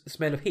actual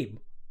smell of him?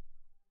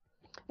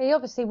 He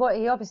obviously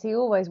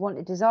always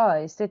wanted his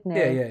eyes, didn't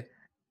he? Yeah.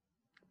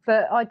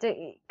 But I did,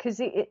 because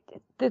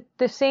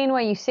the scene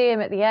where you see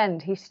him at the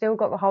end, he's still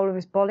got the whole of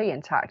his body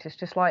intact. It's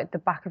just like the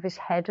back of his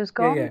head has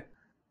gone. Yeah.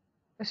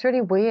 It's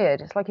really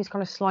weird. It's like he's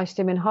kind of sliced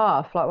him in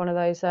half, like one of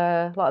those,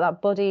 like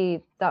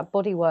that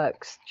Body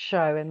Works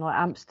show in like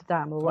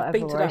Amsterdam or whatever.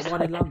 I've been to that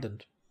one in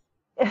London.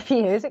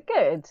 Is it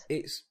good?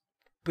 It's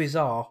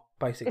bizarre,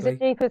 basically. Is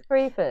it Jeepers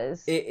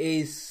Creepers? It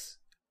is.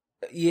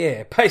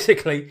 Yeah,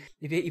 basically,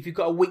 if you've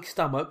got a weak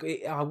stomach,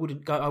 I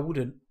wouldn't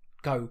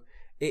go.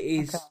 It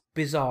is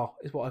bizarre,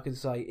 is what I can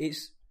say.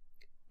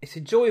 It's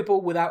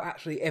enjoyable without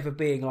actually ever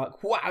being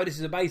like, wow, this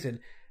is amazing.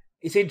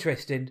 It's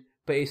interesting,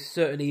 but it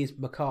certainly is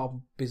macabre,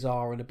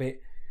 bizarre, and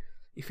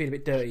you feel a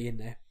bit dirty in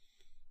there.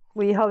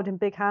 Were you holding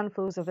big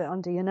handfuls of it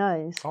under your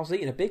nose? I was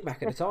eating a Big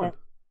Mac at the time.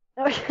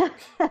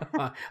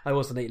 I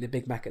wasn't eating a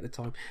Big Mac at the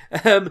time.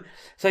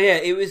 So yeah,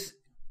 it was.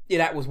 Yeah,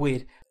 that was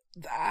weird.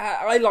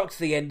 I liked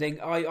the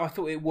ending. I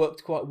thought it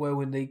worked quite well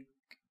in the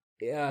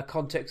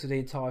context of the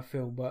entire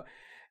film, but.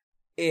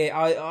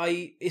 Yeah,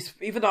 it's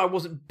even though I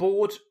wasn't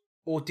bored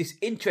or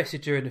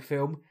disinterested during the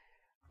film,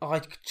 I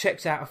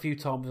checked out a few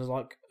times. I was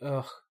like,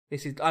 ugh,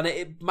 this is, and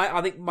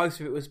I think most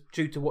of it was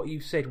due to what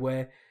you said,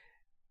 where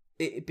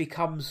it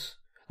becomes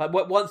like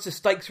once the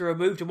stakes are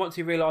removed and once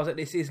you realise that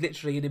this is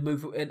literally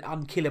an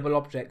unkillable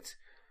object,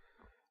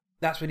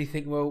 that's when you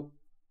think, well,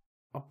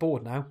 I'm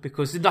bored now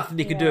because there's nothing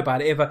you can do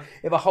about it.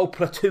 If a whole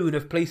platoon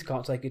of police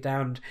can't take it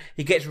down, and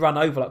he gets run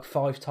over like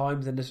 5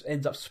 times and just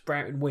ends up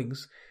sprouting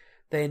wings,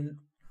 then.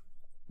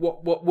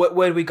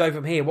 Where do we go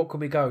from here? What can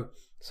we go?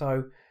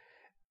 So,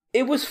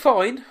 it was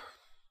fine.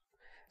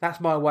 That's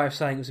my way of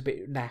saying it was a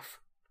bit naff.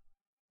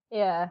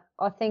 Yeah,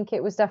 I think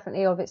it was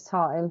definitely of its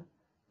time.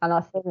 And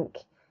I think,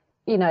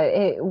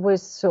 it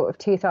was sort of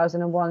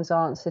 2001's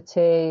answer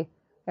to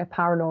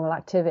Paranormal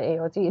Activity.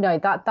 Or,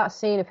 that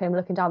scene of him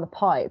looking down the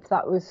pipe,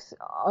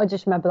 I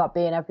just remember that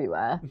being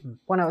everywhere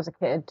when I was a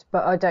kid.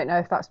 But I don't know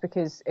if that's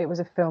because it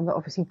was a film that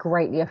obviously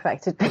greatly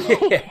affected me.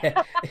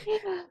 Yeah.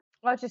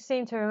 I just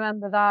seem to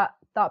remember that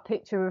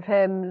picture of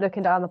him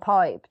looking down the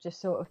pipe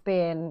just sort of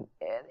being,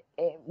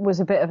 it was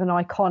a bit of an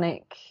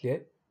iconic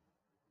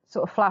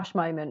sort of flash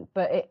moment,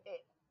 but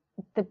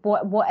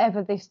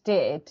whatever this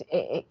did,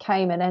 it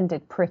came and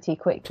ended pretty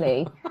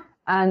quickly.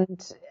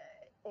 And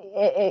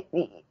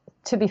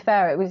to be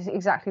fair, it was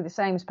exactly the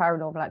same as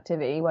Paranormal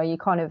Activity, where you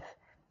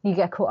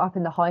get caught up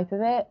in the hype of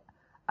it,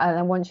 and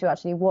then once you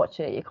actually watch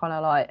it, you're kind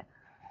of like,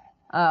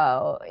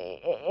 Oh,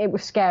 it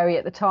was scary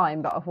at the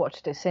time, but I've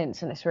watched it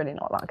since, and it's really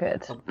not that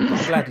good.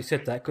 I'm glad you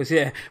said that,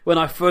 because when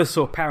I first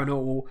saw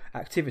Paranormal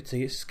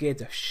Activity, it scared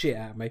the shit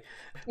out of me.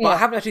 But I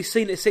haven't actually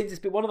seen it since. It's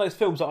been one of those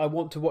films that I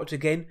want to watch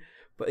again.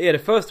 But the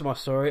first time I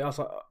saw it, I was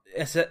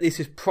like, this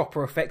is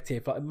proper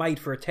effective, like made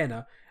for a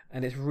tenner,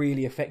 and it's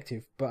really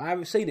effective. But I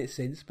haven't seen it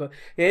since. But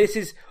this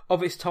is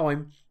of its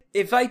time.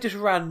 If they just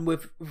ran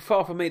with,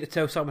 far from me to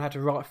tell someone how to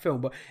write a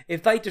film, but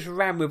if they just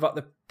ran with like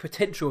the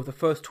potential of the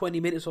first 20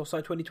 minutes or so,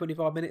 20,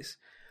 25 minutes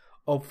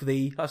of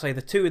the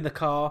two in the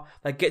car,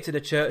 they get to the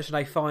church and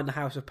they find the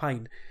House of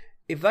Pain.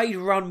 If they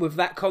run with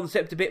that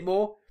concept a bit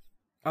more,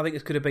 I think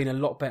it could have been a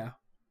lot better.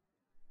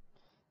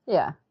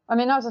 Yeah. I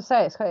mean, as I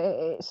say,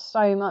 it's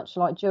so much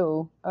like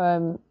Jewel.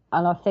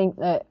 And I think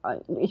that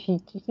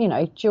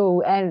if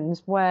Jewel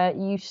ends where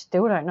you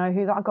still don't know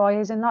who that guy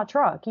is in that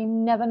truck. You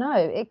never know.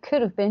 It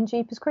could have been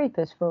Jeepers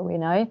Creepers for all we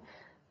know.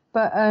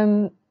 But,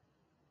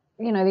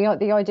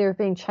 the idea of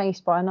being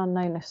chased by an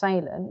unknown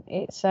assailant,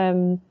 it's,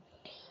 I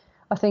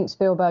think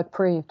Spielberg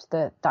proved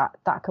that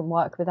can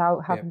work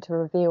without having to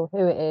reveal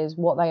who it is,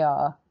 what they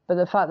are. But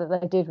the fact that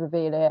they did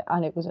reveal it,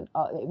 and it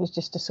was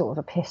just a sort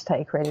of a piss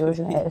take, really,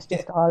 wasn't it? It's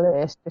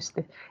just,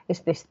 it's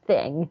this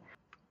thing.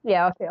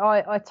 Yeah,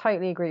 I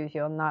totally agree with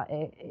you on that.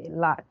 It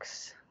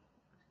lacks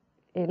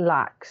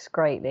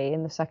greatly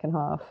in the second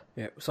half.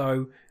 Yeah.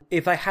 So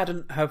if they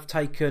hadn't have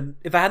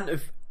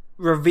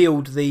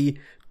revealed the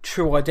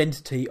true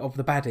identity of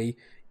the baddie,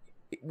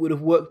 it would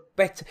have worked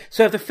better.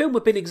 So if the film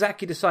had been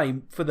exactly the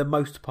same for the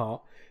most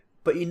part,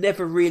 but you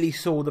never really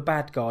saw the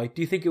bad guy,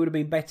 do you think it would have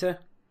been better?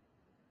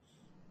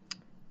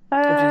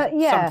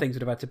 Yeah. Some things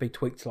would have had to be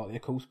tweaked slightly,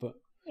 of course, but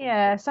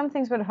yeah, some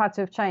things would have had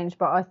to have changed.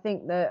 But I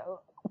think that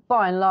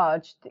by and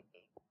large,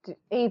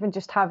 even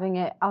just having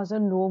it as a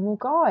normal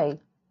guy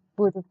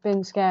would have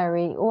been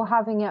scary, or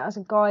having it as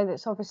a guy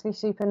that's obviously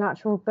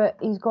supernatural but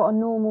he's got a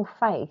normal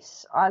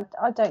face. I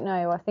don't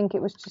know. I think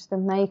it was just the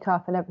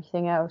makeup and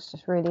everything else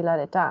just really let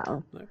it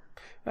down. No,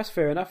 that's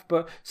fair enough.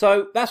 But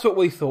so that's what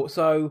we thought.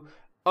 So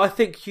I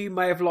think you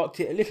may have liked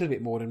it a little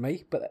bit more than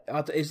me. But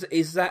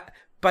is that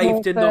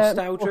bathed in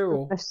nostalgia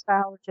or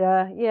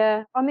nostalgia?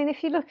 Yeah. I mean,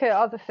 if you look at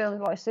other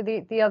films,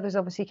 like the others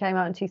obviously came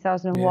out in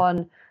 2001.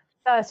 Yeah.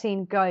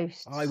 13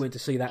 Ghosts. I went to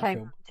see that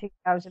came film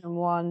out in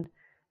 2001,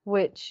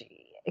 which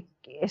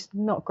is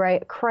not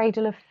great.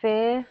 Cradle of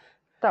Fear,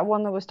 that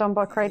one that was done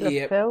by Cradle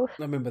of Filth.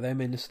 I remember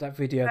them in that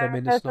video. Them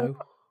in the snow.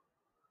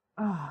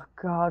 Oh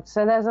God!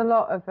 So there's a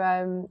lot of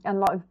and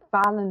like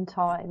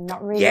Valentine,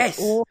 that really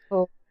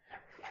awful,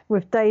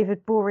 with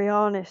David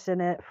Boreanaz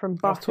in it from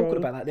Buffy. I was talking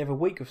about that the other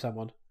week with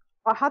someone.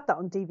 I had that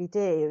on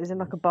DVD. It was in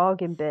like a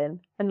bargain bin,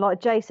 and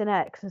like Jason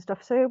X and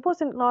stuff. So it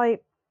wasn't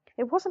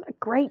a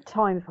great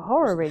time for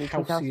horror, really.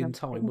 Halcyon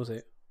time, was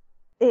it?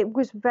 It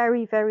was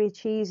very, very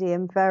cheesy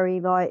and very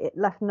it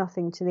left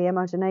nothing to the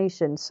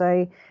imagination.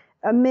 So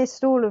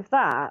amidst all of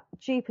that,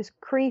 Jeepers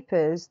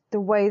Creepers, the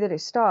way that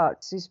it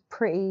starts is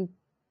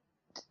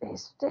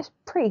it's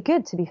pretty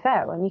good, to be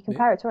fair. When you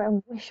compare it to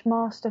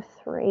Wishmaster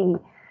 3,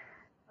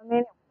 I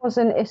mean,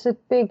 it's a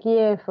big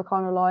year for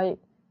kind of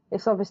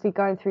it's obviously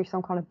going through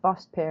some kind of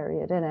bust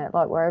period, isn't it?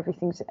 Like where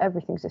everything's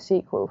a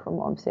sequel from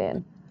what I'm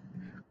seeing.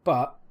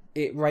 But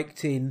it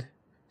raked in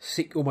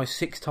almost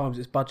 6 times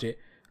its budget,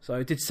 so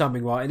it did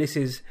something right. And this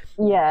is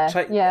whack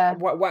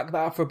that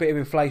up for a bit of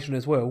inflation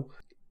as well.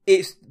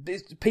 It's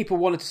people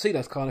wanted to see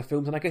those kind of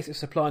films, and I guess it's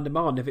supply and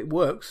demand. If it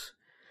works,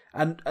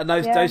 and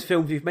those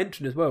films you've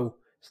mentioned as well,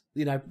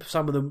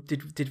 some of them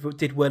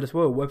did well as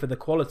well. Whether the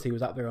quality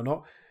was up there or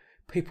not,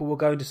 people were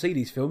going to see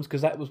these films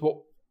because that was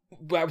what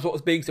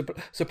was being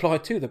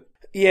supplied to them.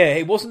 Yeah,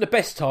 it wasn't the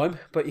best time,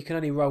 but you can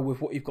only roll with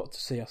what you've got to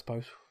see, I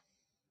suppose.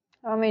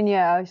 I mean,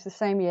 yeah, it's the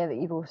same year that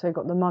you've also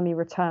got The Mummy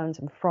Returns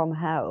and From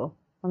Hell.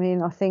 I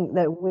mean, I think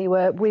that we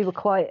were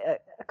quite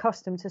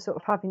accustomed to sort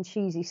of having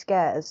cheesy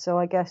scares. So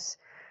I guess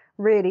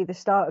really the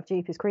start of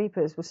Jeepers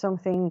Creepers was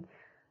something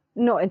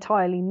not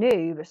entirely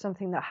new, but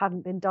something that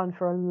hadn't been done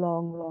for a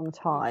long, long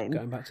time.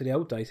 Going back to the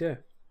old days, yeah.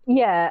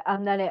 Yeah,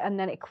 and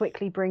then it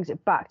quickly brings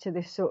it back to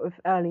this sort of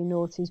early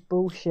noughties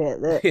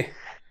bullshit that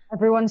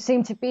everyone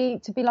seemed to be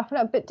laughing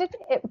at. But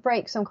didn't it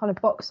break some kind of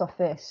box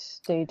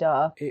office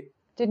doodah?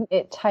 Didn't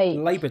it take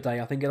Labour Day?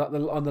 I think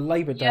on the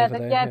Labour Day over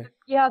there.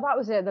 Yeah, that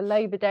was it. The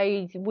Labour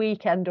Day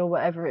weekend or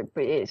whatever.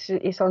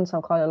 It's on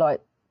some kind of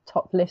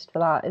top list for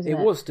that, isn't it?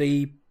 It was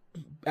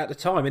at the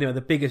time anyway,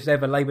 the biggest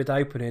ever Labour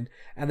Day opening,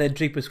 and then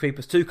Jeepers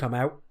Creepers 2 come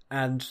out,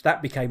 and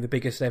that became the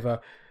biggest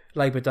ever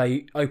Labour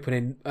Day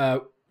opening.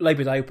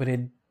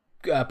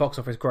 Box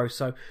office gross.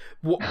 So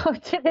did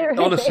it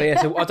really? Honestly,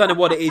 so I don't know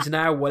what it is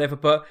now, or whatever,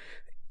 but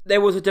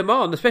there was a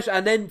demand, especially,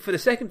 and then for the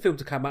second film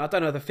to come out, I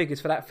don't know the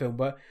figures for that film,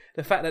 but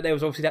the fact that there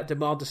was obviously that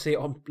demand to see it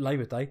on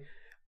Labour Day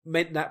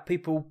meant that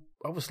people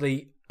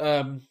obviously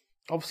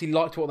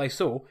liked what they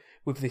saw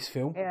with this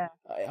film. Yeah.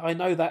 I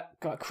know that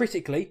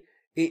critically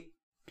it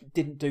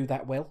didn't do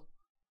that well.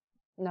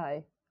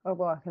 No. Oh,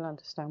 well, I can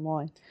understand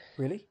why.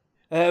 Really?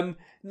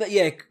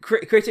 Yeah,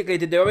 critically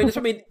did do.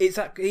 I mean, it's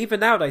even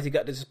nowadays you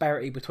got the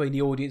disparity between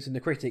the audience and the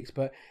critics,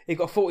 but it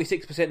got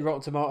 46%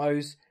 Rotten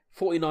Tomatoes,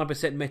 49%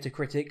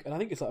 Metacritic, and I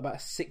think it's like about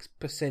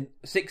 6%,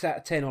 6 out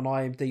of 10 on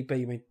IMDb.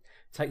 I mean,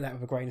 take that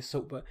with a grain of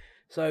salt, but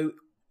so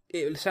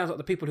it sounds like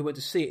the people who went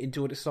to see it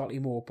enjoyed it slightly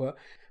more. But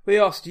we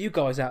asked you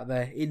guys out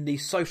there in the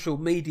social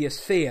media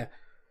sphere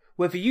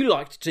whether you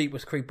liked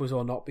Jeepers Creepers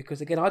or not,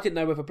 because again, I didn't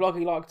know whether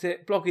Bloggy liked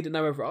it, Bloggy didn't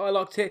know whether I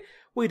liked it,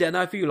 we don't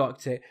know if you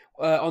liked it.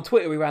 On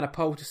Twitter we ran a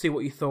poll to see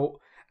what you thought,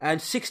 and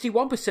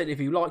 61% of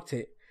you liked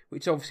it,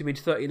 which obviously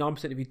means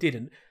 39% of you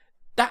didn't.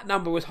 That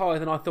number was higher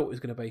than I thought it was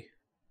going to be.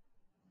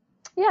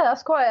 Yeah,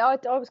 that's quite. I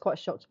was quite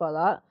shocked by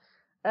that.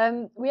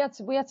 We had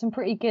some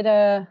pretty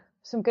good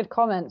some good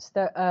comments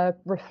that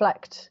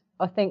reflect,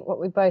 I think, what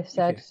we both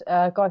said.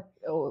 A guy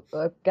or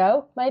a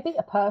girl, maybe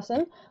a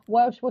person,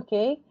 Welsh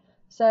Wookie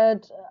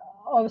said,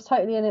 I was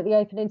totally in at the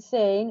opening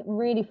scene,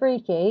 really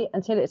freaky,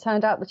 until it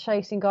turned out the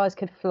chasing guys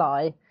could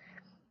fly.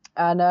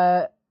 And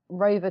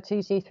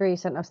Rover2G3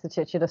 sent us the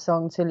titular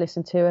song to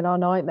listen to in our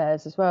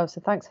nightmares as well,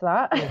 so thanks for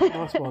that. Yeah,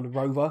 nice one,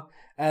 Rover.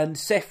 And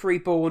Seth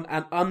Reborn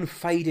and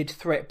Unfaded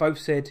Threat both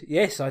said,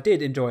 yes, I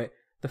did enjoy it,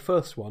 the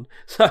first one.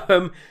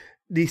 So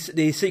the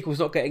sequel's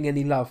not getting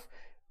any love.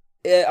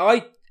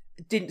 I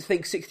didn't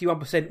think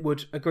 61%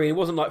 would agree. It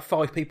wasn't like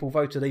 5 people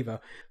voted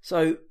either.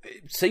 So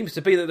it seems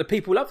to be that the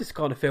people love this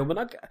kind of film.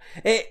 And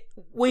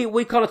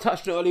we kind of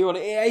touched on it earlier on.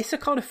 It's a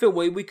kind of film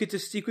where you could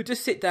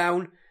just sit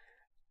down,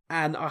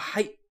 and I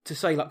hate to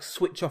say like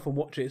switch off and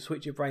watch it,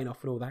 switch your brain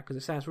off and all that, because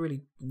it sounds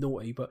really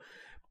naughty, but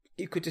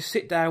you could just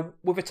sit down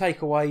with a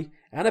takeaway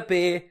and a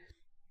beer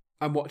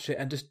and watch it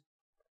and just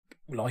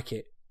like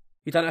it.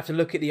 You don't have to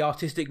look at the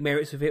artistic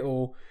merits of it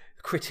or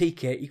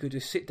critique it. You could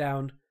just sit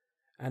down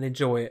and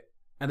enjoy it.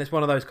 And it's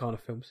one of those kind of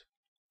films.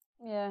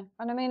 Yeah,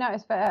 and I mean,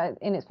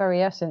 in its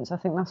very essence, I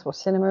think that's what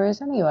cinema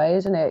is anyway,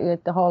 isn't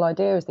it? The whole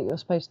idea is that you're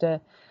supposed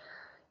to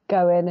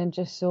go in and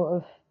just sort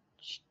of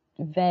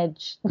veg.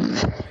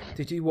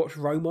 Did you watch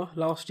Roma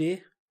last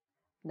year?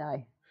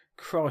 No.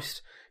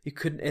 Christ, you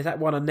couldn't. Is that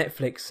one on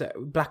Netflix,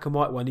 black and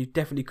white one? You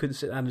definitely couldn't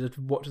sit down and just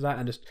watch that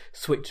and just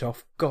switch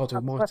off. God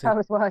almighty. That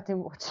was why I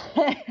didn't watch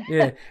it.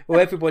 Yeah,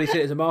 well, everybody said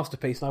it was a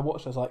masterpiece, and I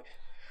watched it. I was like,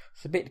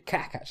 it's a bit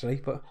cack actually,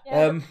 but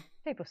yeah.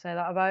 People say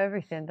that about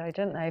everything, though,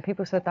 don't they?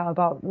 People said that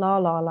about La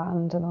La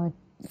Land, and I...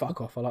 Fuck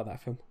off, I like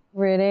that film.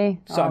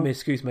 Really?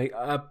 Excuse me.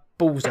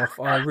 Balls off,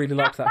 I really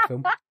liked that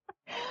film.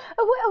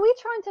 Are we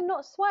trying to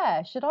not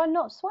swear? Should I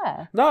not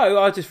swear? No,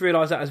 I just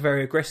realised that was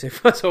very aggressive,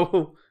 that's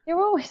all.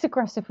 You're always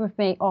aggressive with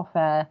me off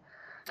air.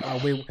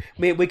 Oh,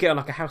 we get on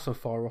like a house on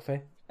fire off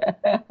here.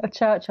 A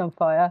church on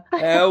fire.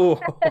 A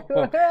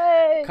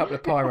couple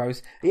of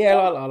pyros. Yeah,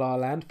 like La La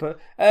Land. But,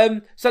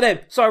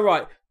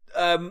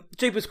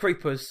 Jeepers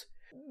Creepers...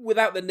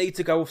 Without the need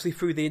to go obviously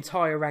through the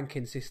entire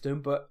ranking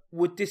system, but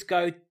would this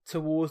go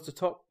towards the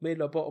top,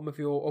 middle, or bottom of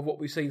what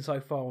we've seen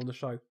so far on the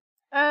show?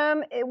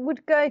 It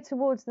would go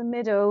towards the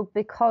middle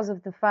because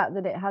of the fact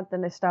that it had the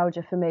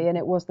nostalgia for me, and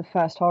it was the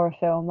first horror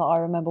film that I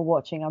remember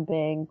watching and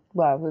being,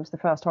 well, it was the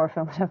first horror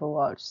film I'd ever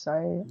watched, so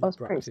I was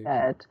pretty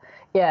scared.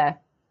 Yeah.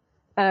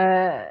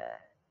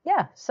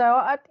 So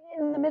I'd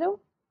in the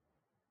middle,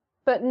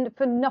 but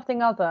for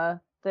nothing other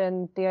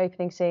than the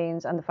opening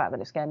scenes and the fact that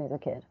it scared me as a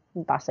kid.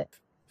 That's it.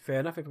 Fair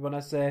enough. Everyone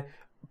has their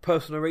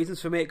personal reasons.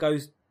 For me, it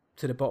goes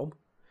to the bottom,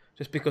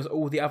 just because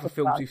all the other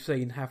films we've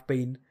seen have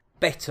been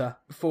better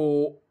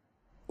for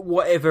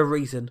whatever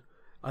reason.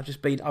 I've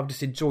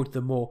just enjoyed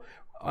them more.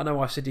 I know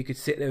I said you could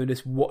sit there and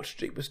just watch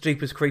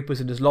Jeepers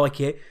Creepers and just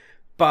like it,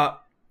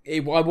 but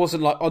I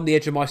wasn't like on the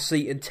edge of my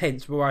seat and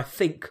tense. Where I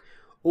think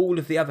all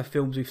of the other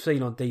films we've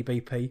seen on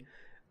DBP,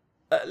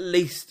 at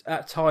least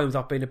at times,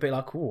 I've been a bit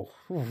like, oh,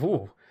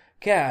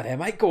 get out of there,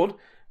 mate. Go on.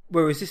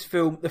 Whereas this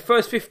film, the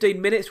first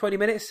 15 minutes, 20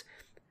 minutes,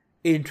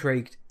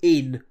 intrigued,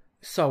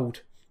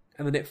 sold.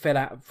 And then it fell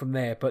out from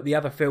there. But the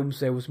other films,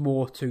 there was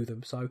more to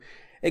them. So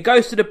it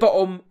goes to the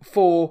bottom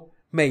for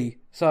me.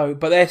 So,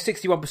 but there's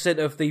 61%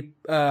 of the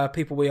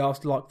people we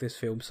asked like this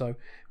film. So a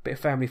bit of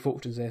family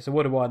fortunes there. So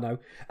what do I know?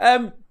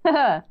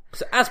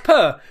 So as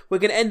per, we're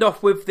going to end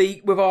off with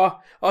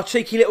our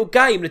cheeky little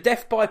game, the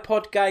Death by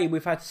Pod game.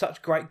 We've had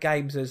such great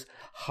games as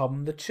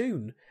Hum the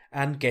Tune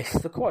and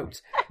Guess the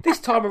Quote. This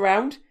time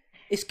around,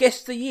 it's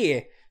Guess the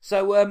Year.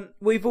 So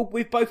we've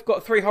both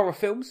got 3 horror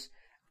films,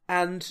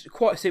 and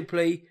quite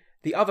simply,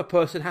 the other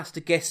person has to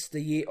guess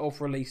the year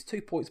of release.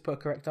 2 points per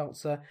correct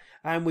answer,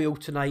 and we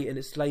alternate, and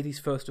it's ladies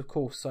first, of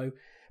course. So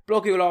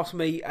Bloggy will ask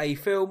me a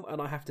film,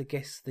 and I have to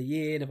guess the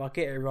year, and if I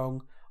get it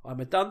wrong, I'm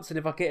a dunce, and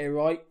if I get it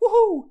right,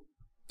 woohoo!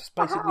 That's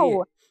basically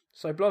it.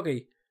 So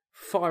Bloggy,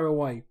 fire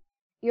away.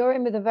 You're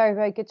in with a very,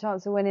 very good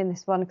chance of winning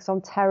this one, because I'm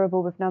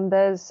terrible with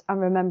numbers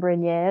and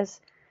remembering years.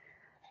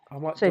 I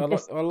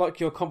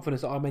like your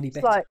confidence that I'm any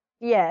better. Like,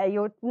 yeah,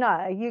 you're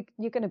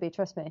going to be,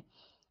 trust me.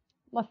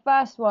 My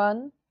first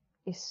one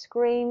is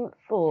Scream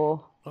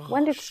 4.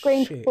 When did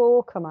Scream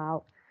 4 come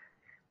out?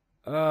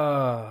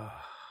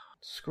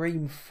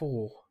 Scream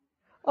 4.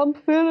 I'm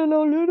feeling a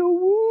little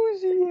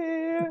woozy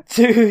here.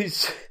 Dude.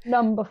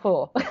 Number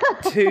 4.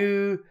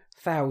 2000.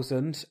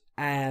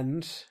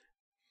 and...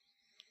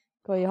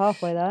 Well, you're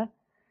halfway there.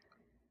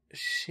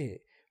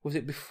 Shit. Was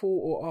it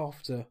before or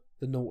after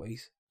the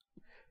noughties?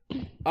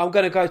 I'm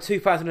going to go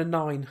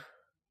 2009.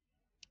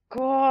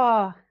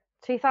 God,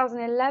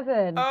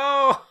 2011.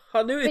 Oh,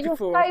 I knew it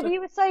before.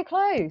 You were so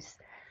close.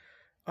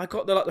 I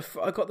got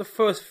the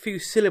first few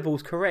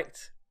syllables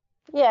correct.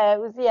 Yeah, it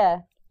was,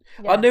 yeah.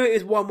 I knew it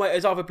was one way, it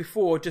was either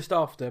before or just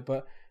after,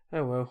 but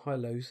oh well, I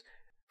lose.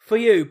 For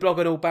you, Blog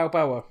and All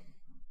Balboa.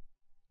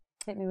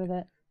 Hit me with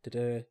it.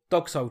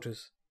 Dog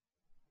Soldiers.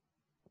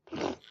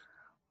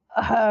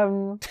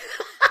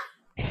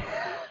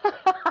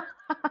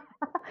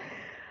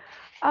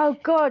 Oh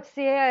God,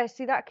 see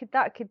that could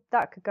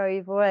go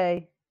either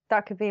way.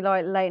 That could be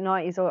like late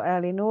 90s or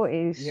early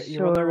noughties. Yeah,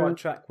 you're on the right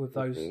track with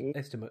those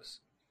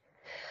estimates.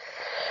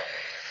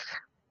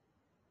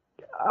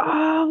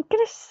 I'm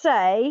gonna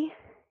say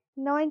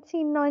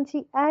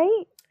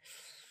 1998.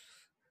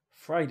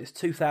 Afraid it's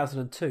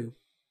 2002.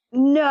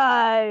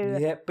 No.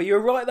 Yeah, but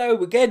you're right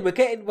though. Again,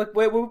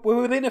 we're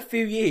within a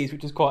few years,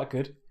 which is quite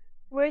good.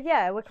 We're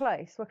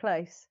close. We're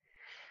close.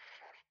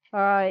 All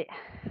right,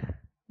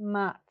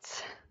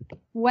 Matt.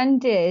 When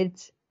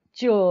did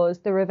Jaws: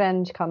 The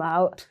Revenge come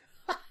out?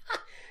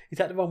 Is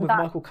that the one with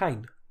Michael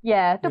Caine?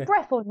 Yeah, the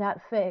breath on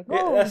that thing.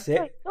 Yeah, that's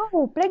it.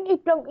 Oh, blinky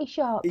blonky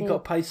shark. He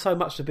got paid so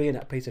much to be in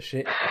that piece of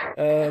shit.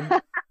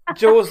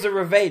 Jaws: The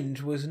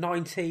Revenge was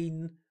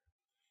 19.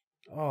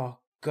 Oh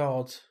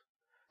God.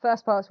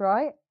 First part's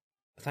right.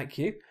 Thank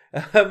you.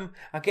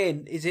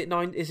 Again, is it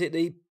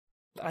the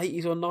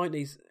 80s or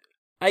 90s?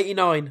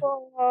 89.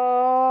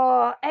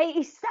 Oh,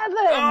 87.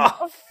 Oh. I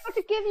was about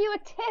to give you a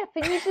tip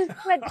and you just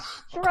went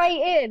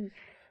straight in.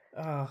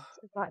 Oh.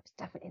 It's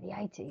definitely the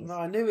 80s. No,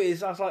 I knew it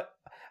is. I was like,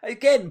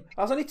 again,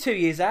 I was only 2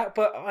 years out,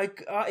 but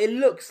it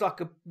looks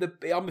like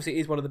obviously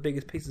it is one of the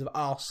biggest pieces of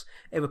arse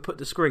ever put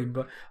to screen,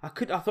 but I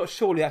thought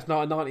surely that's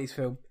not a 90s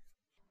film.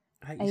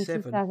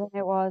 87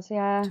 it was,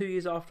 yeah. 2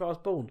 years after I was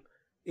born.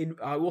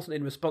 I wasn't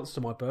in response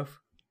to my birth.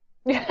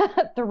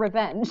 The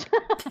Revenge.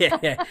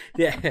 yeah.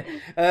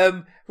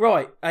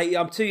 Right,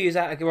 I'm 2 years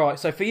out. Right,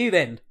 so for you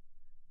then,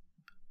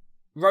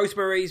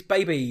 Rosemary's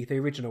Baby, the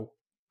original.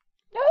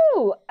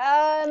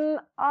 I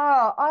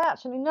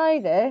actually know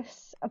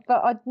this,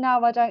 but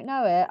now I don't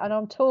know it, and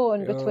I'm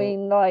torn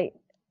between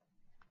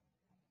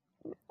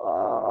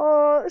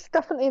it's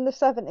definitely in the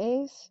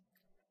 70s.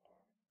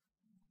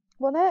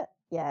 Wasn't it?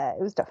 Yeah, it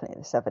was definitely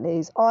in the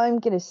 70s. I'm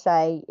going to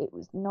say it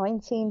was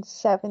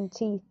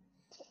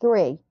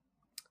 1973.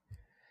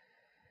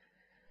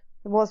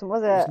 It wasn't,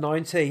 was it? It was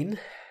 19.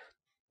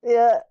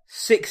 Yeah.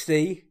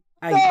 68.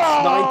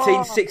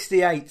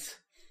 1968.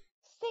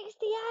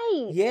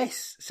 68?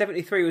 Yes.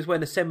 73 was when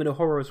the seminal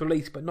horror was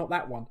released, but not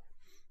that one.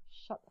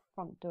 Shut the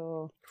front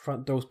door.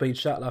 Front door's been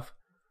shut, love.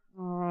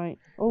 All right.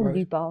 Oh,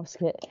 you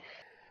basket.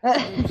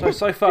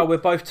 So far, we're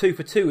both 2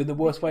 for 2 in the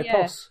worst way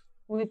possible.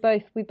 We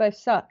both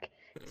suck.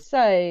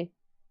 So,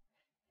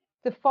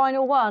 the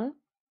final one,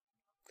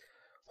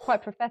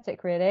 quite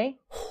prophetic really,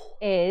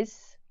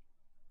 is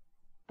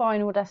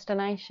Final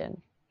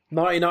Destination.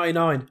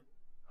 1999.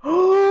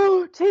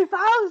 Oh,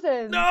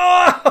 2000! No!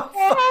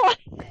 Oh!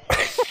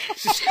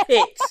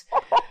 Shit!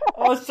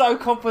 I was so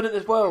confident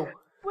as well.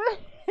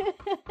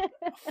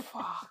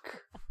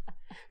 Fuck.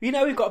 You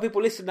know, we've got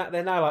people listening out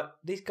there now, like,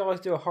 these guys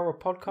do a horror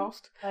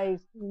podcast. They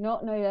do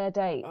not know their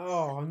dates.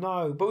 Oh,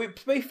 no. But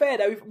to be fair,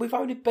 though, we've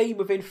only been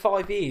within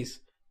 5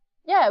 years.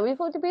 Yeah, we've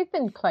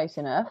been close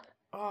enough.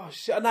 Oh,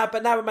 shit. No,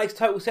 but now it makes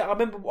total sense. I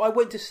remember I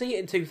went to see it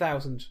in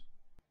 2000.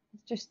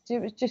 It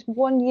was just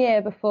 1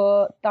 year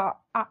before that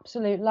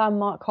absolute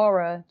landmark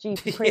horror,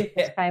 Jeepers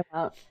Creepers, came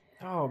out.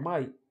 Oh,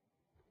 mate.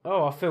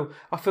 Oh,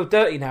 I feel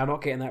dirty now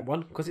not getting that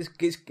one because it's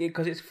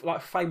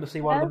like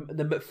famously one of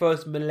the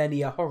first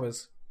millennia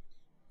horrors.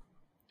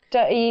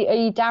 Dirty? Are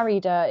you Darry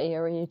dirty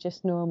or are you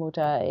just normal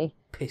dirty?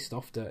 Pissed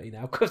off dirty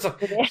now because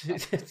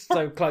it's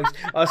so close.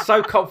 I was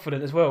so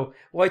confident as well.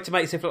 Way to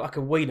make yourself look like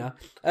a wiener.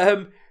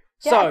 Get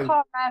a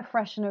car air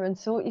freshener and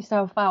sort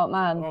yourself out,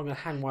 man. I'm going to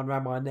hang one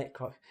around my neck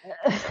like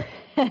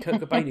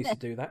Kurt Cobain used to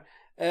do that.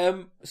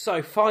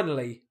 So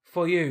finally,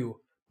 for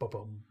you,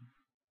 boom.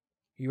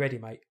 You ready,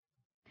 mate?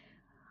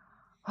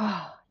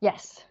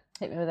 Yes,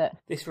 hit me with it.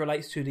 This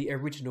relates to the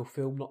original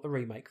film, not the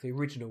remake. The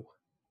original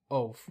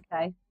of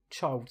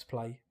Child's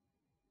Play.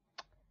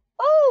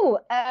 Oh,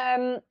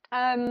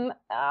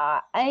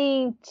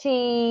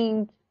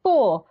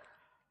 84.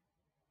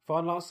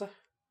 Final answer?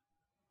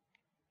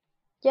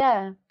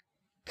 Yeah.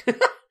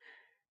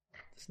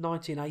 It's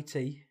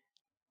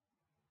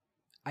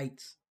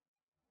 1988.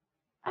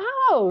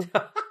 Oh.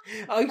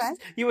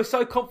 You were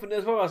so confident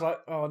as well. I was like,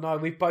 oh no,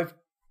 we've both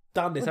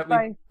done this,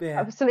 haven't we? Yeah.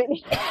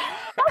 Absolutely.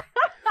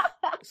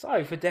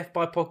 So for Death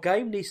by Pod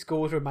Game, these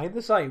scores remain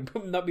the same.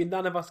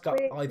 None of us got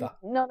either.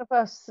 None of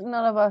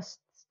us.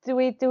 Do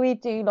we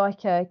do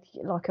like a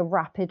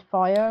rapid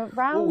fire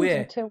round? Oh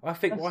yeah. I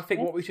think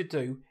what we should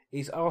do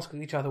is ask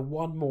each other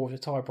one more as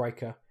a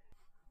tiebreaker.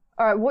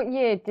 All right, what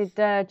year did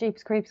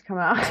Jeepers Creepers come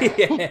out?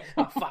 Yeah.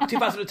 Oh, fuck,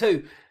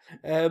 2002.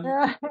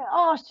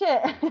 Oh,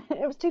 shit.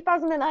 It was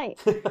 2008.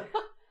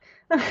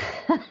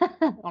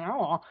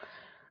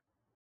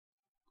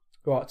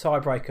 Right,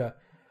 tiebreaker.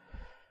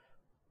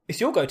 It's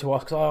your go to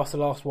ask because I asked the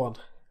last one.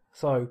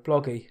 So,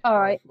 Bloggy.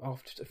 All right.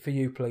 For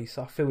you, please.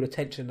 I feel the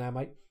tension now,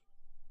 mate.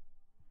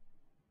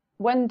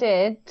 When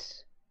did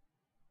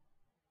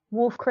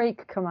Wolf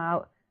Creek come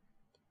out?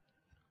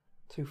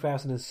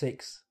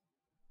 2006.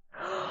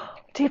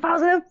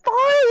 2005!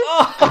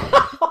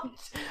 Oh,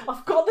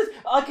 I've got this.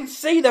 I can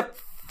see the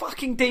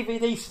fucking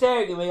DVD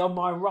staring at me on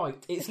my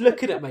right. It's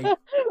looking at me.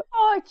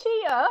 Oh,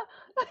 cheater!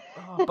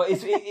 Oh, but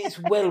it's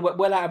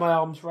well out of my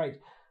arm's reach.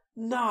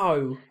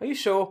 No. Are you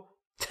sure?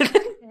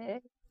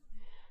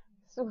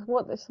 So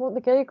what the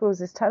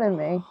Googles is telling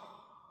me.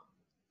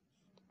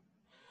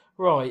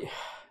 Right.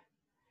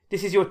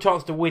 This is your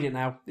chance to win it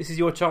now. This is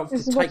your chance to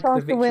take the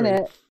victory. To win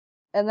it.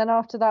 And then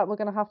after that, we're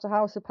going to have to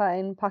House of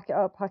Pain, pack it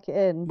up, pack it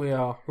in. We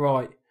are,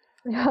 right.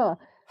 Yeah.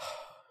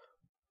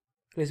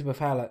 Elizabeth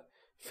Hallett,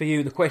 for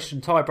you, the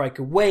question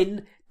tiebreaker.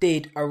 When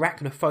did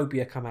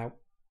Arachnophobia come out?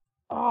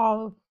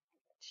 Oh,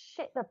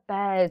 shit the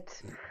bed.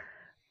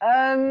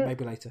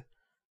 Maybe later.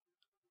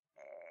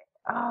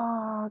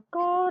 Oh,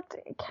 God.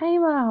 It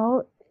came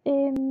out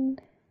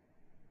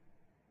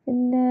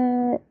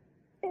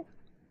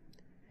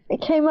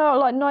it came out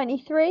like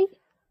 93.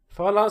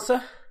 Final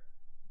answer?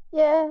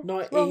 Yeah,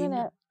 it's wrong, isn't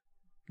it?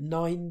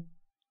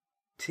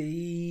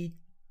 1990.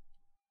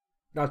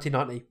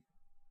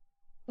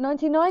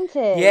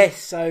 1990?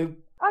 Yes, so... do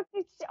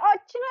you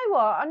know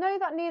what? I know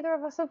that neither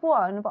of us have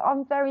won, but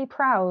I'm very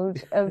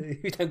proud of...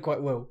 You've done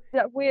quite well.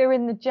 That we're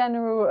in the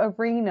general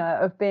arena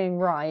of being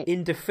right.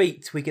 In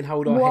defeat, we can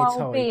hold our heads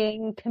high. While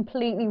being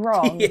completely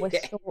wrong, yeah. We're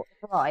sort of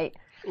right.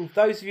 Well,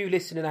 those of you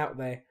listening out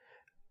there,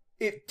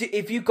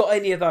 if you've got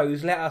any of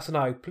those, let us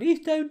know. Please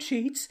don't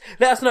cheat.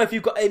 Let us know if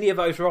you've got any of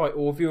those right,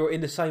 or if you're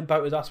in the same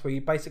boat as us, where you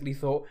basically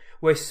thought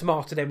we're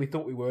smarter than we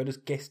thought we were, and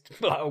just guessed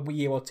like a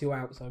year or two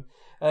out. So,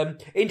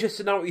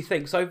 interested to know what you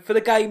think. So, for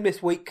the game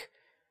this week,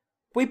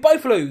 we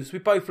both lose.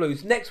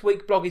 Next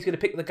week, Bloggy's going to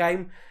pick the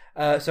game.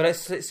 So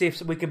let's see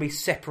if we can be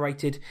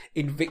separated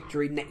in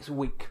victory next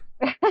week.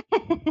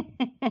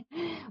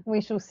 We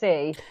shall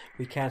see.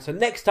 We can. So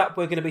next up,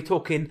 we're going to be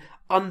talking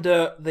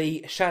Under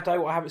the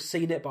Shadow. I haven't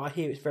seen it, but I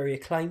hear it's very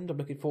acclaimed. I'm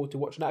looking forward to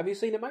watching that. Have you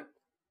seen it, mate?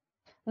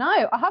 No,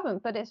 I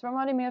haven't, but it's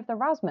reminding me of the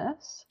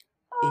Rasmus.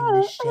 In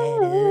the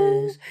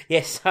shadows.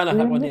 Yes, I know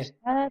that one, yeah.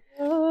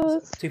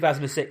 Shadows.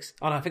 2006.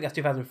 Oh, no, I think that's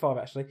 2005,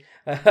 actually.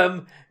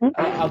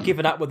 I've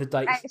given up with the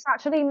dates. It's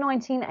actually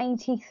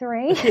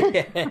 1983.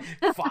 Yeah,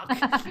 fuck.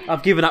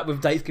 I've given up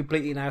with dates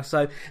completely now.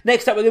 So,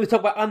 next up, we're going to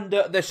talk about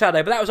Under the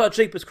Shadow. But that was our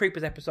Jeepers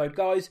Creepers episode,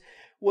 guys.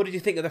 What did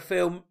you think of the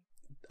film?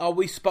 Are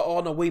we spot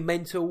on? Are we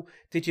mental?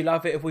 Did you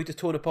love it? Have we just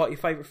torn apart your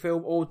favourite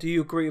film? Or do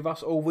you agree with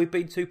us? Or have we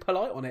been too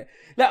polite on it?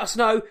 Let us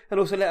know. And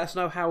also let us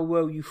know how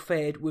well you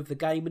fared with the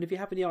game. And if you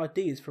have any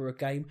ideas for a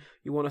game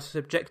you want us to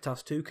subject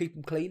us to, keep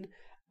them clean.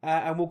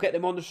 And we'll get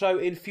them on the show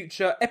in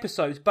future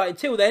episodes. But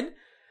until then,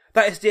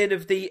 that is the end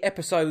of the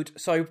episode.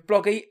 So,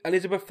 Bloggy,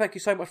 Elizabeth, thank you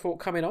so much for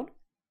coming on.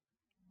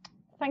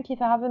 Thank you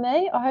for having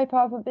me. I hope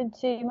I haven't been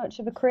too much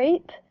of a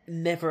creep.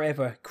 Never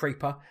ever,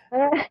 creeper.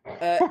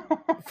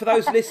 For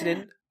those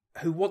listening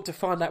who want to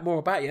find out more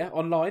about you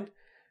online,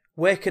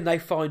 where can they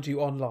find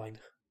you online?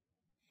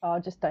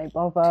 Oh, just don't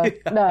bother.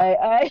 No,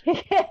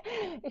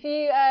 if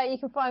you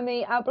can find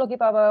me at Bloggy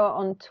Balboa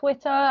on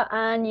Twitter,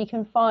 and you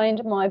can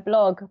find my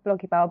blog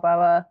Bloggy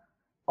Balboa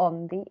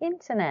on the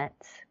internet.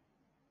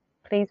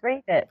 Please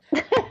read it.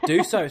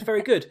 Do so. It's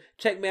very good.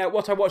 Check me out.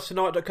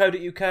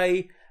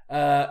 whatIwatchtonight.co.uk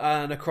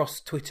and across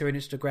Twitter and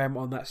Instagram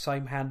on that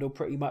same handle,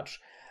 pretty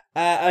much.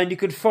 And you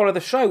can follow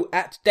the show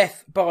at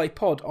Death by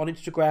Pod on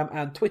Instagram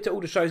and Twitter. All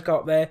the shows go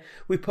up there.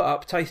 We put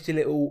up tasty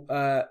little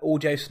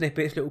audio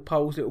snippets, little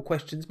polls, little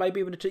questions,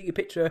 maybe even a cheeky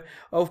picture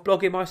of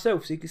Blogging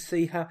myself, so you can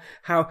see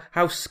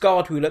how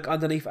scarred we look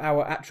underneath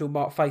our actual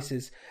marked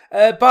faces.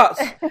 But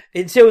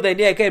until then,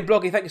 yeah, again,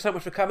 Bloggy, thank you so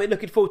much for coming.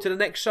 Looking forward to the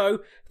next show.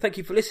 Thank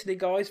you for listening,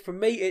 guys.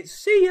 From me, it's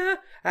see ya,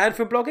 and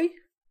from Bloggy,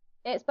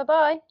 it's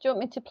bye-bye. Do you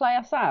want me to play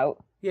us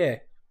out? Yeah.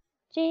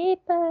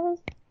 Jeepers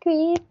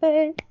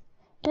Creepers.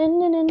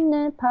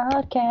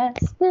 Podcast.